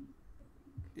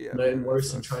 Yeah. Nothing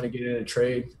worse than trying to get in a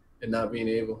trade and not being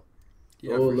able.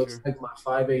 Yeah, oh, it looks sure. like my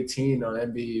 518 on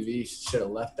NBEV should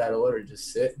have left that order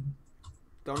just sit.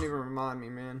 Don't even remind me,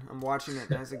 man. I'm watching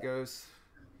it as it goes.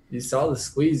 You saw the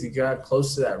squeeze. You got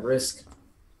close to that risk.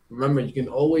 Remember, you can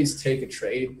always take a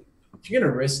trade. If you're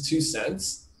going to risk 2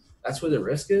 cents, that's where the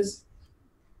risk is.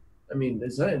 I mean,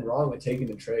 there's nothing wrong with taking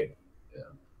the trade.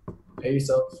 Yeah. Pay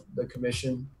yourself the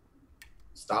commission.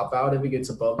 Stop out if it gets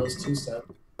above those 2 cents.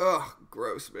 Ugh,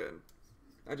 gross, man.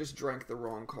 I just drank the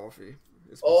wrong coffee.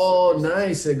 Oh,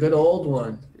 nice. A good old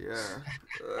one. Yeah.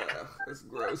 Ugh, that's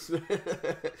gross, man.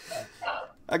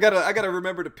 I gotta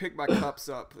remember to pick my cups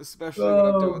up, especially when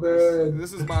I'm doing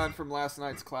this. This is mine from last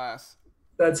night's class.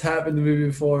 That's happened to me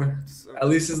before. So, at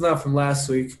least it's not from last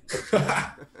week. Gross,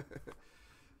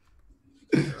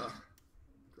 man.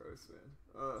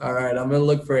 All right, I'm gonna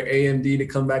look for AMD to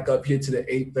come back up here to the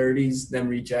 830s, then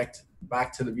reject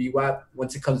back to the VWAP.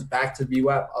 Once it comes back to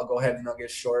VWAP, I'll go ahead and I'll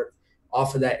get short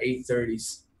off of that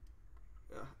 830s.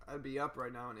 Yeah, I'd be up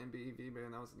right now in NBEV,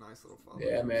 man. That was a nice little follow.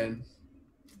 Yeah, man.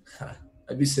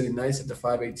 I'd be sitting nice at the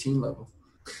 518 level.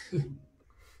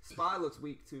 SPY looks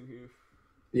weak too here.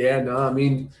 Yeah, no, I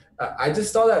mean, I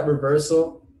just saw that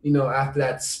reversal after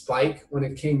that spike when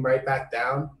it came right back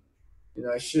down.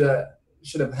 I should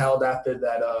have held after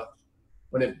that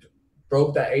when it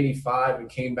broke that 85 and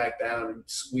came back down and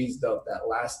squeezed up that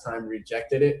last time,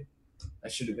 rejected it.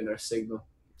 That should have been our signal.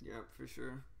 Yeah, for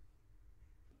sure.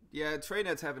 Yeah,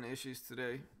 TradeNet's having issues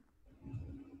today.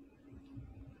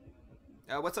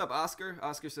 What's up, Oscar?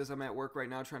 Oscar says, I'm at work right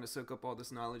now trying to soak up all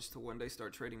this knowledge to one day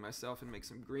start trading myself and make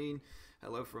some green.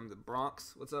 Hello from the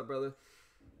Bronx. What's up, brother?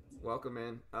 Welcome,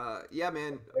 man. Yeah,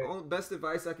 man. Best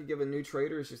advice I could give a new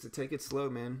trader is just to take it slow,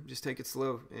 man. Just take it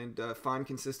slow and find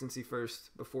consistency first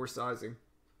before sizing.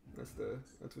 That's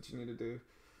what you need to do.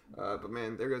 But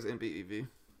man, there goes NBEV.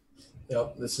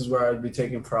 Yep, this is where I'd be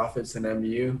taking profits in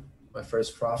MU. My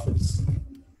first profits.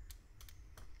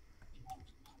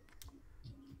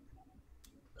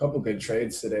 Couple good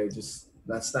trades today, just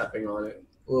not snapping on it.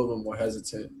 A little bit more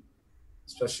hesitant,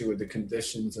 especially with the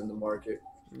conditions in the market.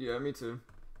 Yeah, me too.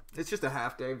 It's just a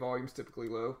half day. Volume's typically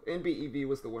low. NBEV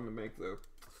was the one to make though.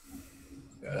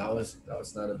 Yeah, that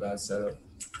was not a bad setup.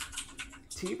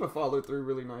 Tiva followed through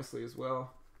really nicely as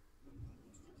well.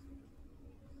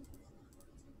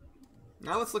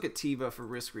 Now let's look at Tiva for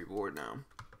risk reward now.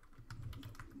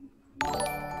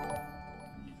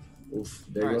 Oof,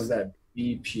 there goes that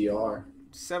BPR.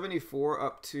 74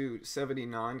 up to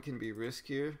 79 can be risk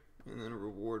here, and then a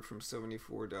reward from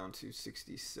 74 down to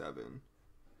 67.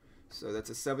 So that's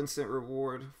a 7-cent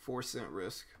reward, 4-cent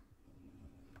risk,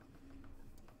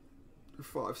 or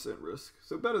 5-cent risk.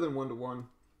 So better than 1-to-1. All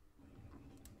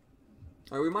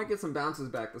right, we might get some bounces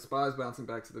back. The SPY is bouncing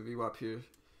back to the VWAP here,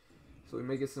 so we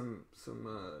may get some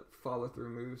follow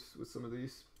through moves with some of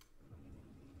these.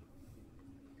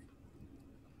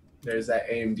 There's that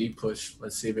AMD push.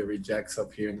 Let's see if it rejects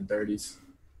up here in the 30s.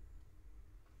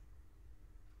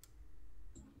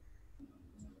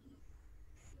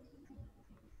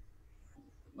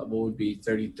 Level would be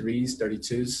 33s,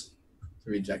 32s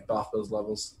to reject off those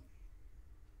levels.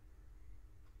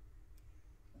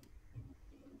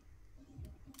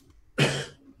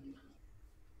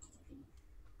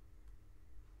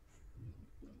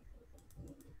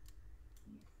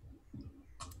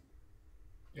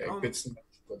 Yeah, good symmetrical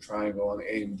triangle on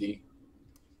AMD.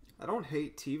 I don't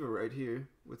hate Tiva right here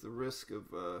with the risk of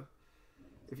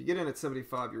if you get in at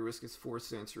 75, your risk is 4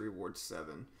 cents, your reward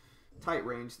 7. Tight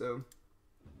range though.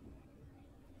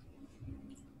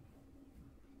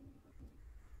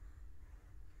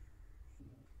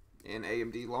 And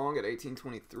AMD long at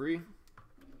 1823.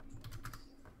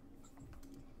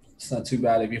 It's not too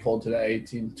bad if you hold to that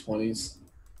 1820s.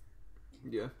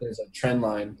 Yeah. There's a trend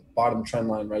line, bottom trend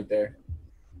line right there.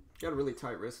 Got a really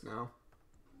tight risk now.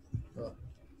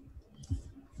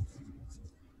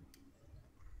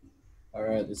 All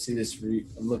right, let's see this.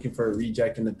 I'm looking for a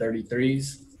reject in the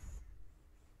 33s.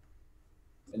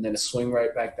 And then a swing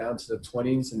right back down to the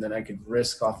 20s, and then I could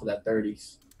risk off of that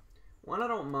 30s. One I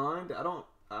don't mind.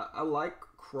 I like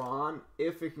Cron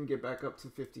if it can get back up to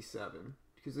 57.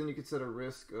 Because then you could set a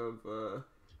risk of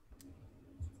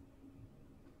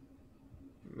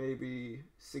maybe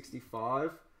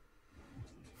 65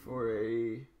 for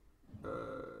a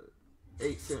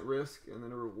 8-cent risk, and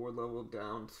then a reward level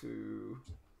down to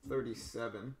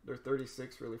 37 or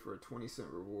 36 really for a 20-cent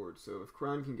reward. So if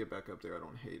Cron can get back up there, I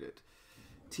don't hate it.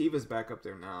 Tiva's back up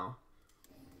there now.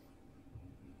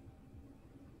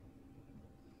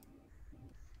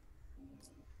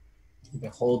 If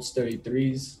it holds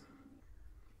 33s.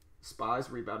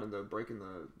 SPY's rebounding though, breaking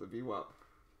the VWAP.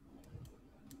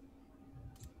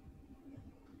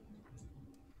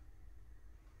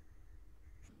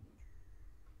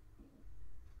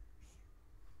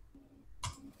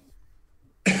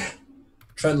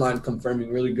 Trend line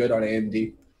confirming really good on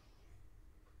AMD.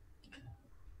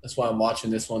 That's why I'm watching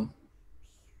this one.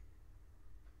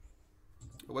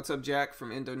 What's up, Jack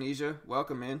from Indonesia?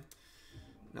 Welcome, man.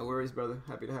 No worries, brother.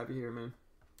 Happy to have you here, man.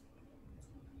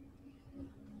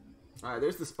 All right,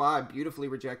 there's the SPY beautifully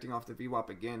rejecting off the VWAP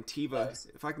again. Tiva, nice.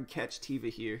 If I can catch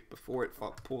Tiva here before it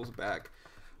pulls back,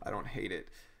 I don't hate it.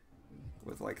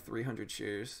 With like 300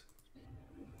 shares.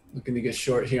 Looking to get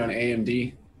short here on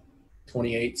AMD.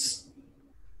 28s.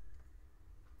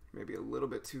 Maybe a little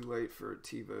bit too late for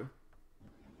Tiva.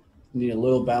 Need a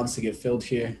little bounce to get filled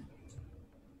here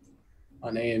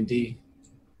on AMD.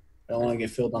 I don't want to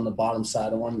get filled on the bottom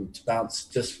side. I want it to bounce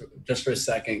just for a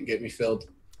second, get me filled.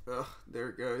 Ugh, there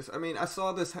it goes. I mean, I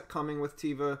saw this coming with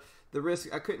Tiva. The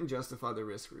risk, I couldn't justify the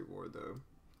risk reward though,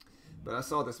 but I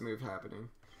saw this move happening.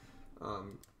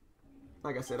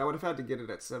 Like I said, I would have had to get it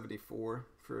at 74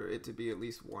 for it to be at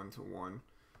least 1-to-1,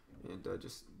 and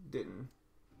just didn't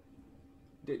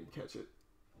catch it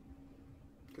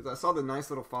because I saw the nice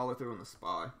little follow through on the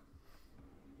SPY.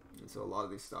 And so a lot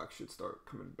of these stocks should start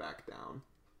coming back down.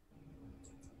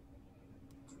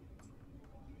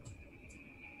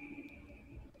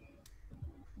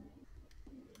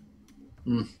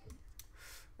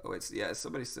 Oh,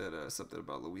 somebody said something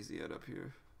about Louisiana up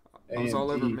here. I was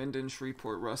all over AMD. Minden,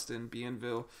 Shreveport, Ruston,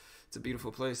 Bienville. It's a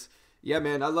beautiful place. Yeah,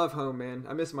 man, I love home, man.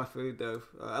 I miss my food, though.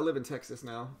 I live in Texas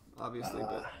now, obviously.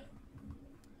 But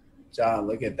John,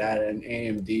 look at that. And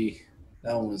AMD.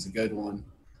 That one was a good one.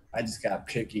 I just got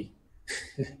picky.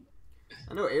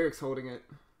 I know Eric's holding it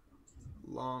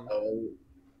long. Oh,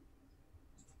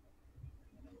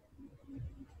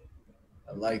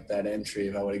 I like that entry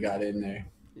if I would have got in there.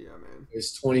 Yeah, man.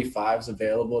 There's 25s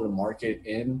available to market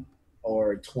in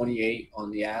or 28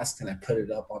 on the ask, and I put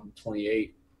it up on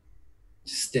 28.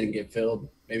 Just didn't get filled.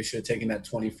 Maybe should have taken that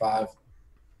 25.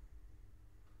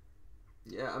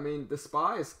 Yeah, I mean, the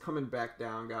SPY is coming back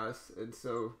down, guys. And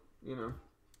so, you know,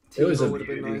 It was a would have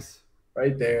been beauty. nice.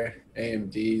 Right there,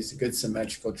 AMD's a good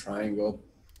symmetrical triangle.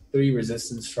 3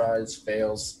 resistance tries,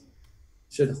 fails.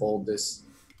 Should hold this.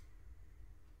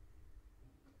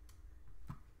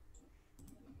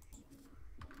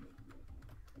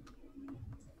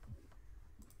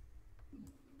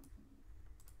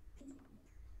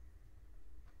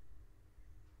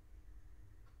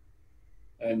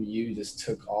 MU just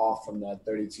took off from that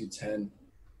 3210.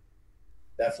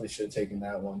 Definitely should have taken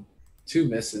that one. 2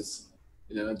 misses.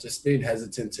 Just being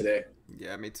hesitant today.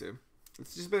 Yeah, me too.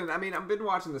 It's just been, I've been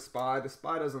watching the SPY. The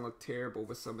SPY doesn't look terrible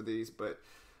with some of these, but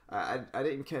I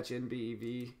didn't catch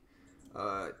NBEV.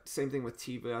 Same thing with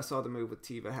Tiva. I saw the move with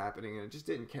Tiva happening, and I just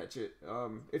didn't catch it.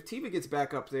 If Tiva gets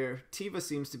back up there, Tiva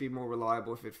seems to be more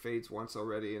reliable if it fades once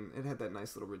already, and it had that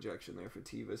nice little rejection there for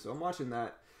Tiva. So I'm watching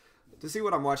that. To see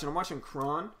what I'm watching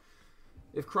Kron.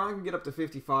 If Kron can get up to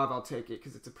 55, I'll take it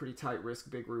because it's a pretty tight risk,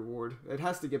 big reward. It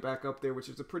has to get back up there, which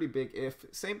is a pretty big if.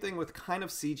 Same thing with kind of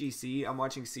CGC. I'm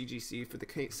watching CGC for the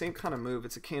same kind of move.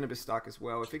 It's a cannabis stock as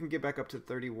well. If it can get back up to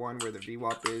 31 where the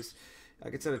VWAP is,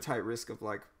 like it's at a tight risk of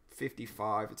like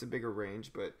 55. It's a bigger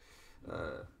range, but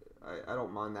I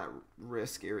don't mind that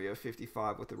risk area of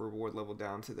 55 with the reward level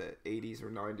down to the 80s or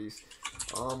 90s.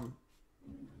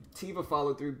 Tiva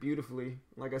followed through beautifully.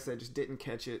 Like I said, just didn't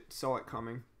catch it. Saw it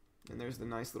coming. And there's the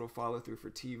nice little follow through for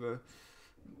Tiva.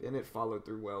 And it followed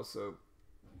through well. So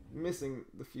missing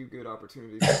the few good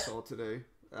opportunities I saw today.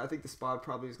 I think the spot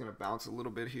probably is going to bounce a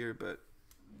little bit here, but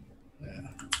Yeah.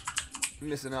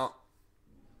 missing out.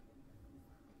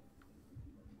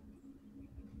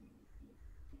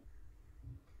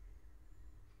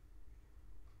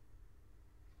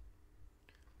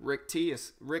 Rick P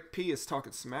is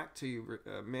talking smack to you,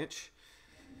 Mitch.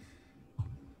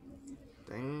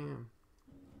 Damn.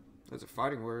 Those are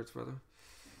fighting words, brother.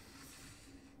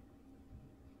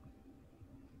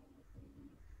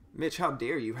 Mitch, how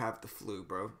dare you have the flu,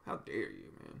 bro? How dare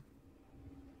you,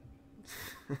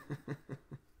 man?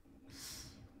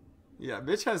 Yeah,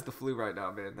 Mitch has the flu right now,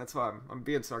 man. That's why I'm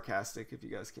being sarcastic, if you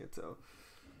guys can't tell.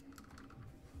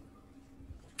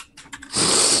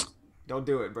 Don't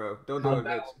do it, bro. Don't do it,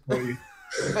 Mitch.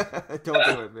 Don't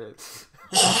do it, Mitch.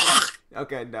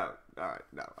 Okay, no. All right,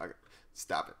 no. Okay.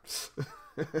 Stop it.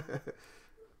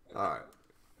 All right.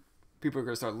 People are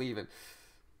going to start leaving.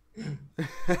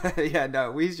 Yeah,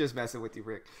 no. He's just messing with you,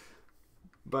 Rick.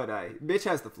 But Mitch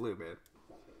has the flu, man.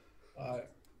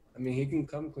 He can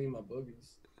come clean my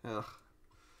boogies. Ugh.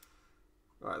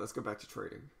 All right, let's go back to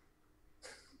trading.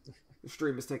 The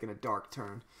stream is taking a dark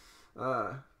turn.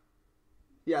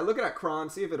 Yeah, look at that Kron.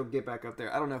 See if it'll get back up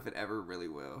there. I don't know if it ever really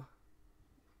will.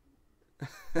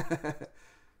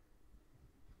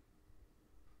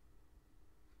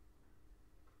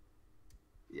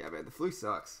 Yeah, man, the flu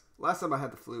sucks. Last time I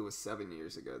had the flu was 7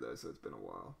 years ago, though, so it's been a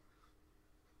while.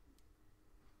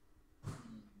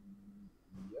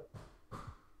 Yep.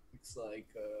 Looks like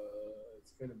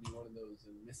it's going to be one of those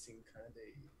missing kind of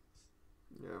days.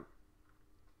 Yeah.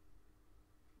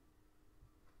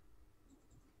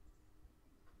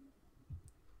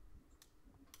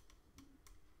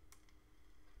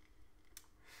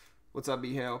 What's up,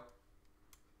 B-Hale?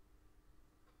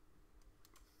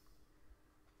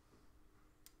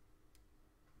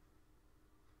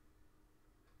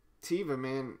 Tiva,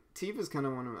 man. Tiva's kind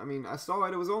of one of... I saw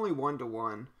it. It was only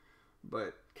 1-1.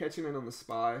 But catching it on the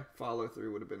SPY, follow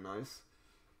through would have been nice.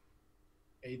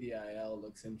 ADIL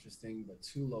looks interesting, but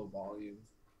too low volume.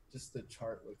 Just the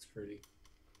chart looks pretty.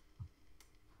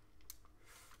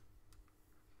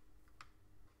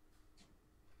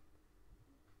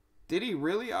 Did he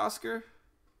really, Oscar?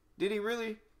 Did he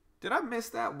really? Did I miss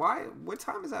that? Why? What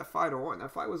time is that fight on?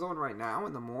 That fight was on right now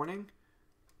in the morning.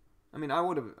 I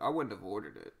wouldn't have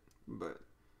ordered it, but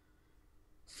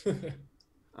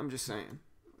I'm just saying.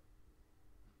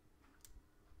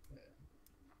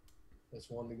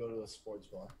 Just wanted to go to a sports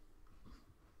bar.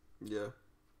 Yeah.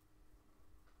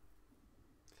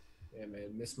 Yeah,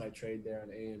 man. Missed my trade there on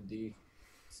AMD.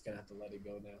 Just gonna have to let it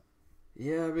go now.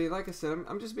 Yeah, I mean, like I said,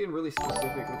 I'm just being really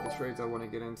specific with the trades I want to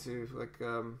get into. Like,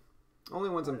 only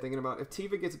ones I'm thinking about. If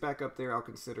Tiva gets back up there, I'll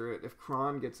consider it. If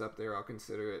Kron gets up there, I'll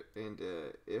consider it. And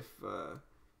if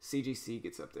CGC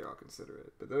gets up there, I'll consider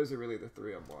it. But those are really the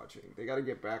three I'm watching. They got to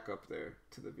get back up there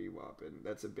to the VWAP, and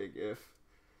that's a big if.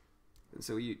 And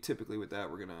so typically with that,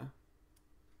 we're gonna.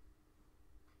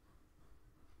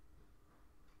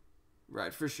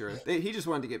 Right, for sure. He just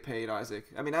wanted to get paid, Isaac.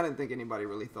 I mean, I didn't think anybody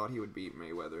really thought he would beat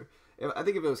Mayweather. I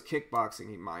think if it was kickboxing,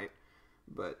 he might.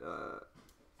 But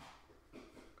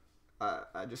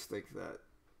I just think that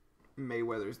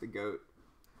Mayweather's the GOAT.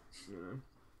 You know?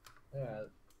 Yeah.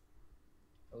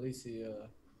 At least he's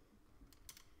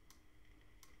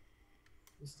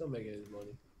still making his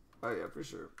money. Oh, yeah, for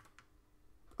sure.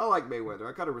 I like Mayweather.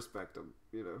 I kind of respect him,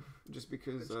 you know, just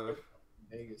because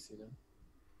Vegas, you know.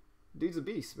 Dude's a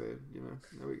beast, man. You know,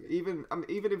 even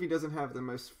if he doesn't have the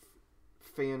most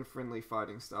fan-friendly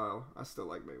fighting style, I still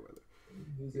like Mayweather.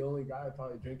 He's the only guy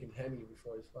probably drinking Henny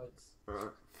before his fights.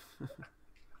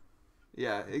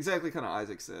 Yeah, exactly. Kind of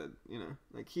Isaac said. You know,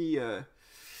 like he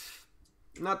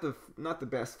not the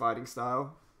best fighting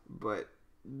style, but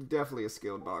definitely a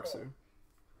skilled boxer.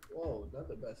 Whoa, not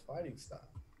the best fighting style.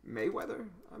 Mayweather.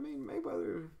 I mean,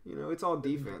 Mayweather. You know, it's all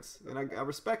defense, and I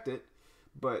respect it.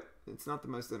 But it's not the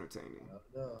most entertaining.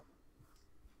 No.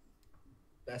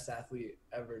 Best athlete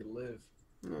ever to live.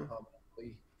 Yeah.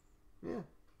 Yeah.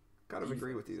 Kind of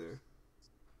agree with you there.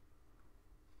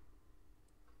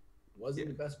 Wasn't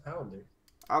the best pounder.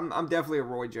 I'm definitely a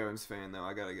Roy Jones fan though.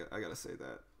 I gotta say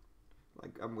that.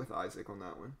 Like I'm with Isaac on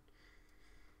that one.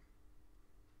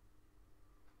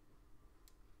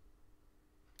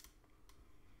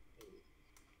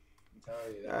 I'm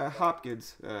telling you that.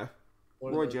 Hopkins.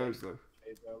 Roy Jones though.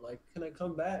 Bro. Like, can I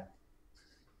come back?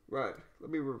 Right. Let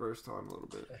me reverse time a little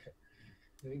bit.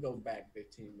 Let me go back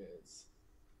 15 minutes.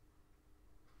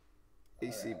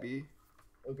 ACB. Right.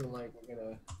 Looking like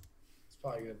it's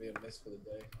probably gonna be a miss for the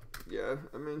day. Yeah,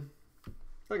 I mean,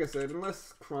 like I said,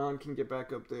 unless Kron can get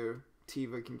back up there,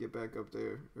 Tiva can get back up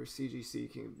there, or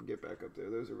CGC can get back up there,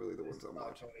 those are really the ones I'm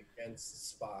watching.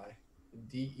 Against Spy.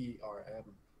 DERM.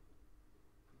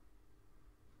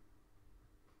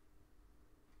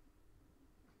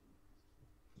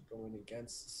 Going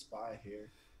against Spy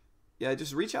here. Yeah,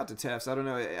 just reach out to Tefs. I don't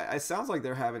know. It sounds like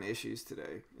they're having issues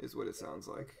today, is what it sounds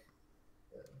like.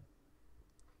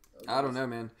 Yeah. I don't know,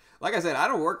 man. Like I said, I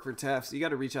don't work for Tefs. You got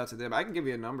to reach out to them. I can give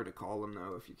you a number to call them,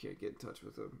 though, if you can't get in touch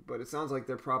with them. But it sounds like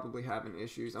they're probably having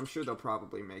issues. I'm sure they'll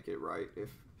probably make it right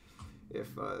if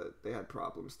they had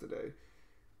problems today.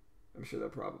 I'm sure they'll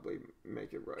probably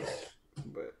make it right.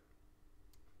 But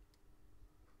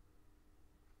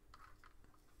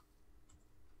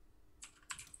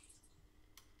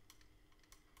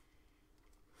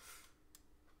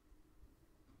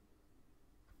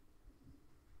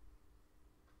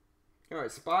all right,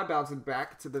 Spy bouncing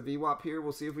back to the VWAP here.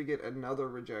 We'll see if we get another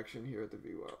rejection here at the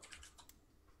VWAP.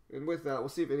 And with that, we'll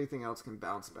see if anything else can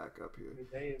bounce back up here.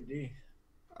 It's AMD.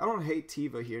 I don't hate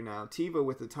Tiva here now. Tiva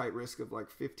with a tight risk of like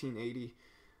 1580.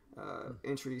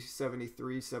 Entry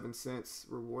 73, 7 cents.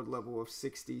 Reward level of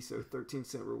 60, so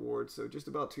 13-cent reward. So just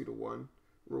about 2 to 1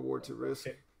 reward to risk.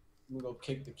 I'm going to go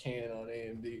kick the can on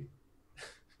AMD.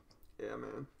 Yeah,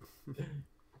 man.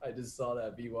 I just saw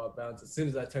that VWAP bounce. As soon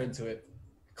as I turned to it,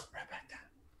 go right back down.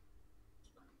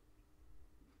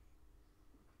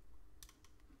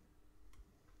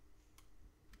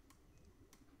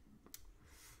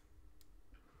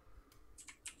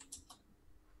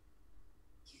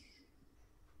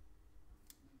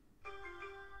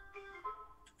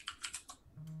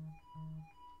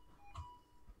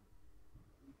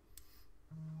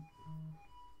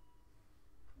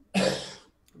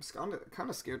 I'm kind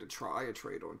of scared to try a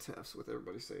trade on Tefs with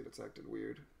everybody saying it's acted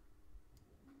weird.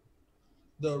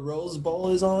 The Rose Bowl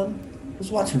is on. I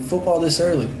was watching football this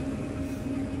early.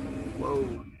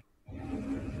 Whoa.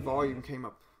 Volume came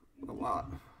up a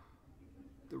lot.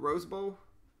 The Rose Bowl?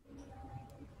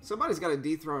 Somebody's got to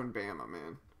dethrone Bama,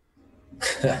 man.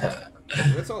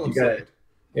 That's all I'm saying.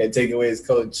 Yeah, take away his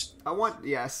coach.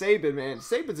 Saban, man.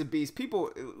 Saban's a beast.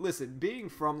 People, listen, being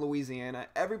from Louisiana,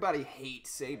 everybody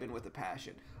hates Saban with a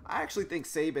passion. I actually think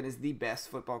Saban is the best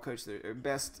football coach, or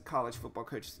best college football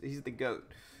coach. He's the GOAT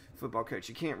football coach.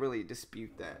 You can't really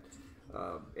dispute that.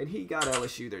 And he got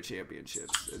LSU their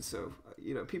championships. And so,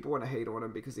 people want to hate on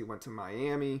him because he went to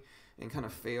Miami and kind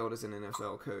of failed as an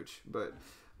NFL coach. But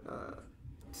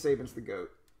Saban's the GOAT.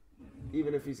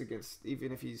 even if he's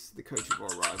the coach of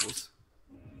our rivals.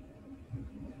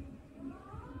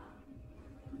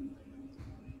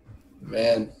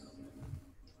 Man,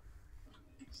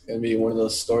 it's gonna be one of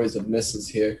those stories of misses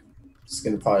here. Just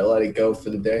gonna probably let it go for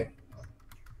the day.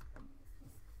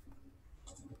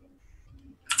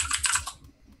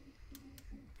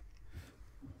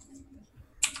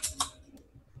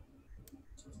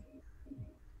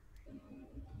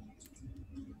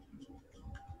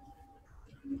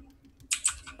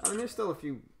 I mean, there's still a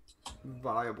few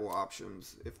viable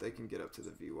options if they can get up to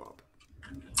the VWAP.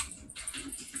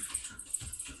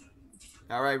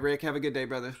 All right, Rick, have a good day,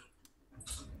 brother.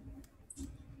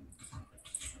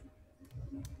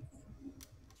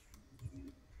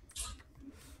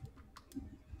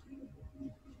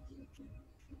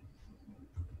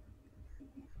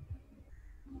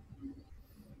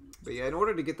 But yeah, in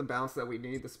order to get the bounce that we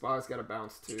need, the SPY's got to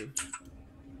bounce too.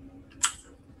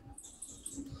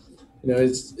 You know,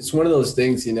 it's one of those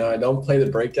things. You know, I don't play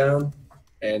the breakdown,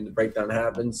 and the breakdown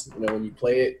happens. You know, when you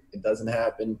play it, it doesn't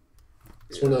happen.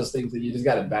 It's one of those things that you just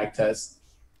got to back test,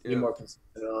 be more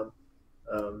consistent on.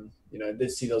 You know, I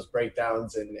did see those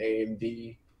breakdowns in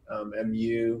AMD,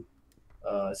 MU,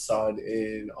 saw it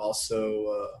in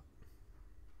also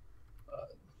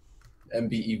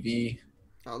MBEV.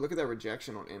 Oh, look at that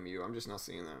rejection on MU. I'm just not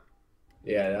seeing that.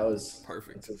 Yeah, that was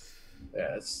perfect.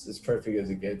 It's as perfect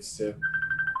as it gets too.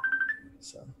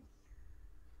 So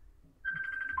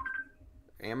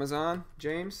Amazon,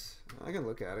 James? I can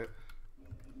look at it.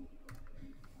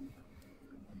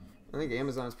 I think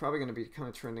Amazon's probably going to be kind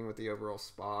of trending with the overall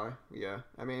SPY. Yeah,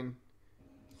 I mean,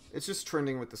 it's just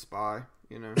trending with the SPY,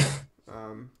 you know.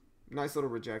 Nice little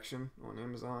rejection on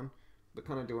Amazon, but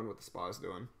kind of doing what the SPY's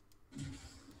doing.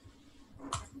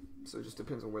 So it just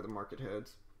depends on where the market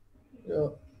heads. Yeah.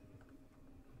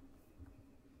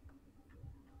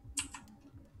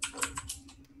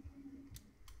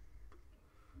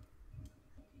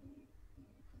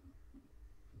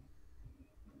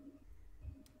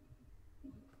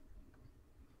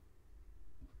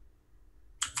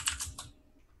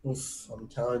 Oof, I'm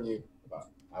telling you,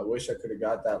 I wish I could have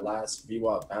got that last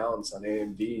VWAP bounce on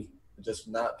AMD, just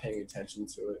not paying attention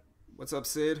to it. What's up,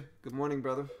 Sid? Good morning,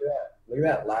 brother. Look at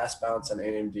that last bounce on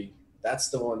AMD. That's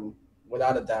the one,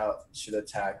 without a doubt, should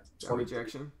attack 20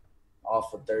 rejection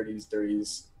off of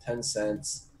 30s, 10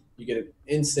 cents. You get an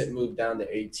instant move down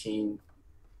to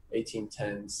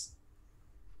 18.10s.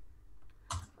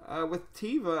 With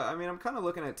Tiva, I mean, I'm kind of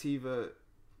looking at Tiva.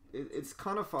 It's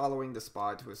kind of following the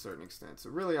SPY to a certain extent. So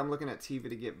really, I'm looking at Tiva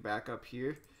to get back up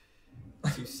here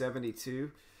to 72.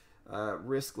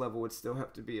 Risk level would still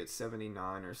have to be at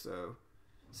 79 or so.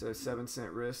 So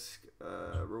 7-cent risk,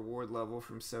 reward level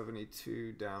from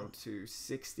 72 down to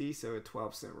 60, so a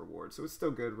 12-cent reward. So it's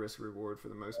still good risk reward for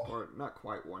the most part. Not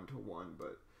quite 1-to-1,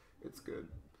 but it's good.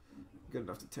 Good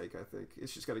enough to take, I think.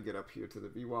 It's just got to get up here to the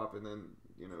VWAP, and then,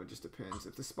 you know, it just depends.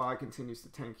 If the SPY continues to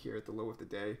tank here at the low of the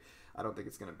day, I don't think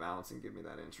it's going to bounce and give me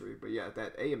that entry. But yeah,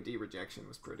 that AMD rejection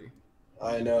was pretty.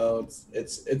 I know.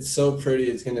 It's so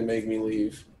pretty, it's going to make me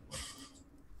leave.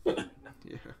 Yeah.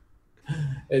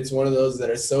 It's one of those that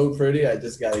are so pretty, I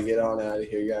just got to get on out of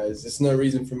here, guys. There's no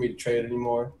reason for me to trade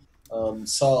anymore.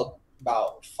 Saw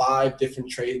about 5 different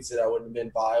trades that I would have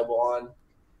been viable on.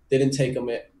 Didn't take them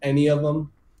at any of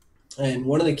them. And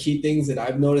one of the key things that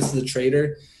I've noticed as a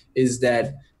trader is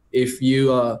that if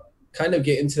you kind of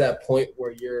get into that point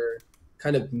where you're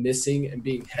kind of missing and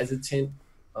being hesitant,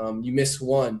 you miss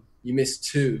 1, you miss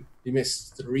 2, you miss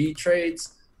 3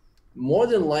 trades, more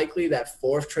than likely that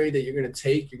 4th trade that you're going to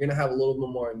take, you're going to have a little bit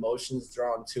more emotions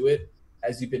drawn to it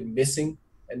as you've been missing.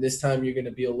 And this time you're going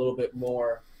to be a little bit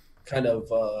more kind of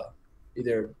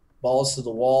either balls to the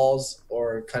walls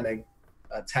or kind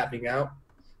of tapping out.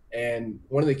 And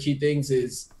one of the key things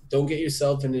is don't get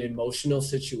yourself in an emotional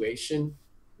situation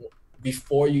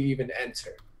before you even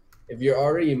enter. If you're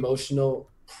already emotional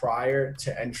prior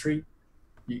to entry,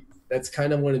 that's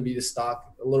kind of going to be the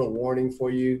stock, a little warning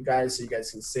for you guys so you guys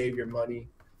can save your money.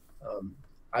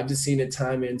 I've just seen it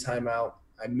time in, time out.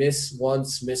 I miss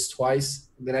once, miss twice,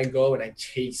 and then I go and I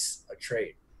chase a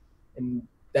trade. And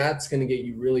that's going to get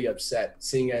you really upset,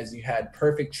 seeing as you had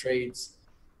perfect trades,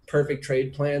 perfect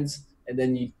trade plans, and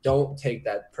then you don't take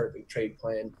that perfect trade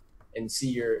plan and see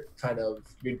your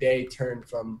day turn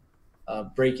from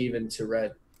break even to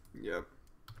red. Yep.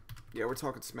 Yeah, we're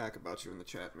talking smack about you in the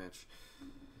chat, Mitch.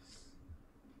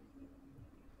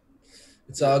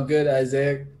 It's all good,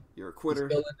 Isaiah. You're a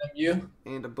quitter. You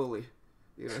and a bully.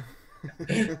 Yeah.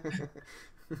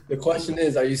 The question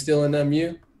is, are you still in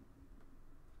MU?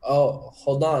 Oh,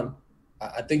 hold on.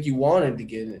 I think you wanted to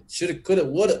get in it. Shoulda, coulda,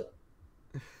 woulda.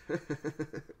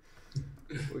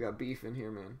 We got beef in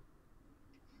here, man.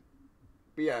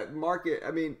 But yeah, market.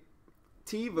 I mean,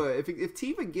 Tiva. If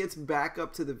Tiva gets back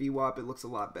up to the VWAP, it looks a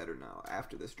lot better now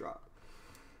after this drop.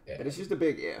 Yeah. And it's just a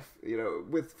big if. You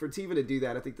know, for Tiva to do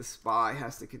that, I think the SPY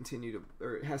has to continue to,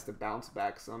 or it has to bounce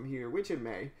back some here, which it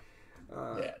may.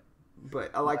 Yeah.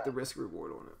 But I like the risk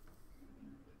reward on it.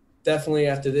 Definitely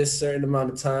after this certain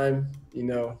amount of time, you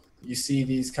know, you see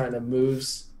these kind of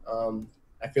moves.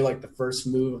 I feel like the first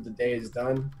move of the day is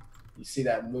done. You see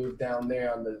that move down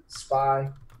there on the SPY.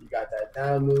 You got that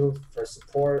down move for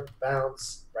support,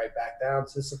 bounce, right back down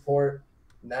to support.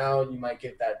 Now you might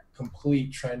get that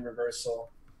complete trend reversal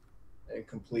and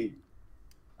complete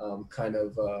kind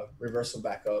of reversal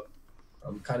back up.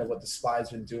 Kind of what the SPY's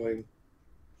been doing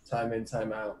time in,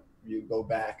 time out. You go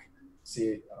back, see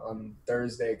it on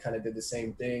Thursday, kind of did the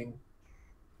same thing.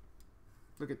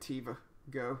 Look at Tiva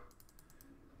go.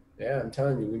 Yeah, I'm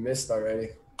telling you, we missed already.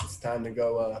 It's time to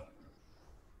go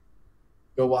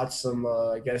watch some,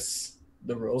 I guess,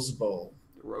 the Rose Bowl.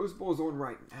 The Rose Bowl's on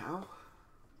right now.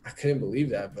 I couldn't believe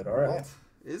that, but all right. What?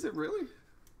 Is it really?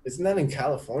 Isn't that in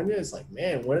California? It's like,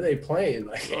 man, what are they playing?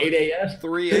 Like 8 a.m.?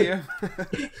 3 a.m.?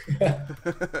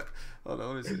 Hold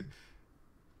on, let me see.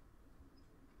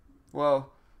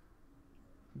 Well,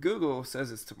 Google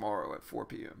says it's tomorrow at 4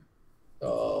 p.m.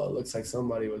 Oh, looks like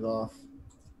somebody was off.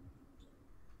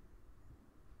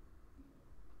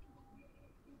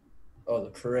 Oh,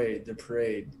 the parade. The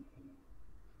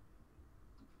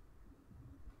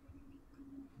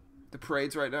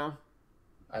parade's right now?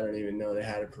 I don't even know they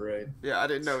had a parade. Yeah, I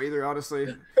didn't know either,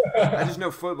 honestly. I just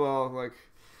know football, like,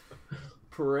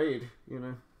 parade, you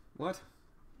know. What?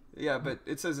 Yeah, but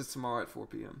it says it's tomorrow at 4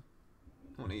 p.m.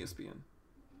 on ESPN.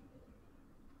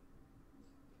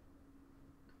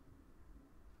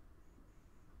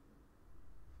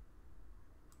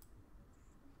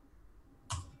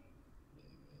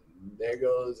 There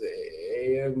goes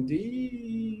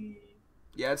AMD.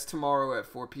 Yeah, it's tomorrow at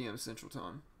 4 p.m. Central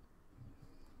Time.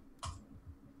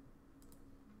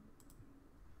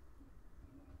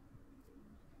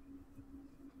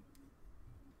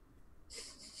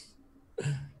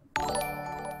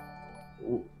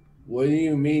 What do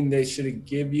you mean they should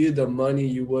give you the money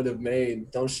you would have made?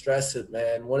 Don't stress it,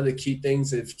 man. One of the key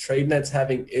things, if TradeNet's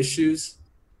having issues,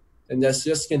 and that's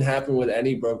just can happen with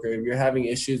any broker. If you're having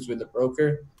issues with the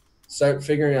broker, start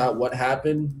figuring out what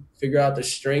happened, figure out the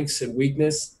strengths and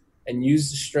weakness, and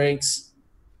use the strengths.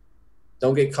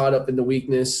 Don't get caught up in the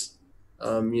weakness.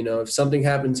 You know, if something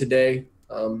happened today,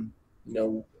 you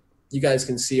know, you guys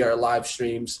can see our live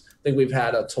streams. I think we've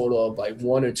had a total of like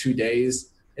 1 or 2 days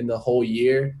in the whole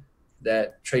year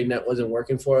that TradeNet wasn't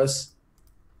working for us.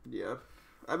 Yeah.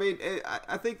 I mean,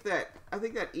 I think that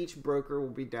each broker will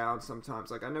be down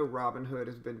sometimes. Like, I know Robinhood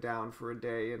has been down for a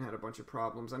day and had a bunch of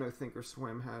problems. I know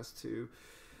Thinkorswim has too.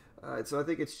 So I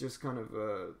think it's just kind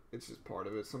of it's just part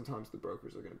of it. Sometimes the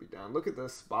brokers are going to be down. Look at the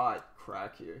spot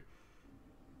crack here.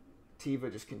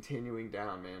 Tiva just continuing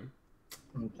down, man.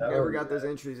 Never got those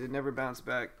entries. It never bounced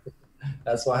back.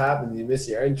 That's what happens. You miss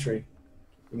your entry.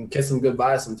 You can kiss them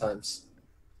goodbye sometimes.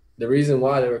 The reason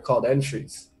why they were called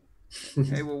entries.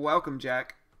 Hey, well, welcome,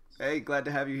 Jack. Hey, glad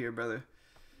to have you here, brother.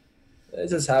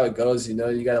 It's just how it goes, you know.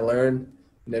 You got to learn.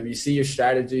 And if you see your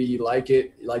strategy, you like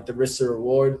it, you like the risk to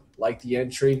reward, like the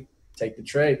entry, take the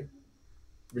trade.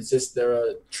 Resist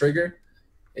the trigger,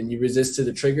 and you resist to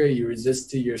the trigger, you resist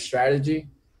to your strategy,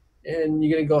 and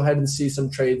you're going to go ahead and see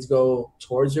some trades go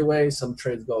towards your way, some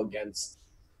trades go against.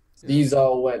 Yeah. These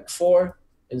all went for,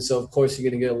 and so, of course, you're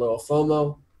going to get a little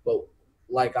FOMO. But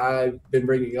like I've been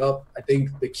bringing up, I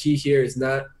think the key here is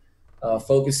not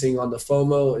focusing on the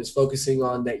FOMO, is focusing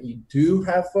on that you do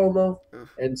have FOMO.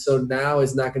 And so now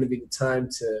is not going to be the time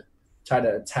to try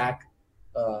to attack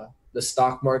the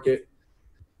stock market.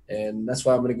 And that's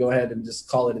why I'm going to go ahead and just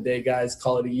call it a day, guys.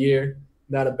 Call it a year.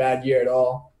 Not a bad year at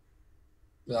all.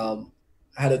 I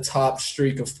had a top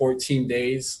streak of 14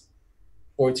 days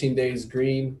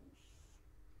green.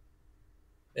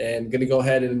 And going to go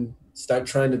ahead and start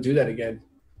trying to do that again.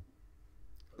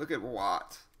 Look at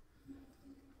Watt.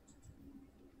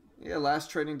 Yeah, last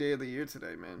trading day of the year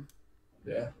today, man.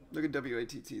 Yeah. Look at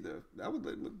WATT, though. That would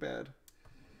look bad.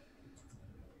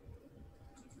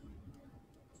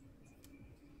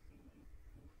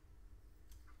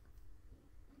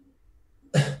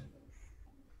 The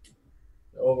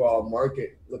overall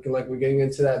market looking like we're getting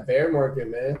into that bear market,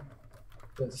 man.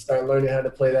 We have to start learning how to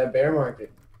play that bear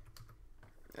market.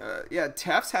 Yeah,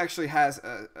 Tefts actually has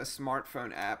a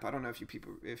smartphone app. I don't know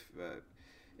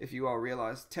if you all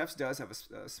realize Tefts does have a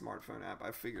smartphone app. I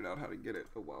figured out how to get it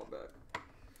a while back.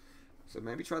 So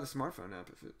maybe try the smartphone app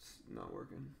if it's not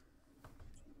working.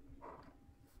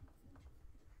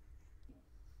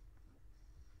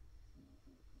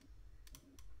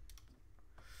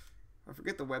 I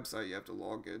forget the website you have to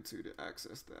log into to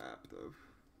access the app though.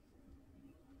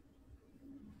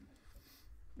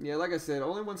 Yeah, like I said,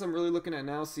 only ones I'm really looking at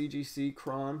now: CGC,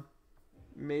 Cron,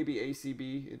 maybe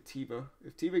ACB, and Tiva.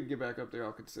 If Tiva can get back up there,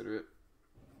 I'll consider it.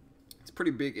 It's a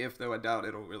pretty big if, though. I doubt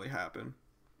it'll really happen.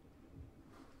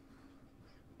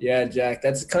 Yeah, Jack,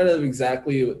 that's kind of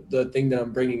exactly the thing that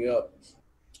I'm bringing up.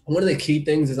 One of the key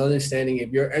things is understanding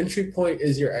if your entry point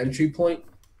is your entry point,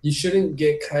 you shouldn't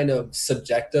get kind of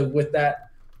subjective with that.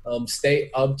 Stay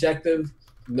objective,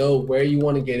 know where you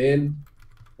want to get in,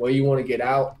 where you want to get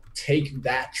out, take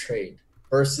that trade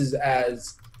versus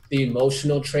as the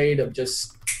emotional trade of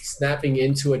just snapping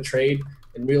into a trade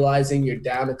and realizing you're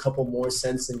down a couple more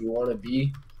cents than you want to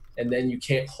be, and then you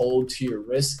can't hold to your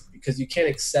risk because you can't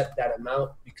accept that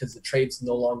amount because the trade's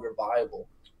no longer viable.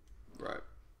 Right.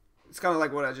 It's kind of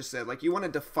like what I just said. Like, you want a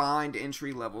defined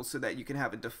entry level so that you can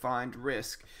have a defined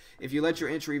risk. If you let your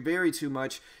entry vary too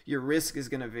much, your risk is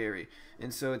going to vary.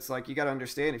 And so it's like, you got to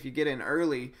understand, if you get in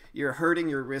early, you're hurting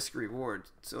your risk reward.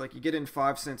 So like, you get in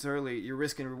 5 cents early, your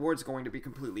risk and reward is going to be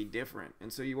completely different.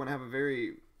 And so you want to have a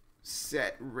very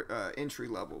set entry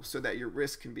level so that your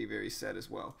risk can be very set as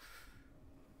well.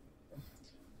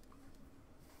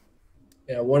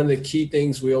 Yeah, one of the key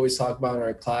things we always talk about in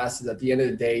our class is at the end of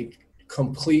the day,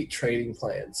 complete trading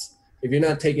plans. If you're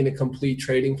not taking a complete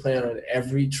trading plan on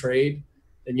every trade,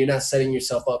 then you're not setting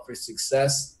yourself up for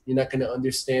success. You're not going to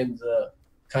understand the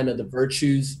kind of the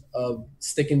virtues of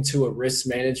sticking to a risk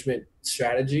management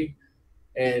strategy,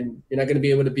 and you're not going to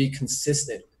be able to be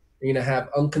consistent. You're going to have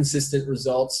inconsistent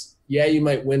results. Yeah, you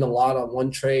might win a lot on one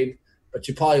trade, but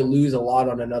you probably lose a lot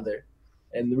on another.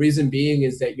 And the reason being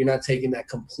is that you're not taking that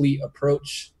complete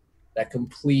approach, that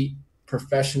complete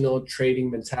professional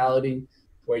trading mentality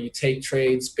where you take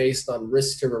trades based on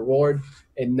risk to reward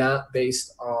and not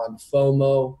based on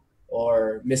FOMO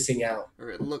or missing out. Or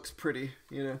it looks pretty,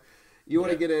 you know. You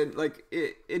want to get in, like,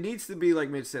 it needs to be, like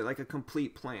Mitch said, like a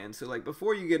complete plan. So, like,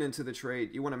 before you get into the trade,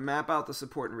 you want to map out the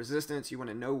support and resistance. You want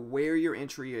to know where your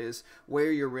entry is,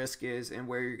 where your risk is, and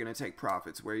where you're going to take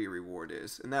profits, where your reward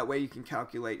is. And that way you can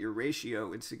calculate your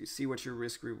ratio and see what your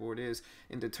risk reward is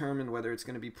and determine whether it's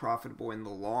going to be profitable in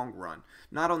the long run.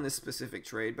 Not on this specific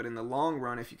trade, but in the long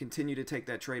run, if you continue to take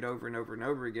that trade over and over and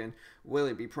over again, will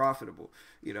it be profitable?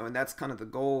 You know, and that's kind of the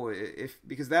goal.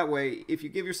 Because that way, if you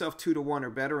give yourself 2 to 1 or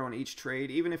better on each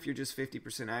trade, even if you're just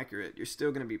 50% accurate, you're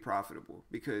still going to be profitable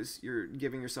because you're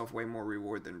giving yourself way more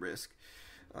reward than risk.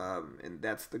 And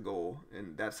that's the goal.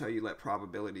 And that's how you let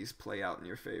probabilities play out in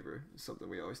your favor. It's something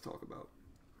we always talk about.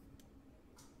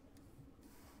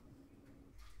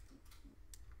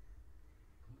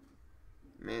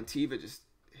 Man, Tiva just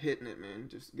hitting it, man.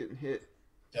 Just getting hit.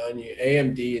 Telling you,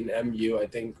 AMD and MU, I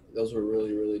think those were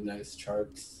really, really nice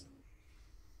charts.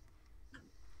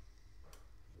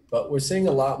 But we're seeing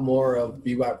a lot more of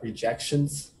VWAP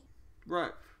rejections.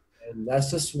 Right. And that's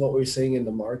just what we're seeing in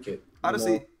the market.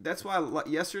 Honestly, that's why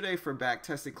yesterday for back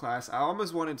testing class, I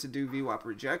almost wanted to do VWAP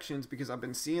rejections because I've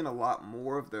been seeing a lot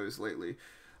more of those lately.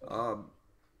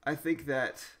 I think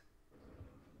that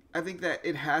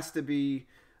it has to be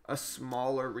a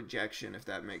smaller rejection, if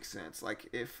that makes sense. Like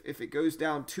if it goes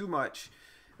down too much,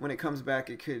 when it comes back,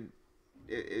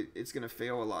 it's going to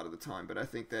fail a lot of the time. But I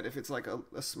think that if it's like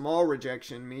a small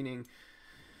rejection, meaning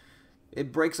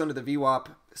it breaks under the VWAP,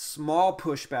 small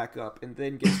push back up, and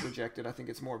then gets rejected, I think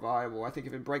it's more viable. I think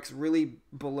if it breaks really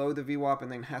below the VWAP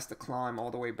and then has to climb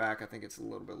all the way back, I think it's a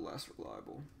little bit less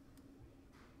reliable.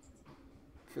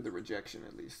 For the rejection,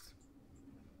 at least.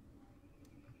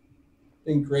 I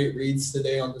think great reads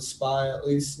today on the SPY, at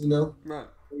least, you know. Right.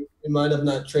 We might have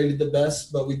not traded the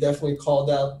best, but we definitely called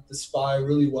out the SPY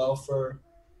really well for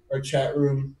our chat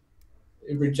room,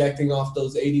 rejecting off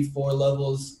those 84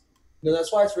 levels. You know,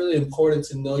 that's why it's really important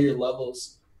to know your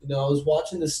levels. You know, I was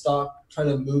watching the stock kind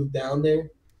of move down there,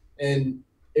 and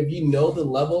if you know the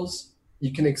levels,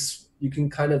 you can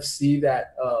kind of see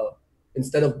that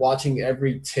instead of watching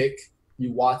every tick,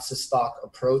 you watch the stock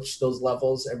approach those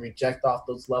levels and reject off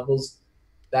those levels.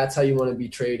 That's how you want to be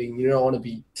trading. You don't want to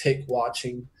be tick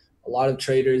watching. A lot of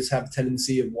traders have a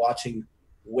tendency of watching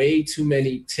way too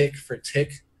many tick for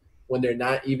tick when they're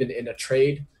not even in a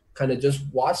trade. Kind of just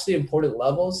watch the important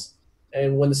levels,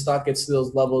 and when the stock gets to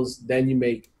those levels, then you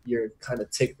make your kind of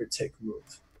tick for tick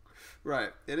move.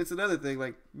 Right. And it's another thing,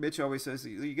 like Mitch always says,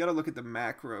 you got to look at the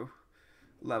macro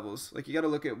levels. Like, you got to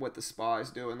look at what the SPY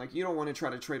is doing. Like, you don't want to try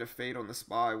to trade a fade on the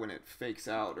SPY when it fakes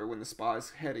out or when the SPY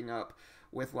is heading up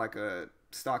with like a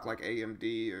stock like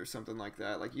AMD or something like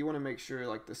that. Like, you want to make sure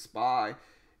like the SPY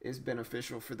is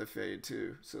beneficial for the fade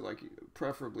too. So like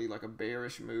preferably like a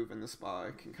bearish move in the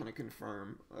SPY can kind of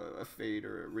confirm a fade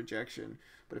or a rejection.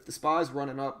 But if the SPY is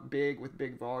running up big with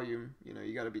big volume, you know,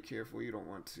 you got to be careful. You don't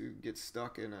want to get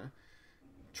stuck in a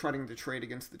trying to trade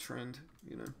against the trend,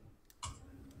 you know.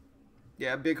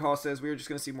 Yeah, Big Hall says we're just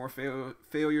going to see more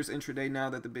failures intraday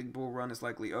now that the big bull run is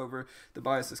likely over. The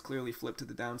bias has clearly flipped to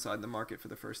the downside in the market for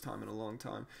the first time in a long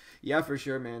time. Yeah, for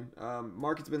sure, man.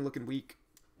 Market's been looking weak.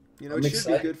 You know, I'm it should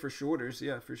excited. be good for shorters.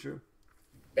 Yeah, for sure.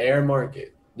 Bear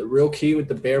market. The real key with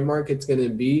the bear market's going to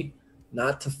be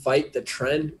not to fight the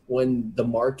trend when the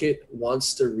market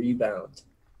wants to rebound.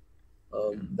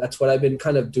 That's what I've been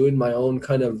kind of doing my own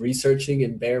kind of researching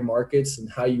in bear markets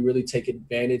and how you really take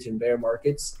advantage in bear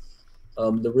markets.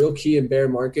 The real key in bear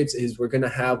markets is we're going to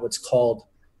have what's called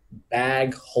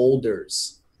bag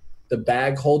holders. The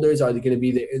bag holders are going to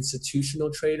be the institutional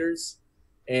traders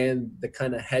and the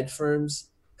kind of hedge firms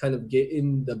kind of get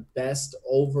in the best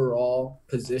overall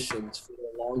positions for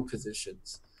the long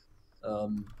positions.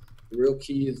 The real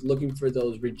key is looking for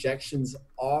those rejections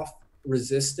off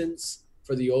resistance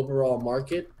for the overall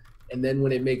market. And then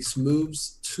when it makes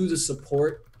moves to the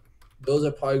support, those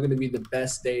are probably going to be the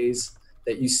best days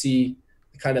that you see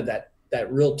kind of that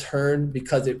real turn,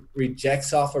 because it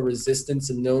rejects off a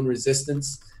resistance, a known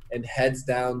resistance, and heads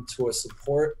down to a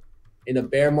support. In a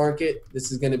bear market,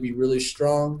 this is going to be really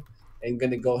strong and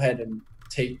going to go ahead and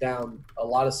take down a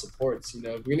lot of supports. You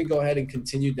know, if we're going to go ahead and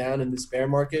continue down in this bear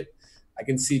market, I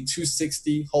can see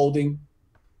 260 holding,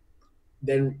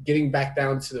 then getting back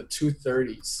down to the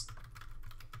 230s.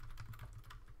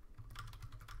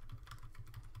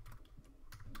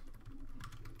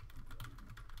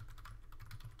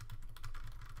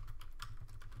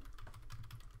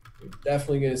 We're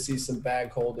definitely going to see some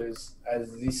bag holders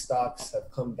as these stocks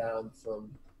have come down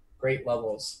from great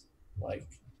levels, like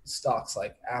stocks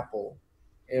like Apple,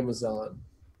 Amazon,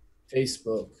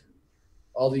 Facebook,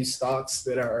 all these stocks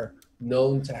that are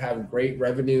known to have great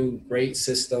revenue, great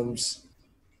systems,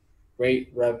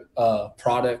 great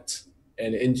product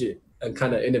and engine and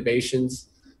kind of innovations.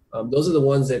 Those are the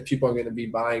ones that people are going to be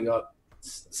buying up,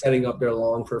 setting up their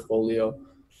long portfolio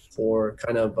for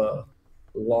kind of a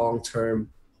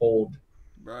long-term hold.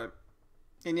 Right.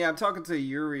 And yeah, I'm talking to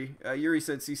Yuri. Yuri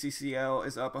said CCCL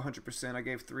is up 100%. I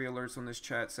gave 3 alerts on this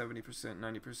chat, 70%,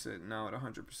 90%, now at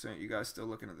 100%. You guys still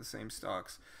looking at the same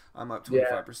stocks. I'm up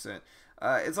 25%.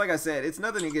 It's like I said, it's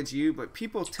nothing against you, but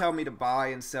people tell me to buy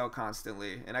and sell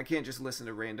constantly, and I can't just listen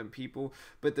to random people.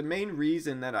 But the main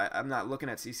reason that I'm not looking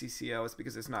at CCCL is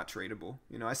because it's not tradable.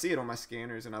 You know, I see it on my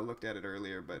scanners, and I looked at it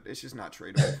earlier, but it's just not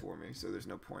tradable for me, so there's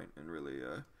no point in really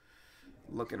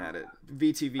looking at it.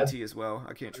 VTVT as well.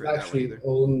 I can't trade that one either.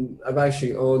 I've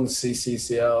actually owned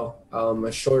CCCL. I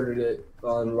shorted it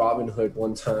on Robinhood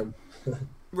one time.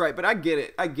 Right, but I get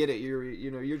it.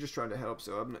 You're just trying to help,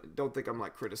 so don't think I'm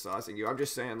like criticizing you. I'm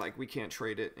just saying like we can't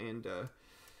trade it, and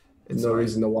it's no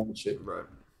reason to watch it. Right.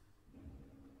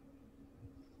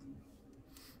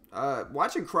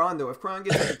 Watching Cron though, if Cron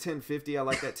gets up to 1050, I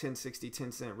like that 1060,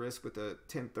 10 cent risk with a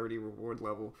 1030 reward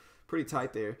level. Pretty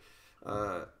tight there.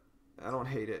 I don't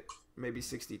hate it. Maybe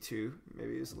 62.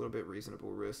 Maybe it's a little bit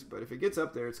reasonable risk. But if it gets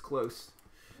up there, it's close.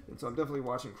 And so I'm definitely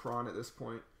watching Cron at this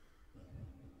point.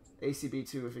 ACB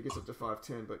too if it gets up to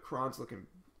 510. But Cron's looking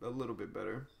a little bit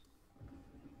better.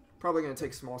 Probably going to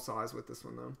take small size with this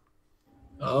one, though.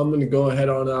 I'm going to go ahead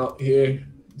on out here.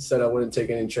 Said I wouldn't take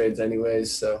any trades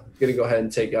anyways. So I'm going to go ahead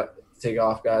and take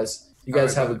off, guys. You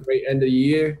guys have a great end of the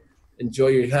year. Enjoy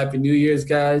your Happy New Year's,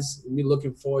 guys. Me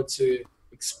looking forward to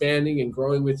expanding and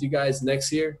growing with you guys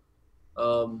next year.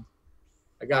 I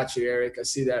got you, Eric. I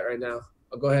see that right now.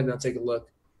 I'll go ahead and I'll take a look.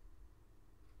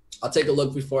 I'll take a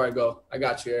look before I go. I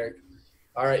got you, Eric.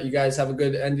 All right, you guys have a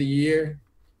good end of the year.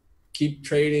 Keep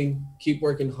trading, keep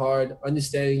working hard,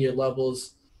 understanding your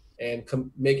levels, and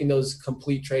making those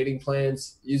complete trading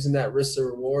plans, using that risk to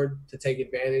reward to take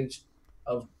advantage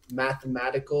of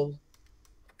mathematical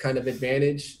kind of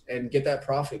advantage and get that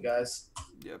profit, guys.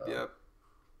 Yep.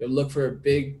 Look for a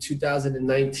big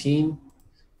 2019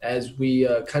 as we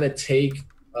kind of take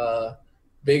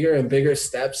bigger and bigger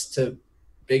steps to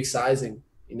big sizing.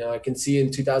 You know, I can see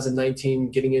in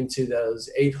 2019 getting into those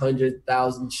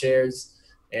 800,000 shares.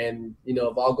 And, you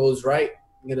know, if all goes right,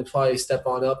 I'm going to probably step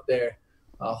on up there.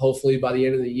 Hopefully by the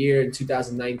end of the year in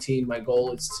 2019, my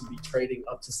goal is to be trading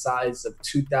up to size of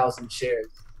 2,000 shares.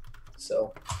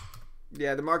 So.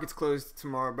 Yeah, the market's closed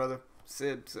tomorrow, brother.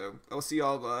 Sid. So I'll see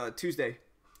y'all Tuesday.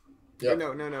 Yep.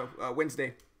 No.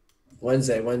 Wednesday.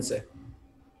 Wednesday.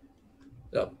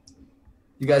 Yep.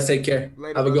 You guys take care.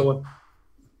 Later, have a good one.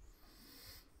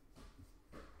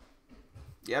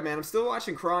 Yeah. Yeah, man, I'm still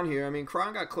watching Kron here. I mean,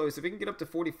 Kron got close. If he can get up to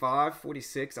 45,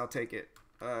 46, I'll take it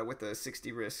with a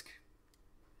 60 risk.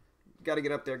 Got to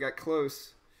get up there. Got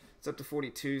close. It's up to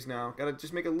 42s now. Got to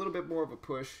just make a little bit more of a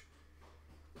push.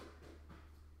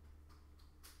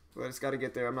 But it's got to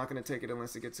get there. I'm not going to take it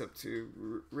unless it gets up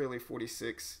to really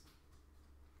 46.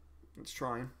 Let's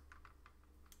try.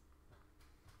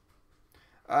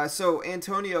 So,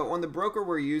 Antonio, on the broker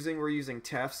we're using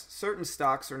TEFs. Certain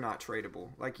stocks are not tradable.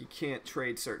 Like, you can't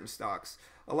trade certain stocks.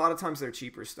 A lot of times they're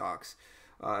cheaper stocks,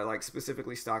 like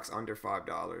specifically stocks under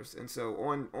 $5. And so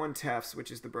on TEFs,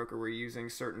 which is the broker we're using,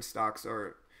 certain stocks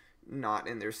are not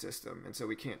in their system. And so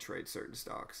we can't trade certain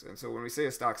stocks. And so when we say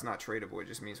a stock's not tradable, it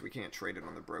just means we can't trade it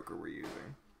on the broker we're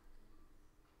using.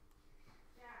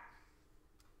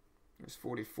 There's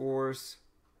 44s,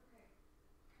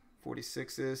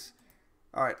 46s.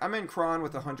 All right, I'm in Kron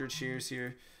with 100 shares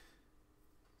here.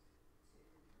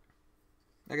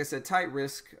 Like I said, tight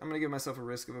risk. I'm going to give myself a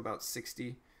risk of about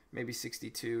 60, maybe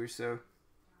 62 or so.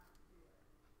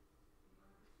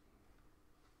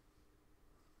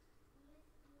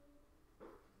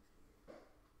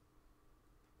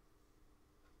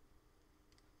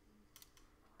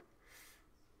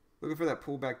 Looking for that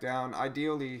pullback down.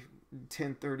 Ideally,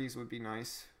 1030s would be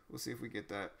nice. We'll see if we get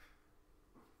that.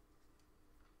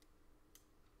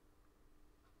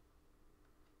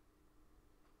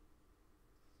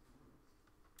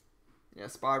 Yeah,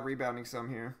 SPY rebounding some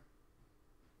here.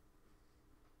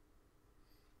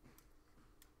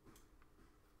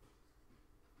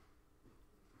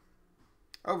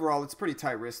 Overall, it's pretty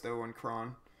tight risk though on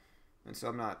Kron. And so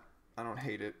I don't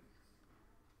hate it.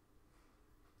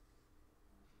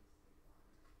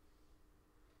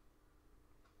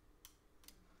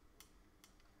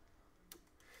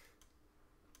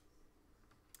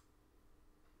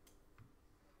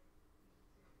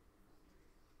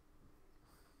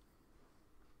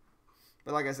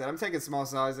 But like I said, I'm taking small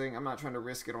sizing. I'm not trying to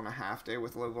risk it on a half day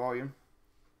with low volume.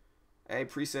 Hey,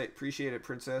 appreciate it,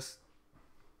 Princess.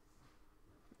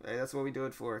 Hey, that's what we do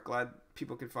it for. Glad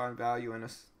people can find value in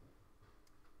us.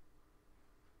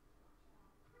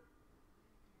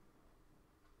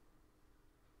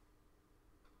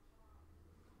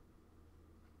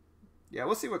 Yeah,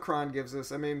 we'll see what Kron gives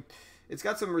us. I mean, it's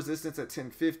got some resistance at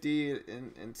 1050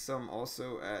 and some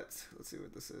also at, let's see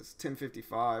what this is,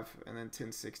 1055 and then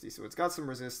 1060. So it's got some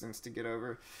resistance to get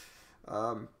over.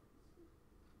 Don't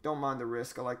mind the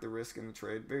risk. I like the risk in the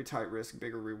trade. Very tight risk,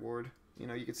 bigger reward. You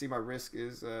know, you can see my risk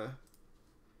is from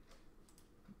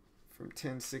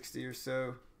 1060 or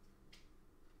so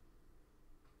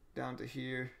down to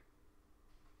here.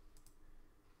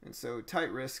 And so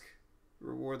tight risk.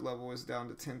 Reward level is down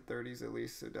to 1030s at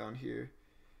least, so down here.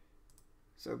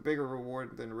 So bigger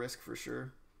reward than risk for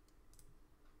sure.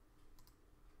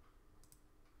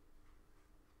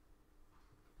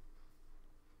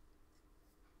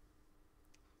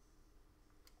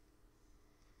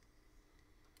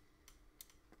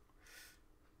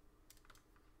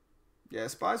 Yeah,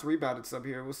 SPY's rebounded some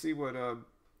here. We'll see what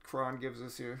Kron gives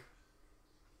us here.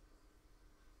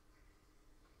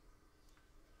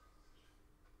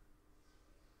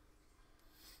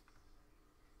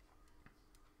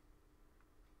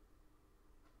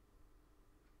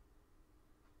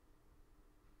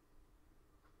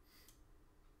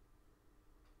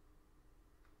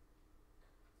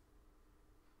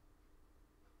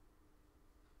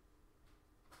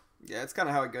 Yeah, it's kind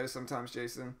of how it goes sometimes,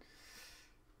 Jason.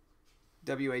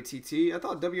 WATT. I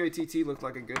thought WATT looked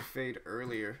like a good fade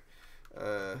earlier.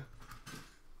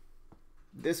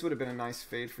 This would have been a nice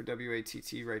fade for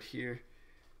WATT right here.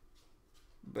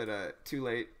 But too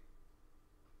late.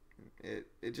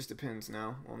 It just depends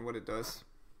now on what it does.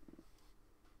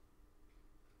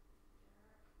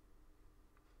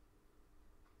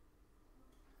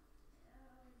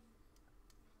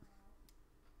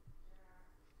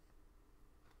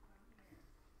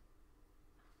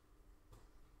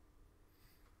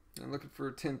 I'm looking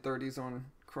for 1030s on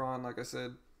Kron, like I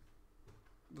said.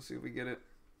 We'll see if we get it.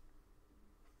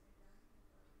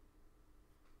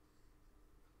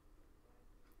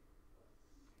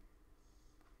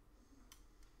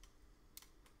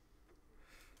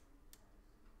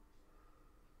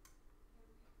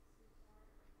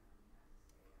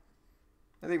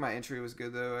 I think my entry was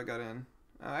good though. I got in.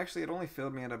 Actually, it only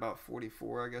filled me at about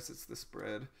 44. I guess it's the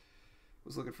spread. I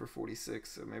was looking for 46,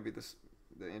 so maybe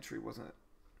the entry wasn't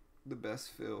the best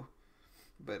fill,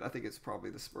 but I think it's probably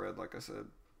the spread, like I said.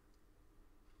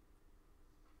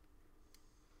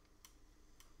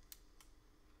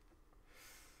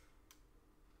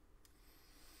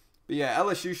 But yeah,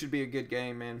 LSU should be a good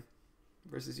game, man,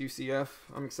 versus UCF.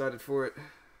 I'm excited for it.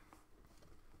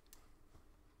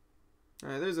 All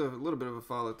right, there's a little bit of a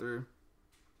follow through.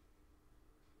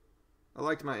 I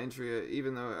liked my entry,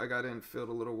 even though I got in filled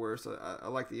a little worse. I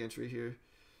like the entry here.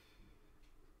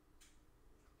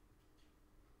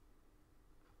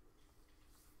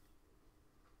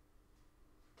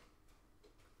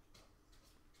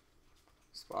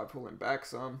 SPY pulling back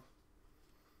some.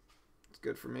 It's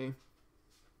good for me.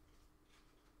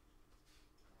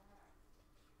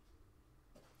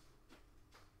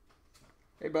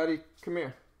 Hey, buddy, come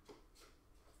here.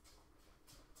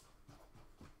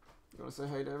 You want to say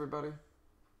hey to everybody?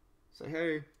 Say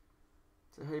hey.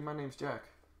 Say hey, my name's Jack.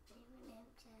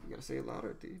 You gotta say it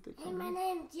louder, dude. Hey, my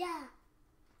name's Jack.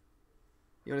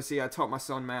 You want to see? I taught my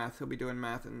son math. He'll be doing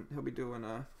math, and he'll be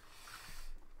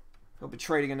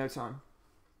trading in no time.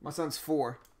 My son's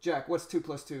 4. Jack, what's 2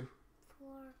 plus 2? 4.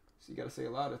 So you gotta say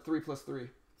it louder. 3 plus 3.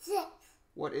 6.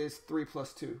 What is 3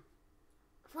 plus 2?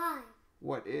 5.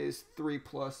 What is 3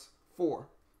 plus 4?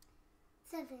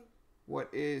 7.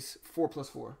 What is 4 plus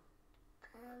 4?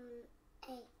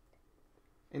 8.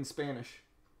 In Spanish.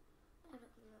 I don't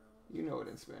know. You know it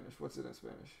in Spanish. What's it in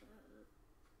Spanish?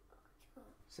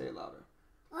 Say it louder.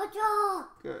 8.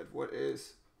 Good. What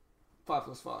is 5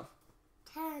 plus 5?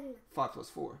 10. 5 plus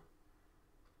 4?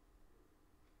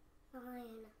 9.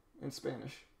 In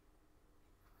Spanish.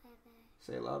 9.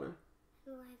 Say it louder.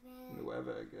 9.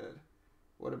 Nueve. Good.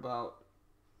 What about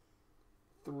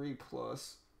 3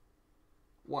 plus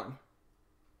 1?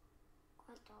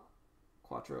 4.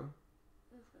 Quattro.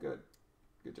 Good.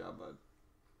 Good job, bud.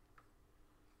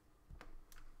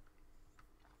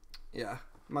 Yeah.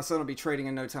 My son will be trading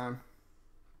in no time.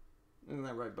 Isn't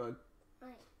that right, bud?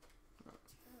 Right.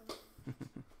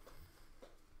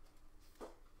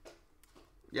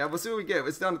 Yeah, we'll see what we get.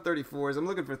 It's down to 34s. I'm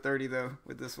looking for 30, though,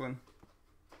 with this one.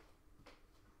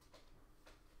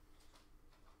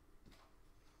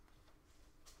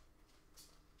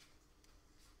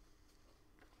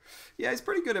 Yeah, he's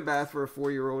pretty good at math for a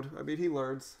 4-year-old. I mean, he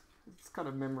learns. It's kind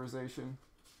of memorization.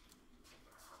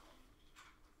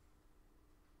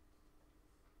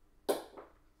 All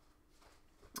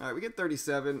right, we get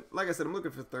 37. Like I said, I'm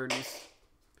looking for 30s.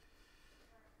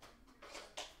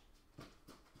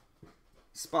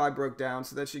 SPY broke down,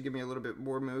 so that should give me a little bit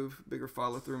more move, bigger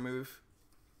follow-through move.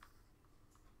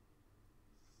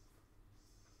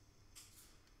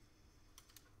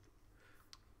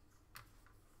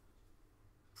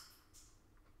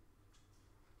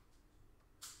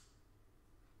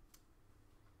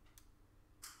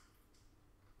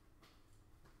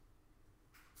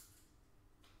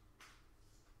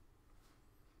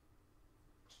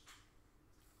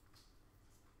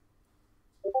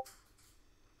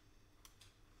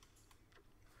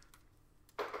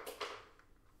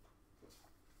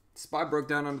 SPY broke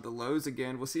down under the lows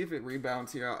again. We'll see if it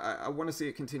rebounds here. I want to see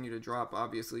it continue to drop,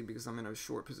 obviously, because I'm in a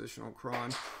short positional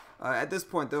cron. At this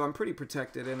point, though, I'm pretty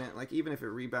protected in it. Like, even if it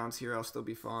rebounds here, I'll still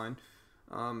be fine.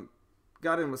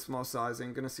 Got in with small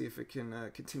sizing. Going to see if it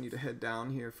can continue to head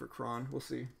down here for cron. We'll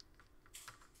see.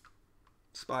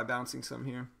 SPY bouncing some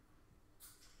here.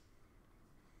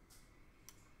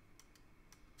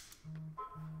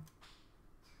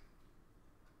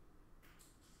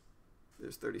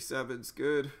 There's 37s.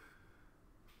 Good.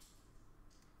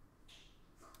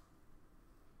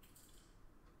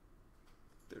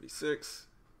 $36.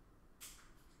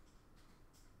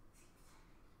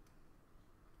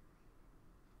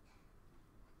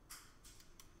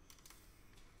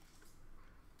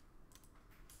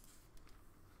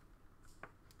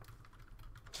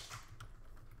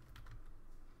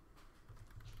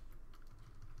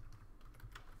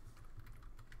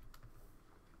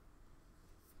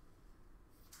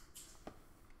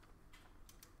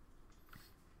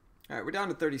 All right, we're down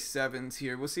to 37s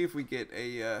here. We'll see if we get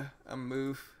a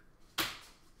move.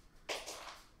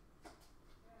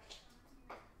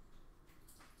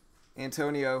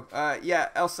 Antonio, yeah,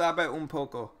 él sabe un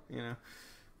poco, you know.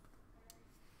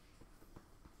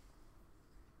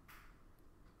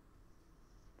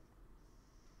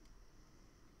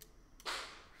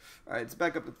 All right, it's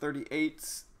back up to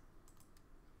 38s.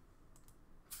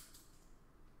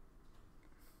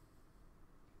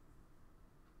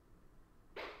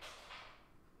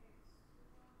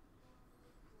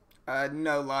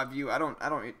 No, live view. I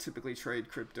don't typically trade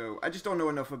crypto. I just don't know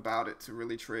enough about it to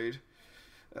really trade.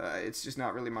 It's just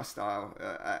not really my style.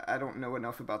 I don't know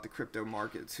enough about the crypto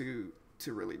market to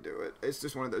really do it. It's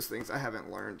just one of those things I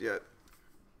haven't learned yet.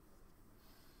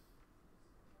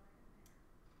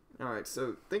 All right,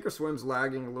 so Thinkorswim's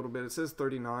lagging a little bit. It says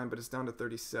 39, but it's down to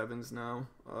 37s now.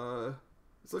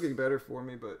 It's looking better for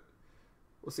me, but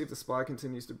we'll see if the SPY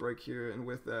continues to break here, and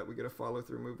with that, we get a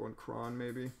follow-through move on Cron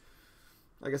maybe.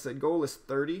 Like I said, goal is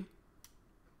 30.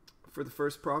 for the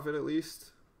first profit at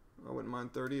least. I wouldn't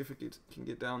mind 30 if it can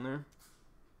get down there.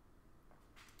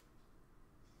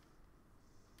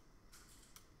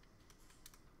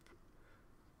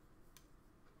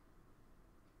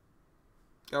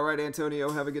 All right, Antonio,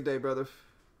 have a good day, brother.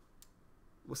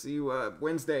 We'll see you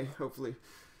Wednesday, hopefully.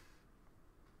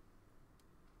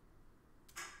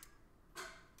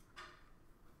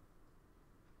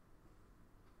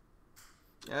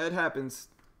 Yeah, it happens.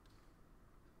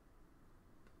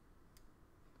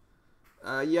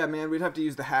 Yeah, man, we'd have to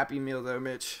use the Happy Meal, though,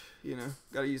 Mitch. You know,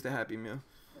 gotta use the Happy Meal.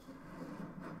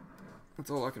 That's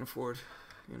all I can afford,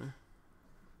 you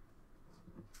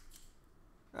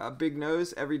know. Big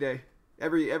nose every day.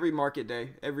 Every market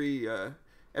day. Every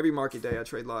market day I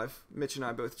trade live. Mitch and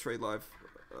I both trade live.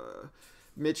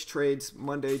 Mitch trades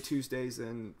Monday, Tuesdays,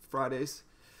 and Fridays.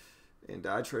 And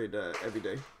I trade every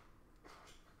day.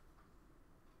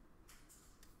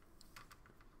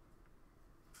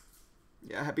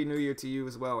 Yeah, Happy New Year to you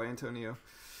as well, Antonio.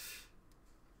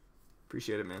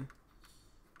 Appreciate it, man.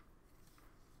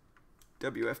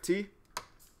 WFT.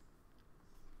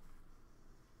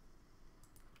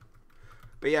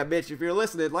 But yeah, Mitch, if you're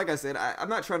listening, like I said, I'm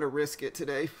not trying to risk it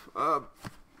today.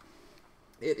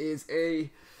 It is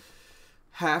a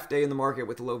half day in the market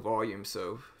with low volume,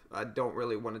 so I don't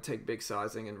really want to take big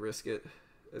sizing and risk it.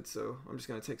 And so I'm just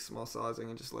going to take small sizing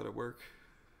and just let it work.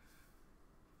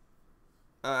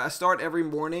 I start every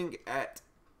morning at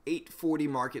 8:40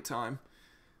 market time.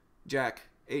 Jack,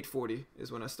 8:40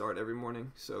 is when I start every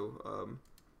morning. So,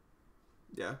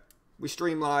 yeah, we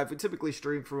stream live. We typically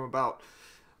stream from about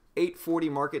 8:40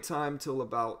 market time till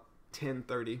about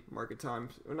 10:30 market time.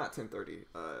 Or not 10:30.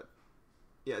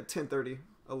 Yeah, 10:30,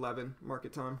 11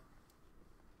 market time.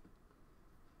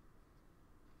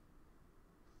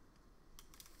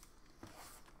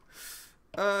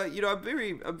 You know,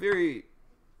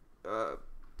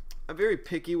 I'm very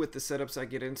picky with the setups I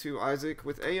get into, Isaac.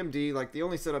 With AMD, like the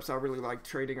only setups I really like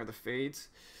trading are the fades.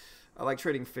 I like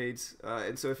trading fades,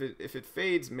 and so if it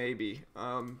fades, maybe.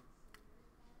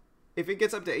 If it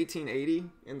gets up to 1880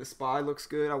 and the SPY looks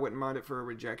good, I wouldn't mind it for a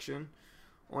rejection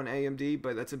on AMD,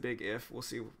 but that's a big if. We'll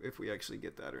see if we actually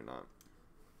get that or not.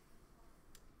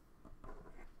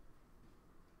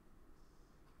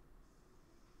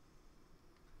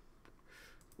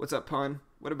 What's up, Pun?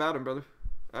 What about him, brother?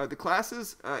 The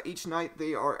classes, each night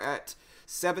they are at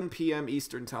 7 p.m.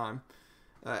 Eastern time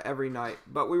every night.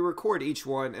 But we record each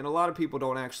one, and a lot of people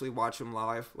don't actually watch them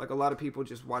live. Like, a lot of people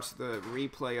just watch the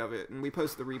replay of it, and we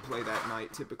post the replay that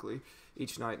night, typically,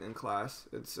 each night in class.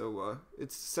 And so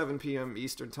it's 7 p.m.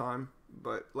 Eastern time.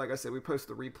 But like I said, we post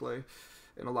the replay,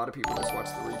 and a lot of people just watch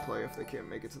the replay if they can't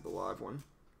make it to the live one.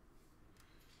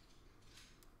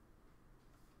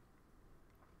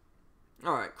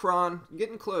 All right, Kron,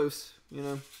 getting close, you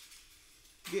know,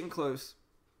 getting close.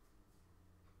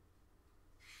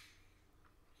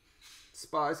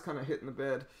 SPY's kind of hitting the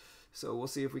bed, so we'll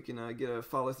see if we can get a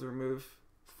follow-through move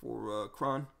for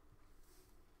Kron.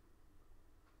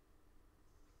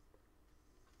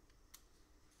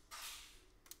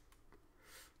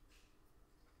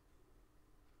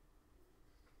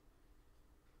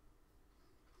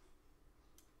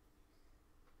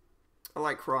 I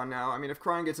like Kron now. I mean, if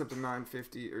Kron gets up to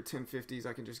 950 or 1050s,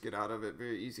 I can just get out of it.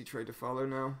 Very easy trade to follow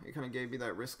now. It kind of gave me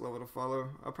that risk level to follow.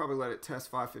 I'll probably let it test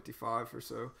 555 or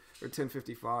so, or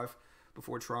 1055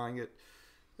 before trying it.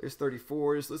 There's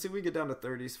 34s. Let's see if we get down to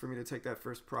 30s for me to take that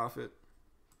first profit.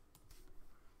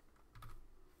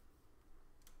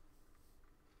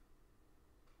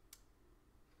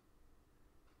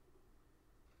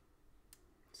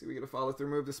 See, we get a follow through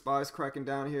move. The SPY's cracking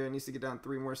down here. It needs to get down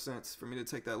 3 more cents for me to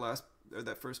take that last or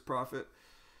that first profit.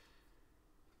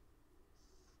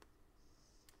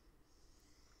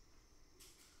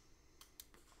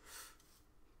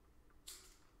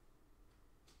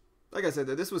 Like I said,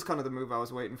 this was kind of the move I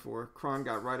was waiting for. Kron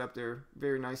got right up there.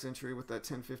 Very nice entry with that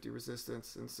 1050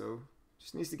 resistance. And so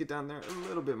just needs to get down there a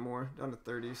little bit more, down to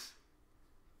 30s.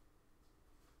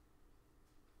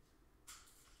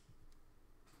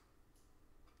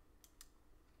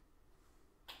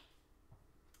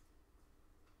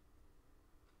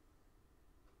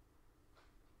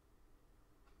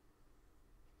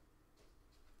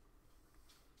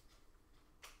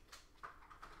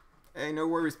 Hey, no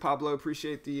worries, Pablo.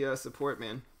 Appreciate the support,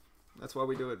 man. That's why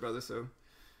we do it, brother. So,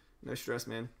 no stress,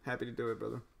 man. Happy to do it,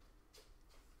 brother.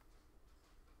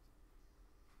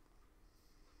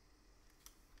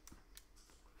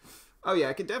 Oh, yeah,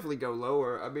 it could definitely go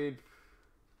lower. I mean,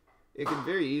 it could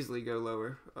very easily go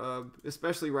lower,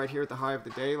 especially right here at the high of the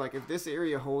day. Like, if this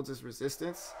area holds as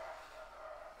resistance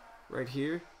right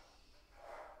here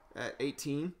at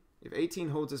 18, If 18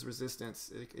 holds as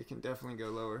resistance, it can definitely go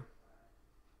lower.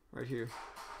 Right here.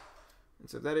 And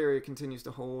so if that area continues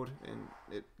to hold and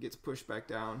it gets pushed back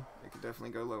down, it could definitely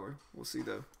go lower. We'll see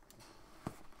though.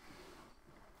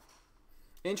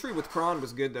 Entry with Kron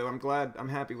was good though. I'm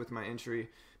happy with my entry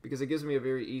because it gives me a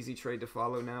very easy trade to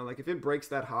follow now. Like if it breaks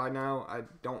that high now, I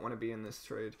don't want to be in this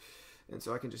trade. And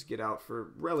so I can just get out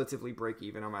for relatively break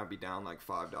even. I might be down like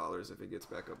 $5 if it gets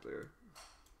back up there.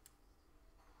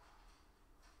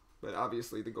 But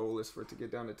obviously the goal is for it to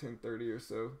get down to 1030 or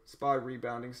so. SPY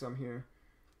rebounding some here.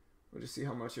 We'll just see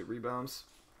how much it rebounds.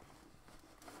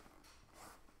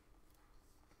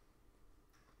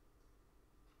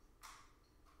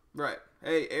 Right.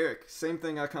 Hey, Eric, same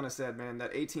thing I kind of said, man.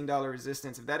 That $18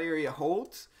 resistance, if that area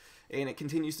holds and it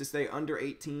continues to stay under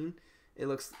 18, it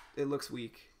looks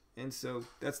weak. And so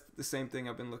that's the same thing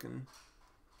I've been looking.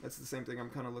 That's the same thing I'm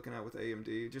kind of looking at with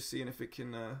AMD. Just seeing if it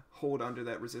can hold under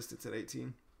that resistance at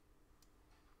 18.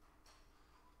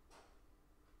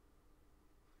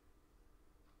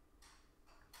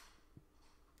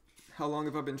 How long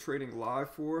have I been trading live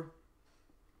for?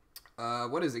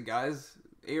 What is it, guys?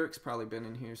 Eric's probably been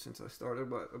in here since I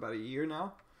started. What, about a year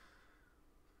now?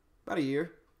 About a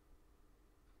year.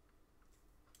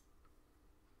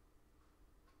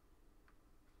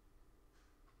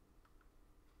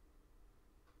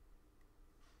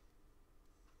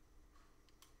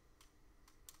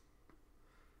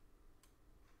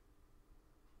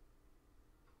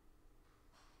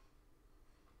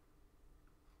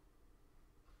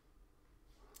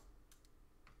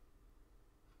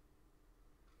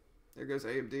 There goes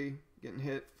AMD getting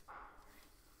hit.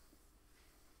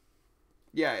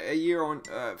 Yeah, a year on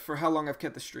for how long I've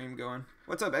kept the stream going.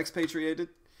 What's up, expatriated?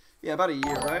 Yeah, about a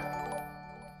year, right?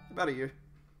 About a year.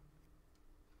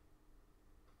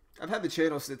 I've had the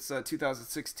channel since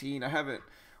 2016. I haven't.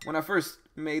 When I first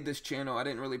made this channel, I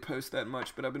didn't really post that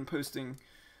much, but I've been posting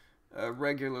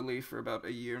regularly for about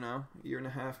a year now, a year and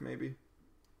a half maybe.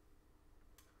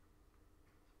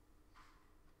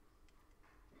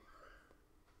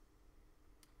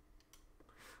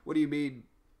 What do you mean,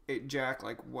 Jack?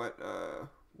 Like what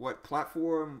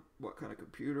platform? What kind of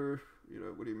computer? You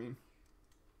know, what do you mean?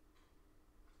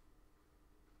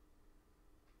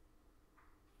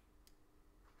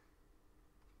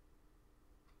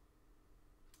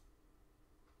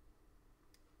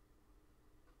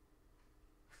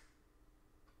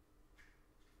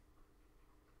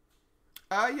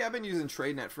 Yeah, I've been using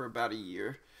TradeNet for about a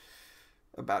year.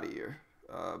 About a year.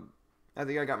 I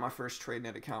think I got my first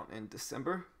TradeNet account in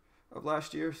December of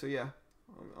last year. So yeah,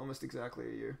 almost exactly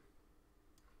a year.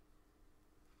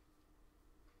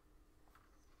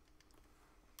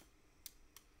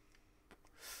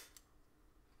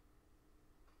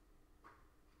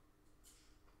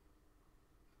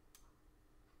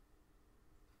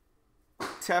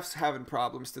 Tef's having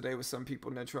problems today with some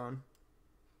people, Netron.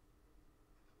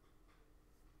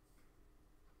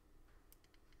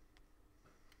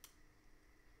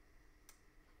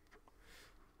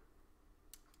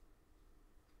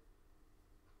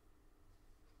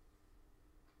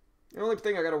 The only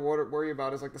thing I gotta worry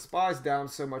about is like the SPY's down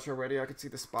so much already. I could see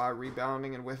the SPY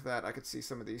rebounding, and with that, I could see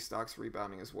some of these stocks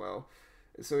rebounding as well.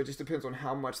 So it just depends on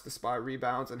how much the SPY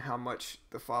rebounds and how much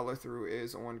the follow through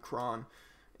is on Kron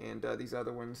and these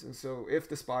other ones. And so if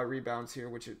the SPY rebounds here,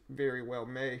 which it very well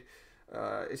may,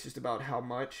 it's just about how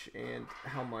much and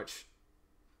how much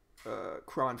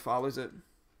Kron follows it.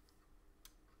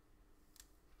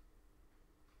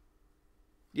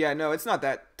 Yeah, no, it's not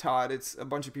that, Todd. It's a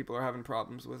bunch of people are having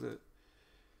problems with it.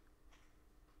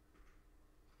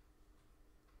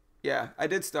 Yeah, I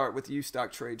did start with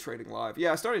Ustock Trade trading live.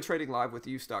 Yeah, I started trading live with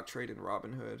Ustock Trade and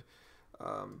Robinhood.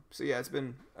 So yeah, it's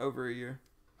been over a year.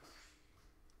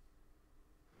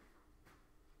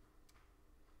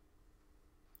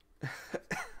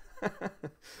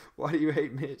 Why do you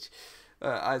hate Mitch?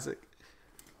 Isaac.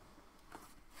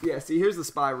 Yeah, see, here's the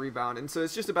SPY rebound. And so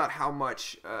it's just about how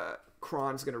much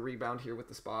Kron's going to rebound here with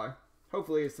the SPY.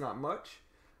 Hopefully it's not much,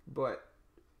 but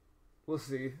we'll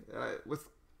see. With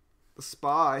the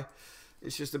SPY,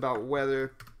 it's just about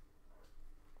whether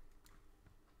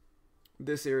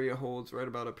this area holds right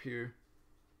about up here.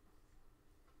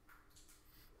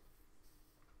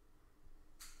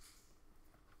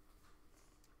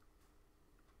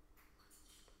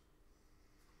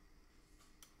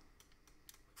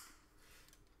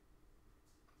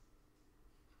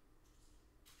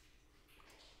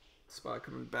 SPY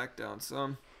coming back down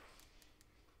some.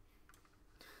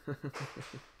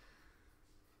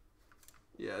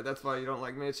 Yeah, that's why you don't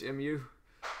like Mitch, MU.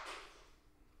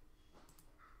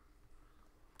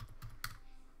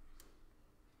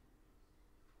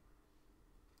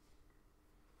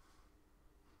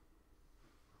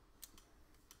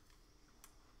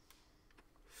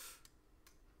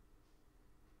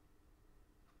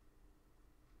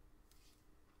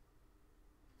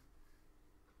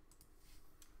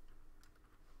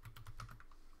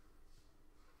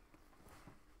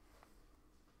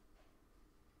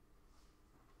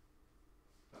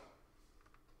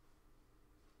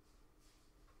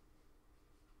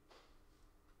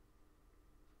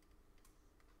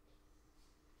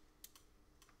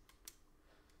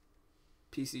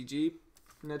 PCG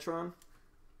Netron.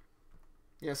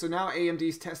 Yeah, so now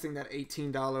AMD's testing that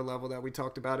 $18 level that we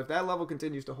talked about. If that level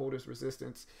continues to hold its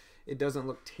resistance, it doesn't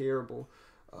look terrible.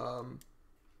 So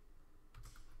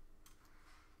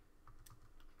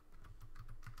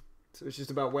it's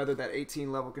just about whether that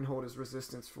 18 level can hold its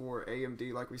resistance for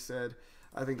AMD, like we said.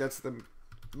 I think that's the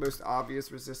most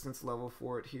obvious resistance level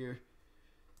for it here.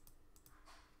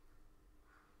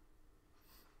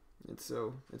 And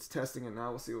so it's testing it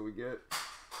now. We'll see what we get.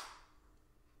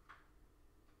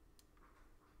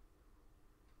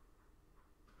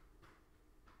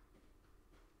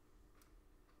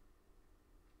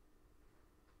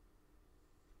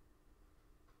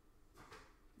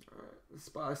 The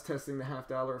SPY's testing the half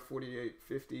dollar at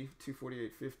 48.50,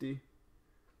 248.50.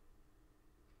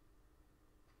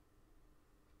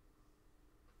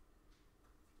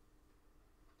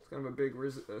 It's kind of a big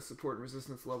support and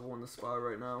resistance level in the SPY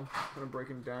right now. Kind of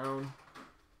breaking down.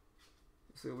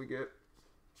 Let's see what we get.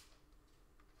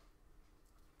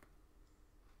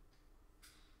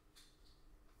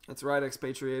 That's right,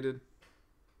 expatriated.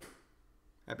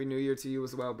 Happy New Year to you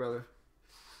as well, brother.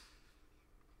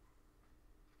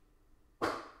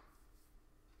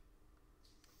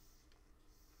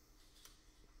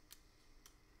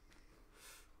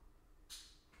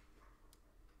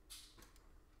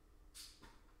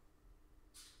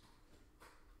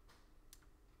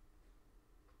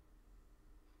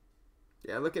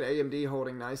 Yeah, look at AMD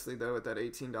holding nicely, though, at that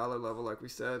 $18 level, like we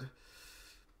said.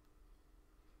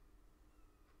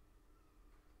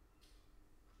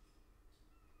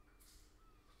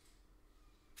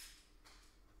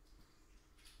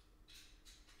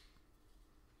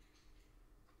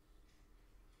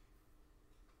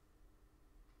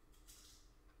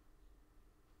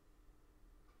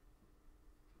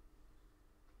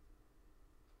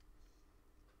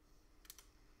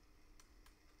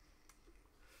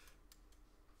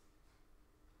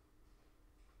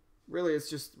 Really, it's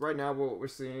just right now what we're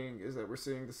seeing is that we're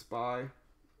seeing the SPY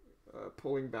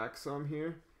pulling back some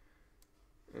here.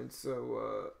 And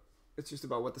so it's just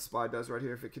about what the SPY does right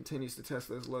here. If it continues to test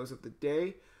those lows of the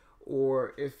day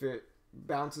or if it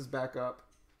bounces back up.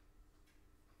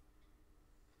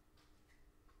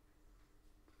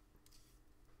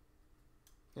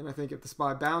 And I think if the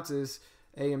SPY bounces,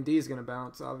 AMD is going to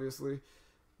bounce, obviously.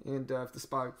 And if the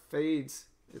SPY fades,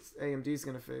 AMD is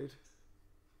going to fade.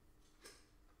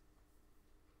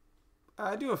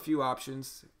 I do a few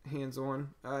options, hands-on.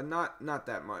 Not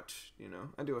that much, you know.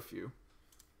 I do a few.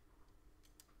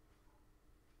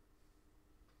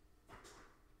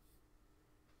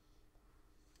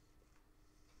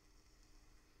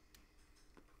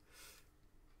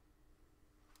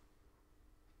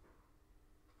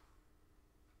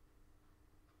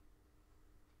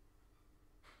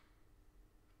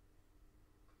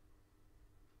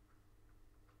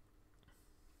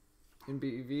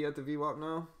 NBEV at the VWAP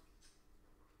now.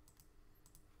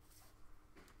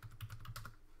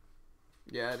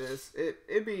 Yeah, it is.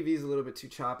 NBEV is a little bit too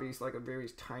choppy. It's like a very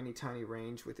tiny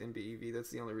range with NBEV. That's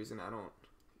the only reason I don't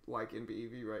like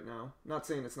NBEV right now. Not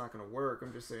saying it's not going to work.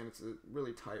 I'm just saying it's a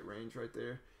really tight range right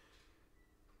there.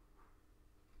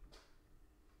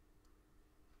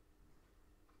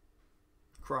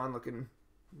 Cron looking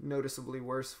noticeably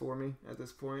worse for me at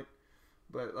this point.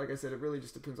 But like I said, it really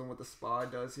just depends on what the SPY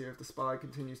does here. If the SPY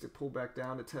continues to pull back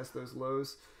down to test those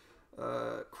lows,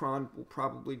 Cron will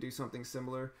probably do something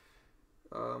similar.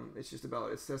 It's just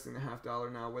about, it's testing the half dollar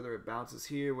now, whether it bounces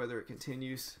here, whether it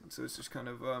continues. And so it's just kind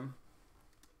of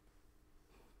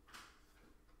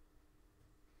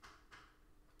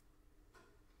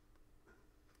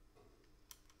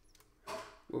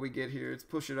what we get here. It's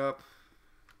push it up.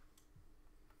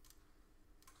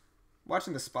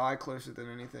 Watching the SPY closer than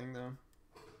anything, though.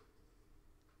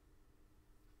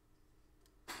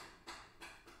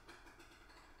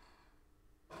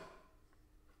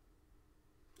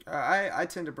 I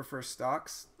tend to prefer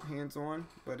stocks hands-on,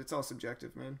 but it's all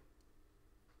subjective, man.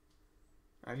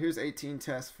 All right, here's 18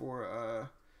 tests for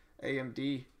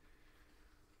AMD.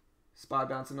 SPY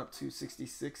bouncing up to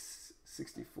 66,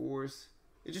 64s.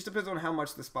 It just depends on how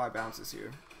much the SPY bounces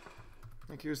here.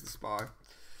 Like, here's the SPY.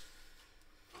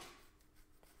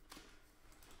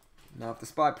 Now, if the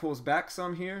SPY pulls back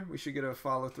some here, we should get a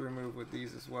follow-through move with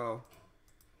these as well.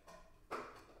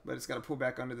 But it's got to pull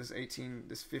back under this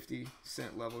 50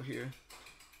 cent level here.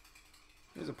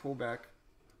 There's a pullback.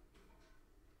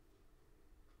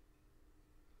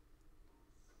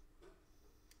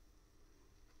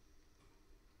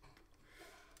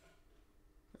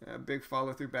 A big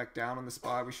follow through back down on the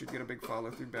SPY. We should get a big follow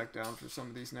through back down for some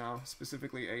of these now,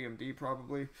 specifically AMD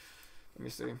probably. Let me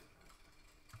see.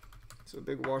 So a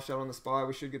big washout on the SPY.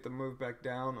 We should get the move back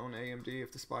down on AMD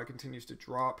if the SPY continues to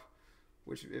drop,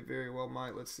 which it very well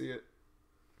might. Let's see it.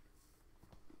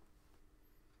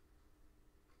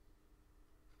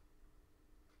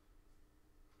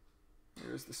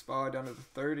 There's the SPY down to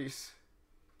the 30s,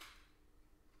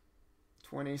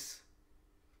 20s.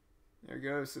 There it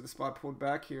goes. So the SPY pulled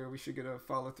back here. We should get a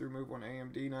follow through move on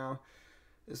AMD now,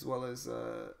 as well as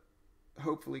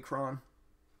hopefully Cron.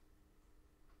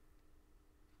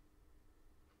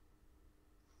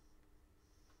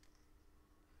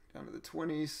 Down to the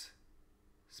 20s.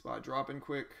 SPY dropping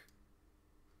quick.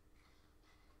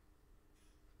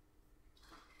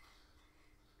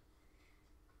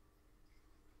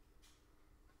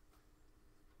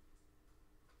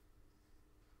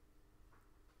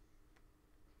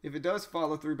 If it does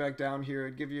follow through back down here,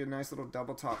 it'd give you a nice little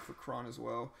double top for Cron as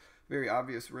well. Very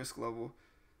obvious risk level.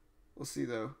 We'll see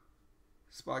though.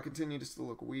 SPY continues to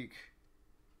look weak.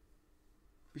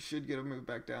 We should get a move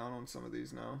back down on some of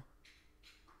these now.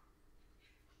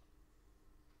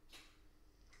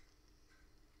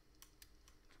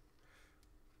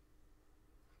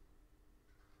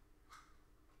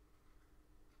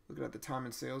 Looking at the time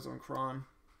and sales on Cron.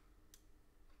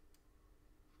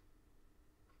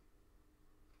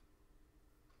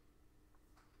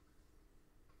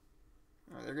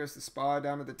 All right, there goes the SPY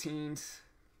down to the teens.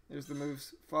 There's the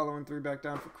moves following through back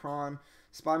down for Cron.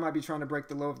 SPY might be trying to break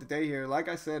the low of the day here. Like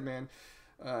I said, man,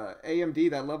 AMD,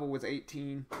 that level was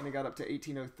 18, and it got up to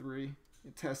 1803.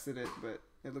 It tested it, but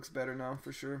it looks better now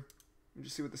for sure. We'll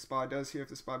just see what the SPY does here, if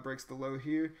the SPY breaks the low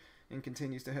here and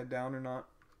continues to head down or not.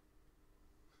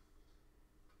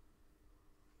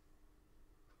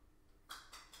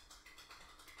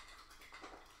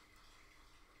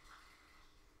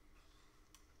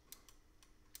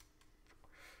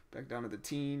 Back down to the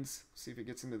teens. See if it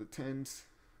gets into the 10s.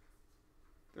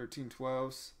 13,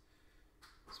 12s.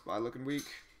 SPY looking weak.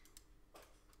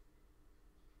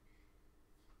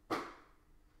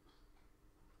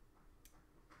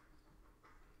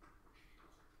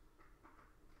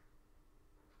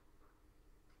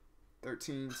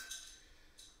 Thirteens.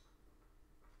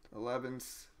 11s.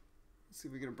 Let's see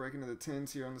if we get a break into the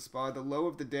 10s here on the SPY. The low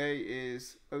of the day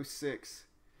is 06.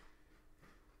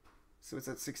 So it's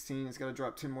at 16. It's got to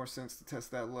drop 10 more cents to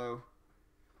test that low.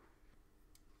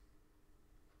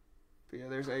 But yeah,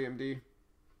 there's AMD.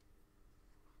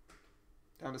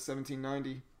 Down to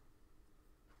 1790.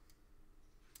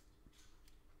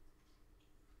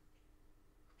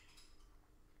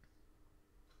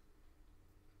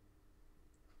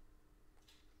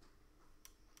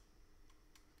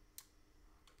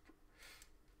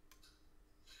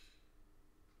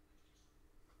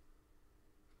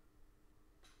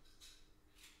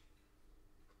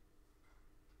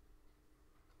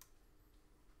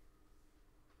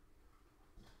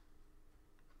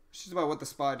 It's just about what the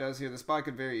SPY does here. The SPY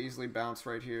could very easily bounce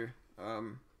right here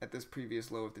at this previous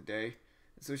low of the day.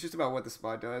 So it's just about what the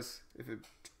SPY does. If it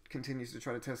continues to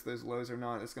try to test those lows or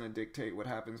not, it's going to dictate what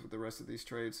happens with the rest of these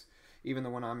trades, even the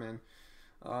one I'm in.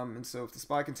 And so if the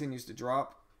SPY continues to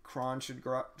drop, Cron should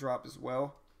drop as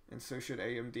well, and so should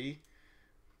AMD.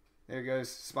 There it goes.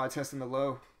 SPY testing the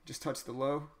low. Just touched the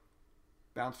low.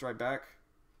 Bounced right back.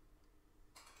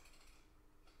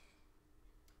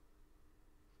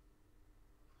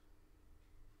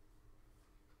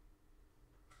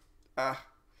 Ah,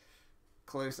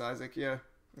 close, Isaac. Yeah,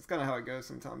 that's kind of how it goes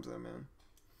sometimes, though, man.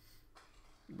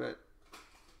 But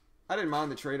I didn't mind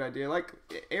the trade idea. Like,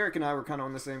 Eric and I were kind of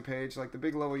on the same page. Like, the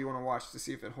big level you want to watch to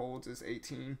see if it holds is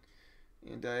 18.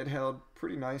 And it held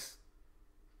pretty nice.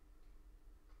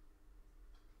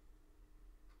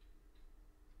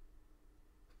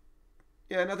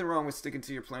 Yeah, nothing wrong with sticking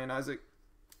to your plan, Isaac.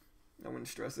 I wouldn't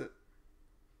stress it.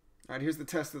 All right, here's the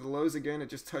test of the lows again. It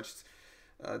just touched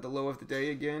the low of the day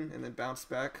again and then bounced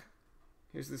back.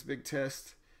 Here's this big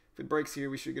test. If it breaks here,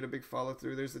 we should get a big follow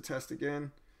through. There's the test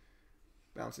again.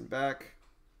 Bouncing back.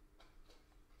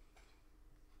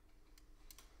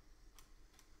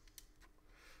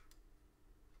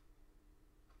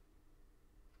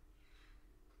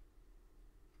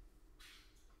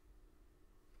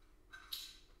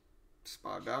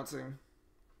 SPY bouncing.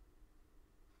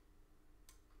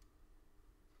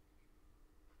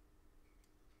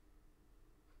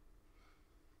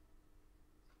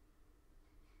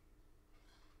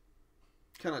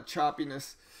 Kind of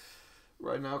choppiness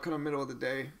right now, kind of middle of the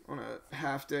day on a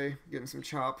half day, getting some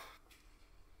chop.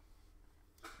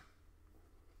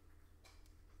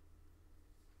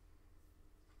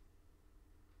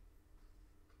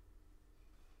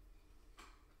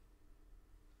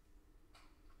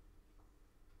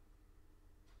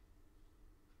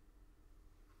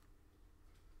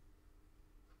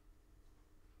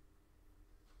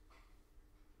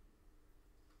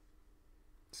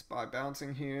 SPY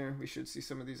bouncing here. We should see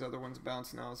some of these other ones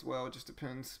bounce now as well. It just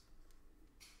depends.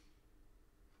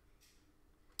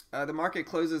 The market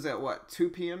closes at what, 2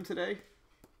 p.m. today?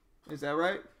 Is that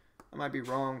right? I might be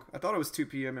wrong. I thought it was 2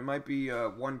 p.m. It might be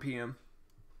 1 p.m.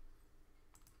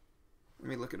 Let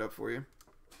me look it up for you.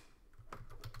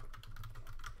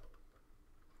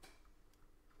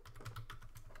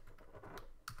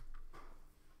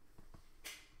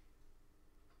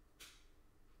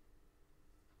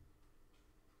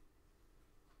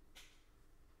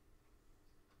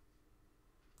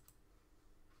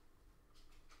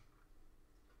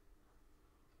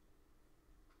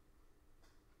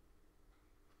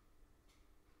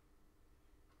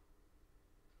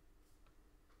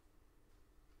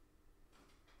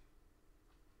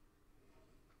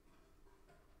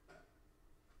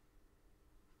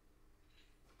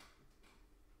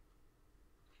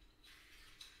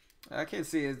 I can't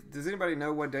see. Does anybody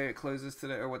know what day it closes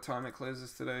today or what time it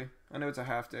closes today? I know it's a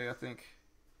half day, I think.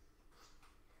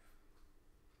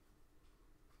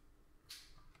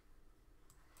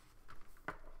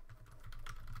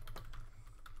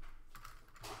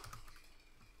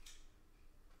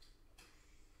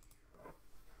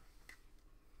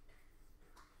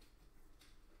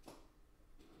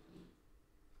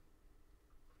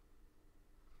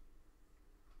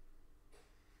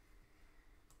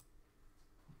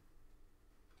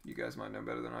 You guys might know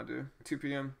better than I do. 2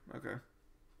 p.m. Okay.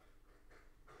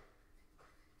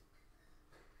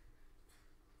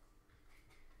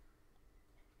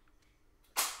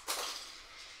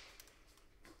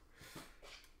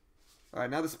 All right,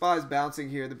 now the SPY is bouncing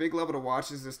here. The big level to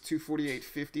watch is this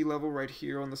 248.50 level right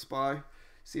here on the SPY.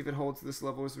 See if it holds this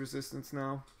level as resistance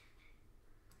now.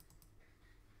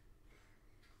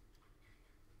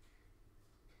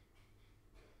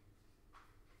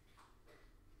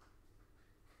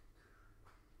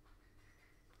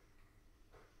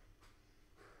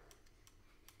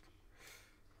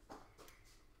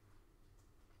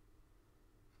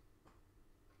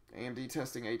 AMD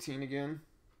testing 18 again.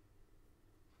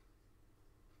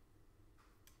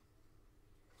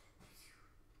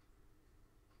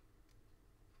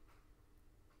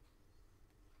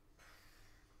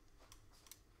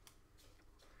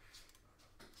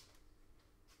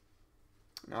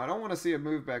 Now I don't want to see a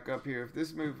move back up here. If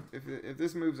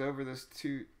this moves over this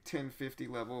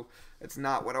 210.50 level, it's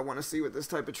not what I want to see with this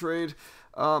type of trade.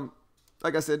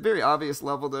 Like I said, very obvious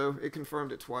level though. It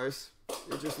confirmed it twice.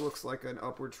 It just looks like an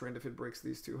upward trend if it breaks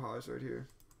these two highs right here.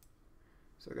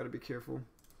 So I got to be careful.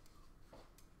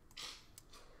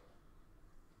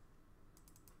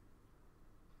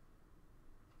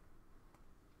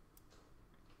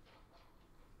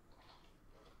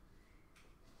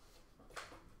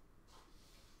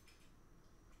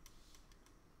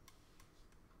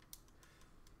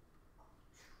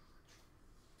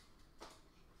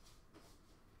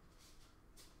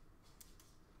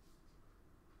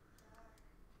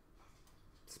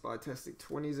 SPY testing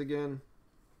 20s again.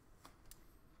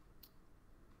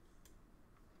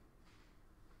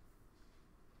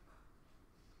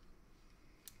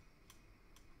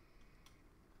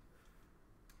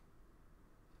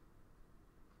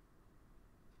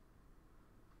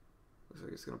 Looks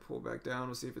like it's going to pull back down.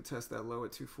 We'll see if it tests that low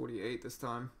at 248 this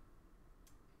time.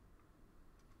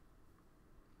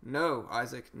 No,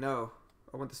 Isaac, no.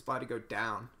 I want the SPY to go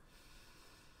down.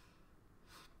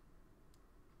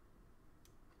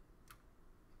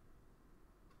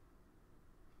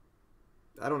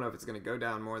 I don't know if it's going to go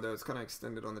down more, though. It's kind of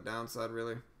extended on the downside,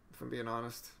 really, if I'm being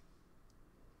honest.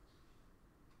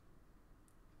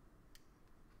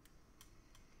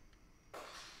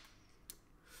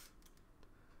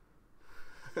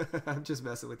 I'm just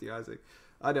messing with you, Isaac.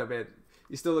 I know, man.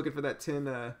 You still looking for that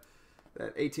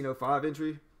 1805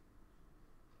 entry?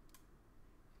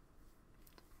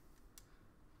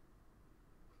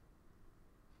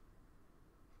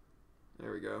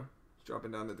 There we go. It's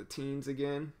dropping down to the teens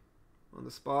again. On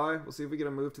the SPY, we'll see if we get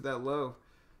a move to that low,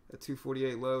 that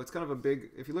 248 low. It's kind of a big,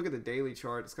 if you look at the daily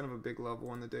chart, it's kind of a big level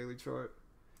on the daily chart.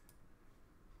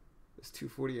 It's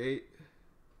 248.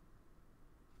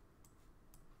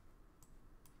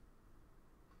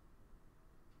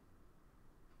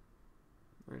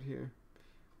 Right here.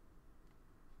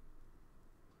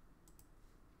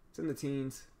 It's in the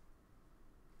teens.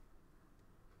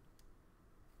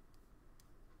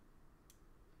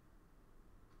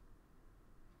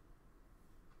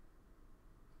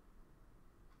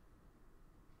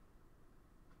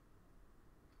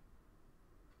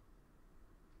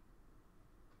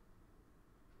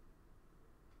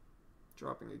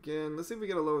 Dropping again. Let's see if we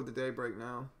get a low of the day break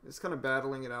now. It's kind of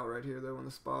battling it out right here though on the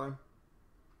SPY.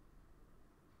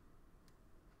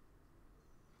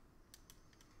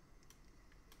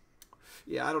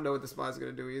 Yeah, I don't know what the SPY's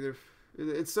going to do either.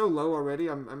 It's so low already.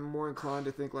 I'm more inclined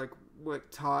to think like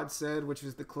what Todd said, which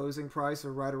is the closing price,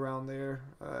 or right around there,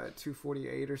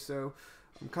 248 or so.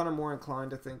 I'm kind of more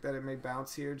inclined to think that it may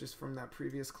bounce here just from that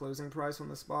previous closing price on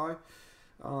the SPY.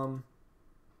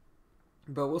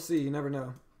 But we'll see. You never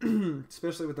know,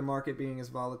 especially with the market being as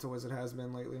volatile as it has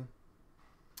been lately.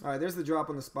 All right, there's the drop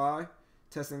on the SPY,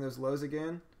 testing those lows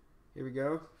again. Here we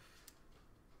go.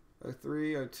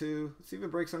 03, 02. Let's see if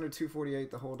it breaks under 248,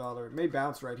 the whole dollar. It may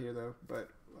bounce right here, though, but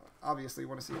obviously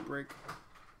want to see it break.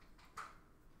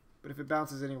 But if it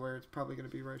bounces anywhere, it's probably going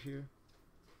to be right here.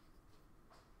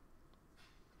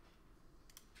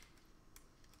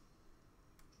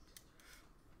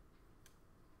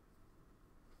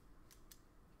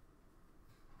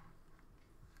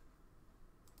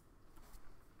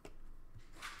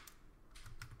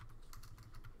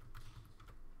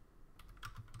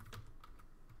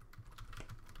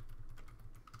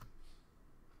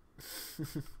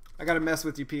 I gotta mess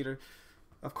with you, Peter.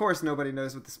 Of course nobody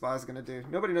knows what the SPY is gonna do.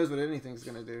 Nobody knows what anything's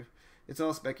gonna do. It's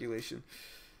all speculation.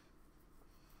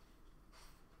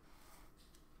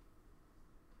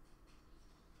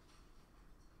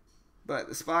 But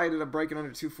the SPY ended up breaking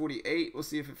under 248. We'll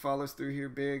see if it follows through here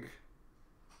big.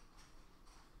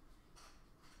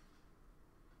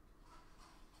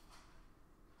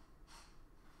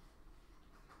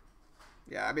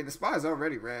 Yeah, I mean, the SPY is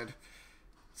already red.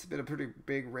 It's been a pretty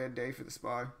big red day for the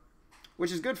SPY,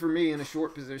 which is good for me in a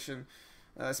short position,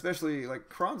 especially like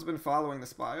Cron's been following the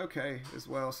SPY okay as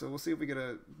well. So we'll see if we get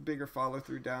a bigger follow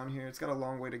through down here. It's got a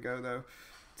long way to go though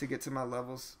to get to my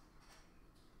levels.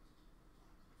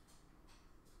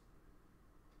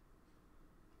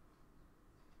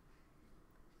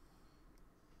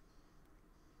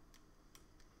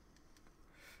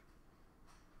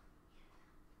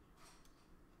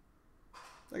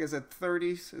 Like I said,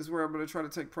 30s is where I'm going to try to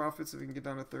take profits if we can get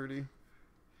down to 30.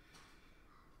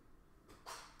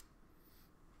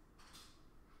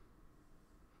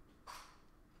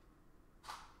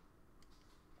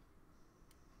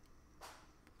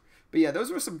 But yeah,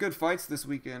 those were some good fights this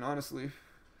weekend, honestly.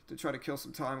 To try to kill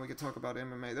some time, we could talk about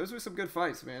MMA. Those were some good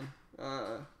fights, man.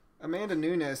 Amanda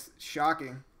Nunes,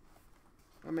 shocking.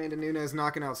 Amanda Nunes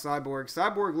knocking out Cyborg.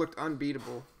 Cyborg looked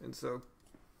unbeatable, and so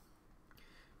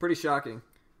pretty shocking.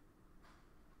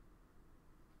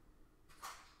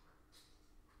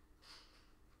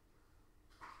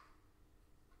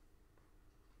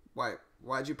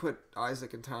 Why'd you put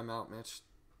Isaac in timeout, Mitch?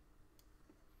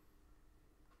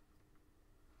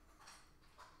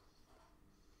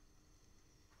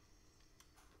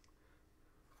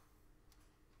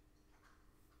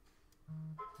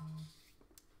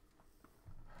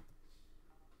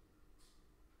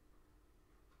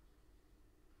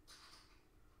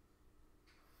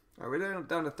 All right, we're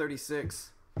down to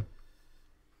 36.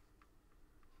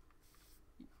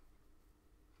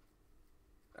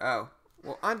 Oh.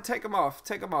 Well, take him off.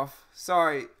 Take him off.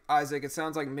 Sorry, Isaac. It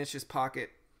sounds like Mitch's pocket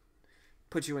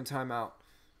put you in timeout.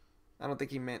 I don't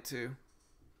think he meant to.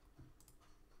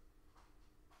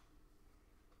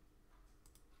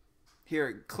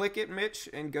 Here, click it, Mitch,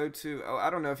 and go to... Oh,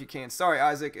 I don't know if you can. Sorry,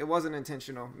 Isaac. It wasn't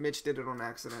intentional. Mitch did it on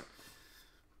accident.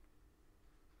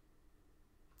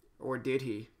 Or did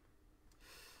he?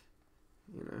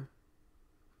 You know.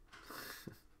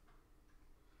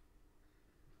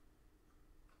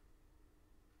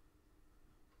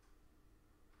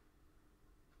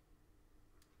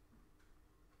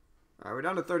 All right, we're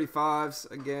down to 35s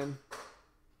again.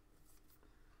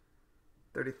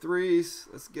 33s.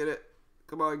 Let's get it.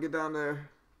 Come on, get down there.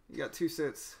 You got 2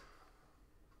 cents.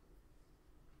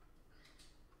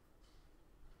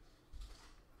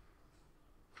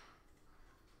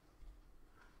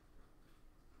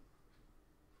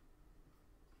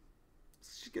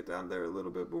 Let's get down there a little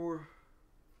bit more.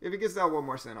 If it gets down 1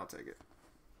 more cent, I'll take it.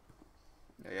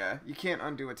 Yeah, you can't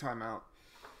undo a timeout.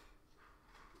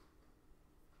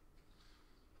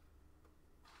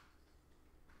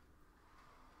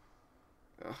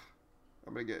 Ugh,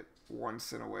 I'm going to get 1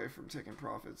 cent away from taking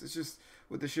profits. It's just,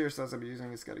 with the shear size I'm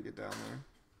using, it's got to get down there.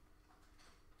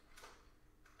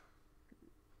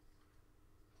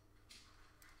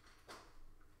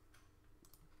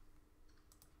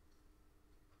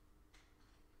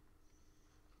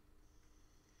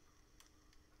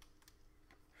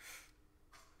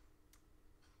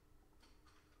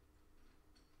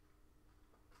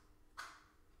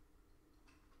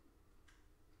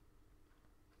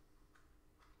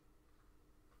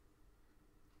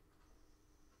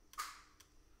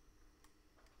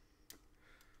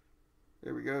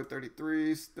 There we go,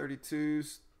 33s,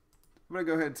 32s. I'm going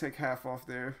to go ahead and take half off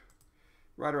there,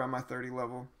 right around my 30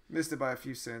 level. Missed it by a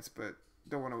few cents, but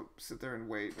don't want to sit there and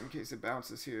wait in case it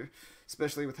bounces here,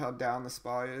 especially with how down the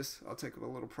SPY is. I'll take a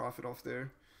little profit off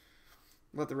there.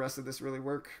 Let the rest of this really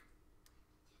work.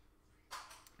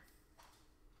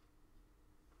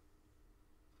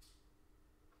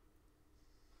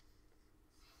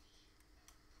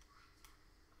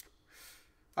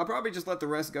 I'll probably just let the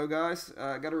rest go, guys.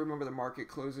 I got to remember the market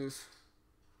closes.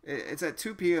 It's at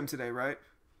 2 p.m. today, right?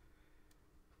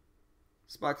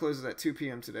 SPY closes at 2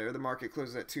 p.m. today, or the market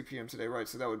closes at 2 p.m. today, right?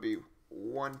 So that would be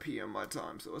 1 p.m. my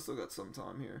time. So I still got some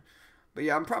time here. But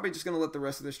yeah, I'm probably just going to let the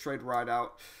rest of this trade ride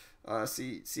out.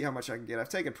 See how much I can get. I've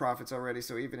taken profits already,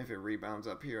 so even if it rebounds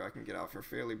up here, I can get out for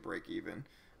fairly break even.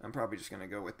 I'm probably just going to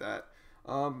go with that.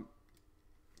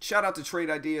 Shout out to Trade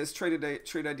Ideas. Trade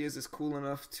Ideas is cool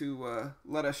enough to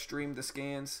let us stream the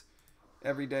scans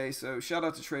every day. So shout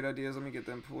out to Trade Ideas. Let me get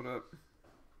them pulled up.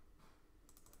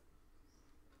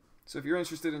 So if you're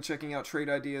interested in checking out Trade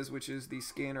Ideas, which is the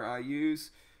scanner I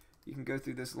use, you can go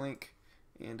through this link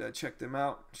and check them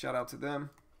out. Shout out to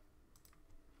them.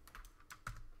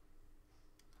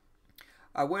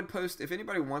 I would post, if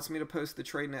anybody wants me to post the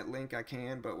TradeNet link, I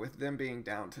can, but with them being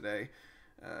down today,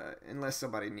 unless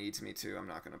somebody needs me to, I'm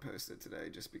not going to post it today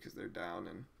just because they're down.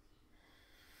 And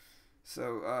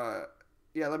so,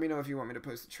 yeah, let me know if you want me to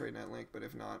post the TradeNet link, but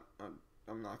if not,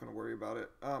 I'm not going to worry about it.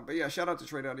 But yeah, shout out to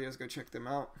Trade Ideas. Go check them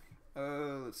out.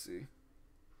 Let's see.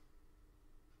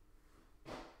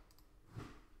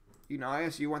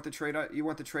 Unias, you want the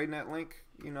TradeNet link,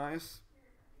 Unias?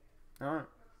 All right,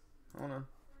 hold on.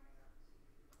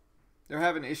 They're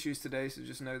having issues today, so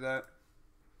just know that.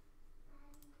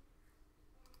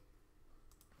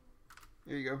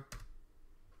 There you go.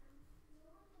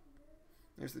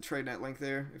 There's the TradeNet link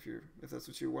there, if that's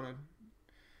what you wanted.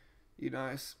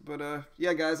 Nice. But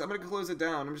yeah, guys, I'm gonna close it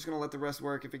down. I'm just gonna let the rest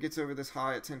work. If it gets over this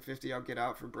high at 1050, I'll get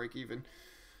out for break even.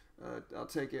 I'll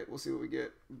take it. We'll see what we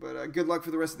get. But good luck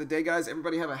for the rest of the day, guys.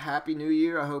 Everybody have a happy new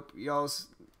year. I hope y'all's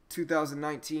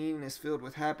 2019 is filled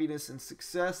with happiness and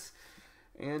success.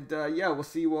 And yeah, we'll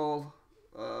see you all.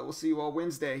 We'll see you all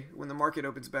Wednesday when the market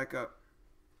opens back up.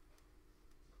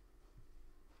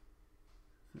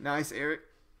 Nice, Eric.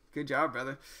 Good job,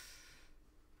 brother.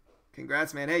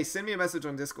 Congrats, man. Hey, send me a message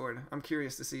on Discord. I'm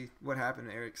curious to see what happened,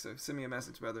 Eric. So send me a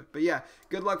message, brother. But yeah,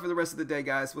 good luck for the rest of the day,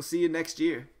 guys. We'll see you next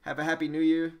year. Have a happy new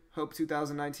year. Hope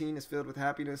 2019 is filled with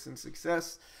happiness and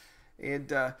success.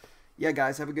 And yeah,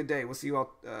 guys, have a good day. We'll see you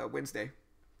all Wednesday.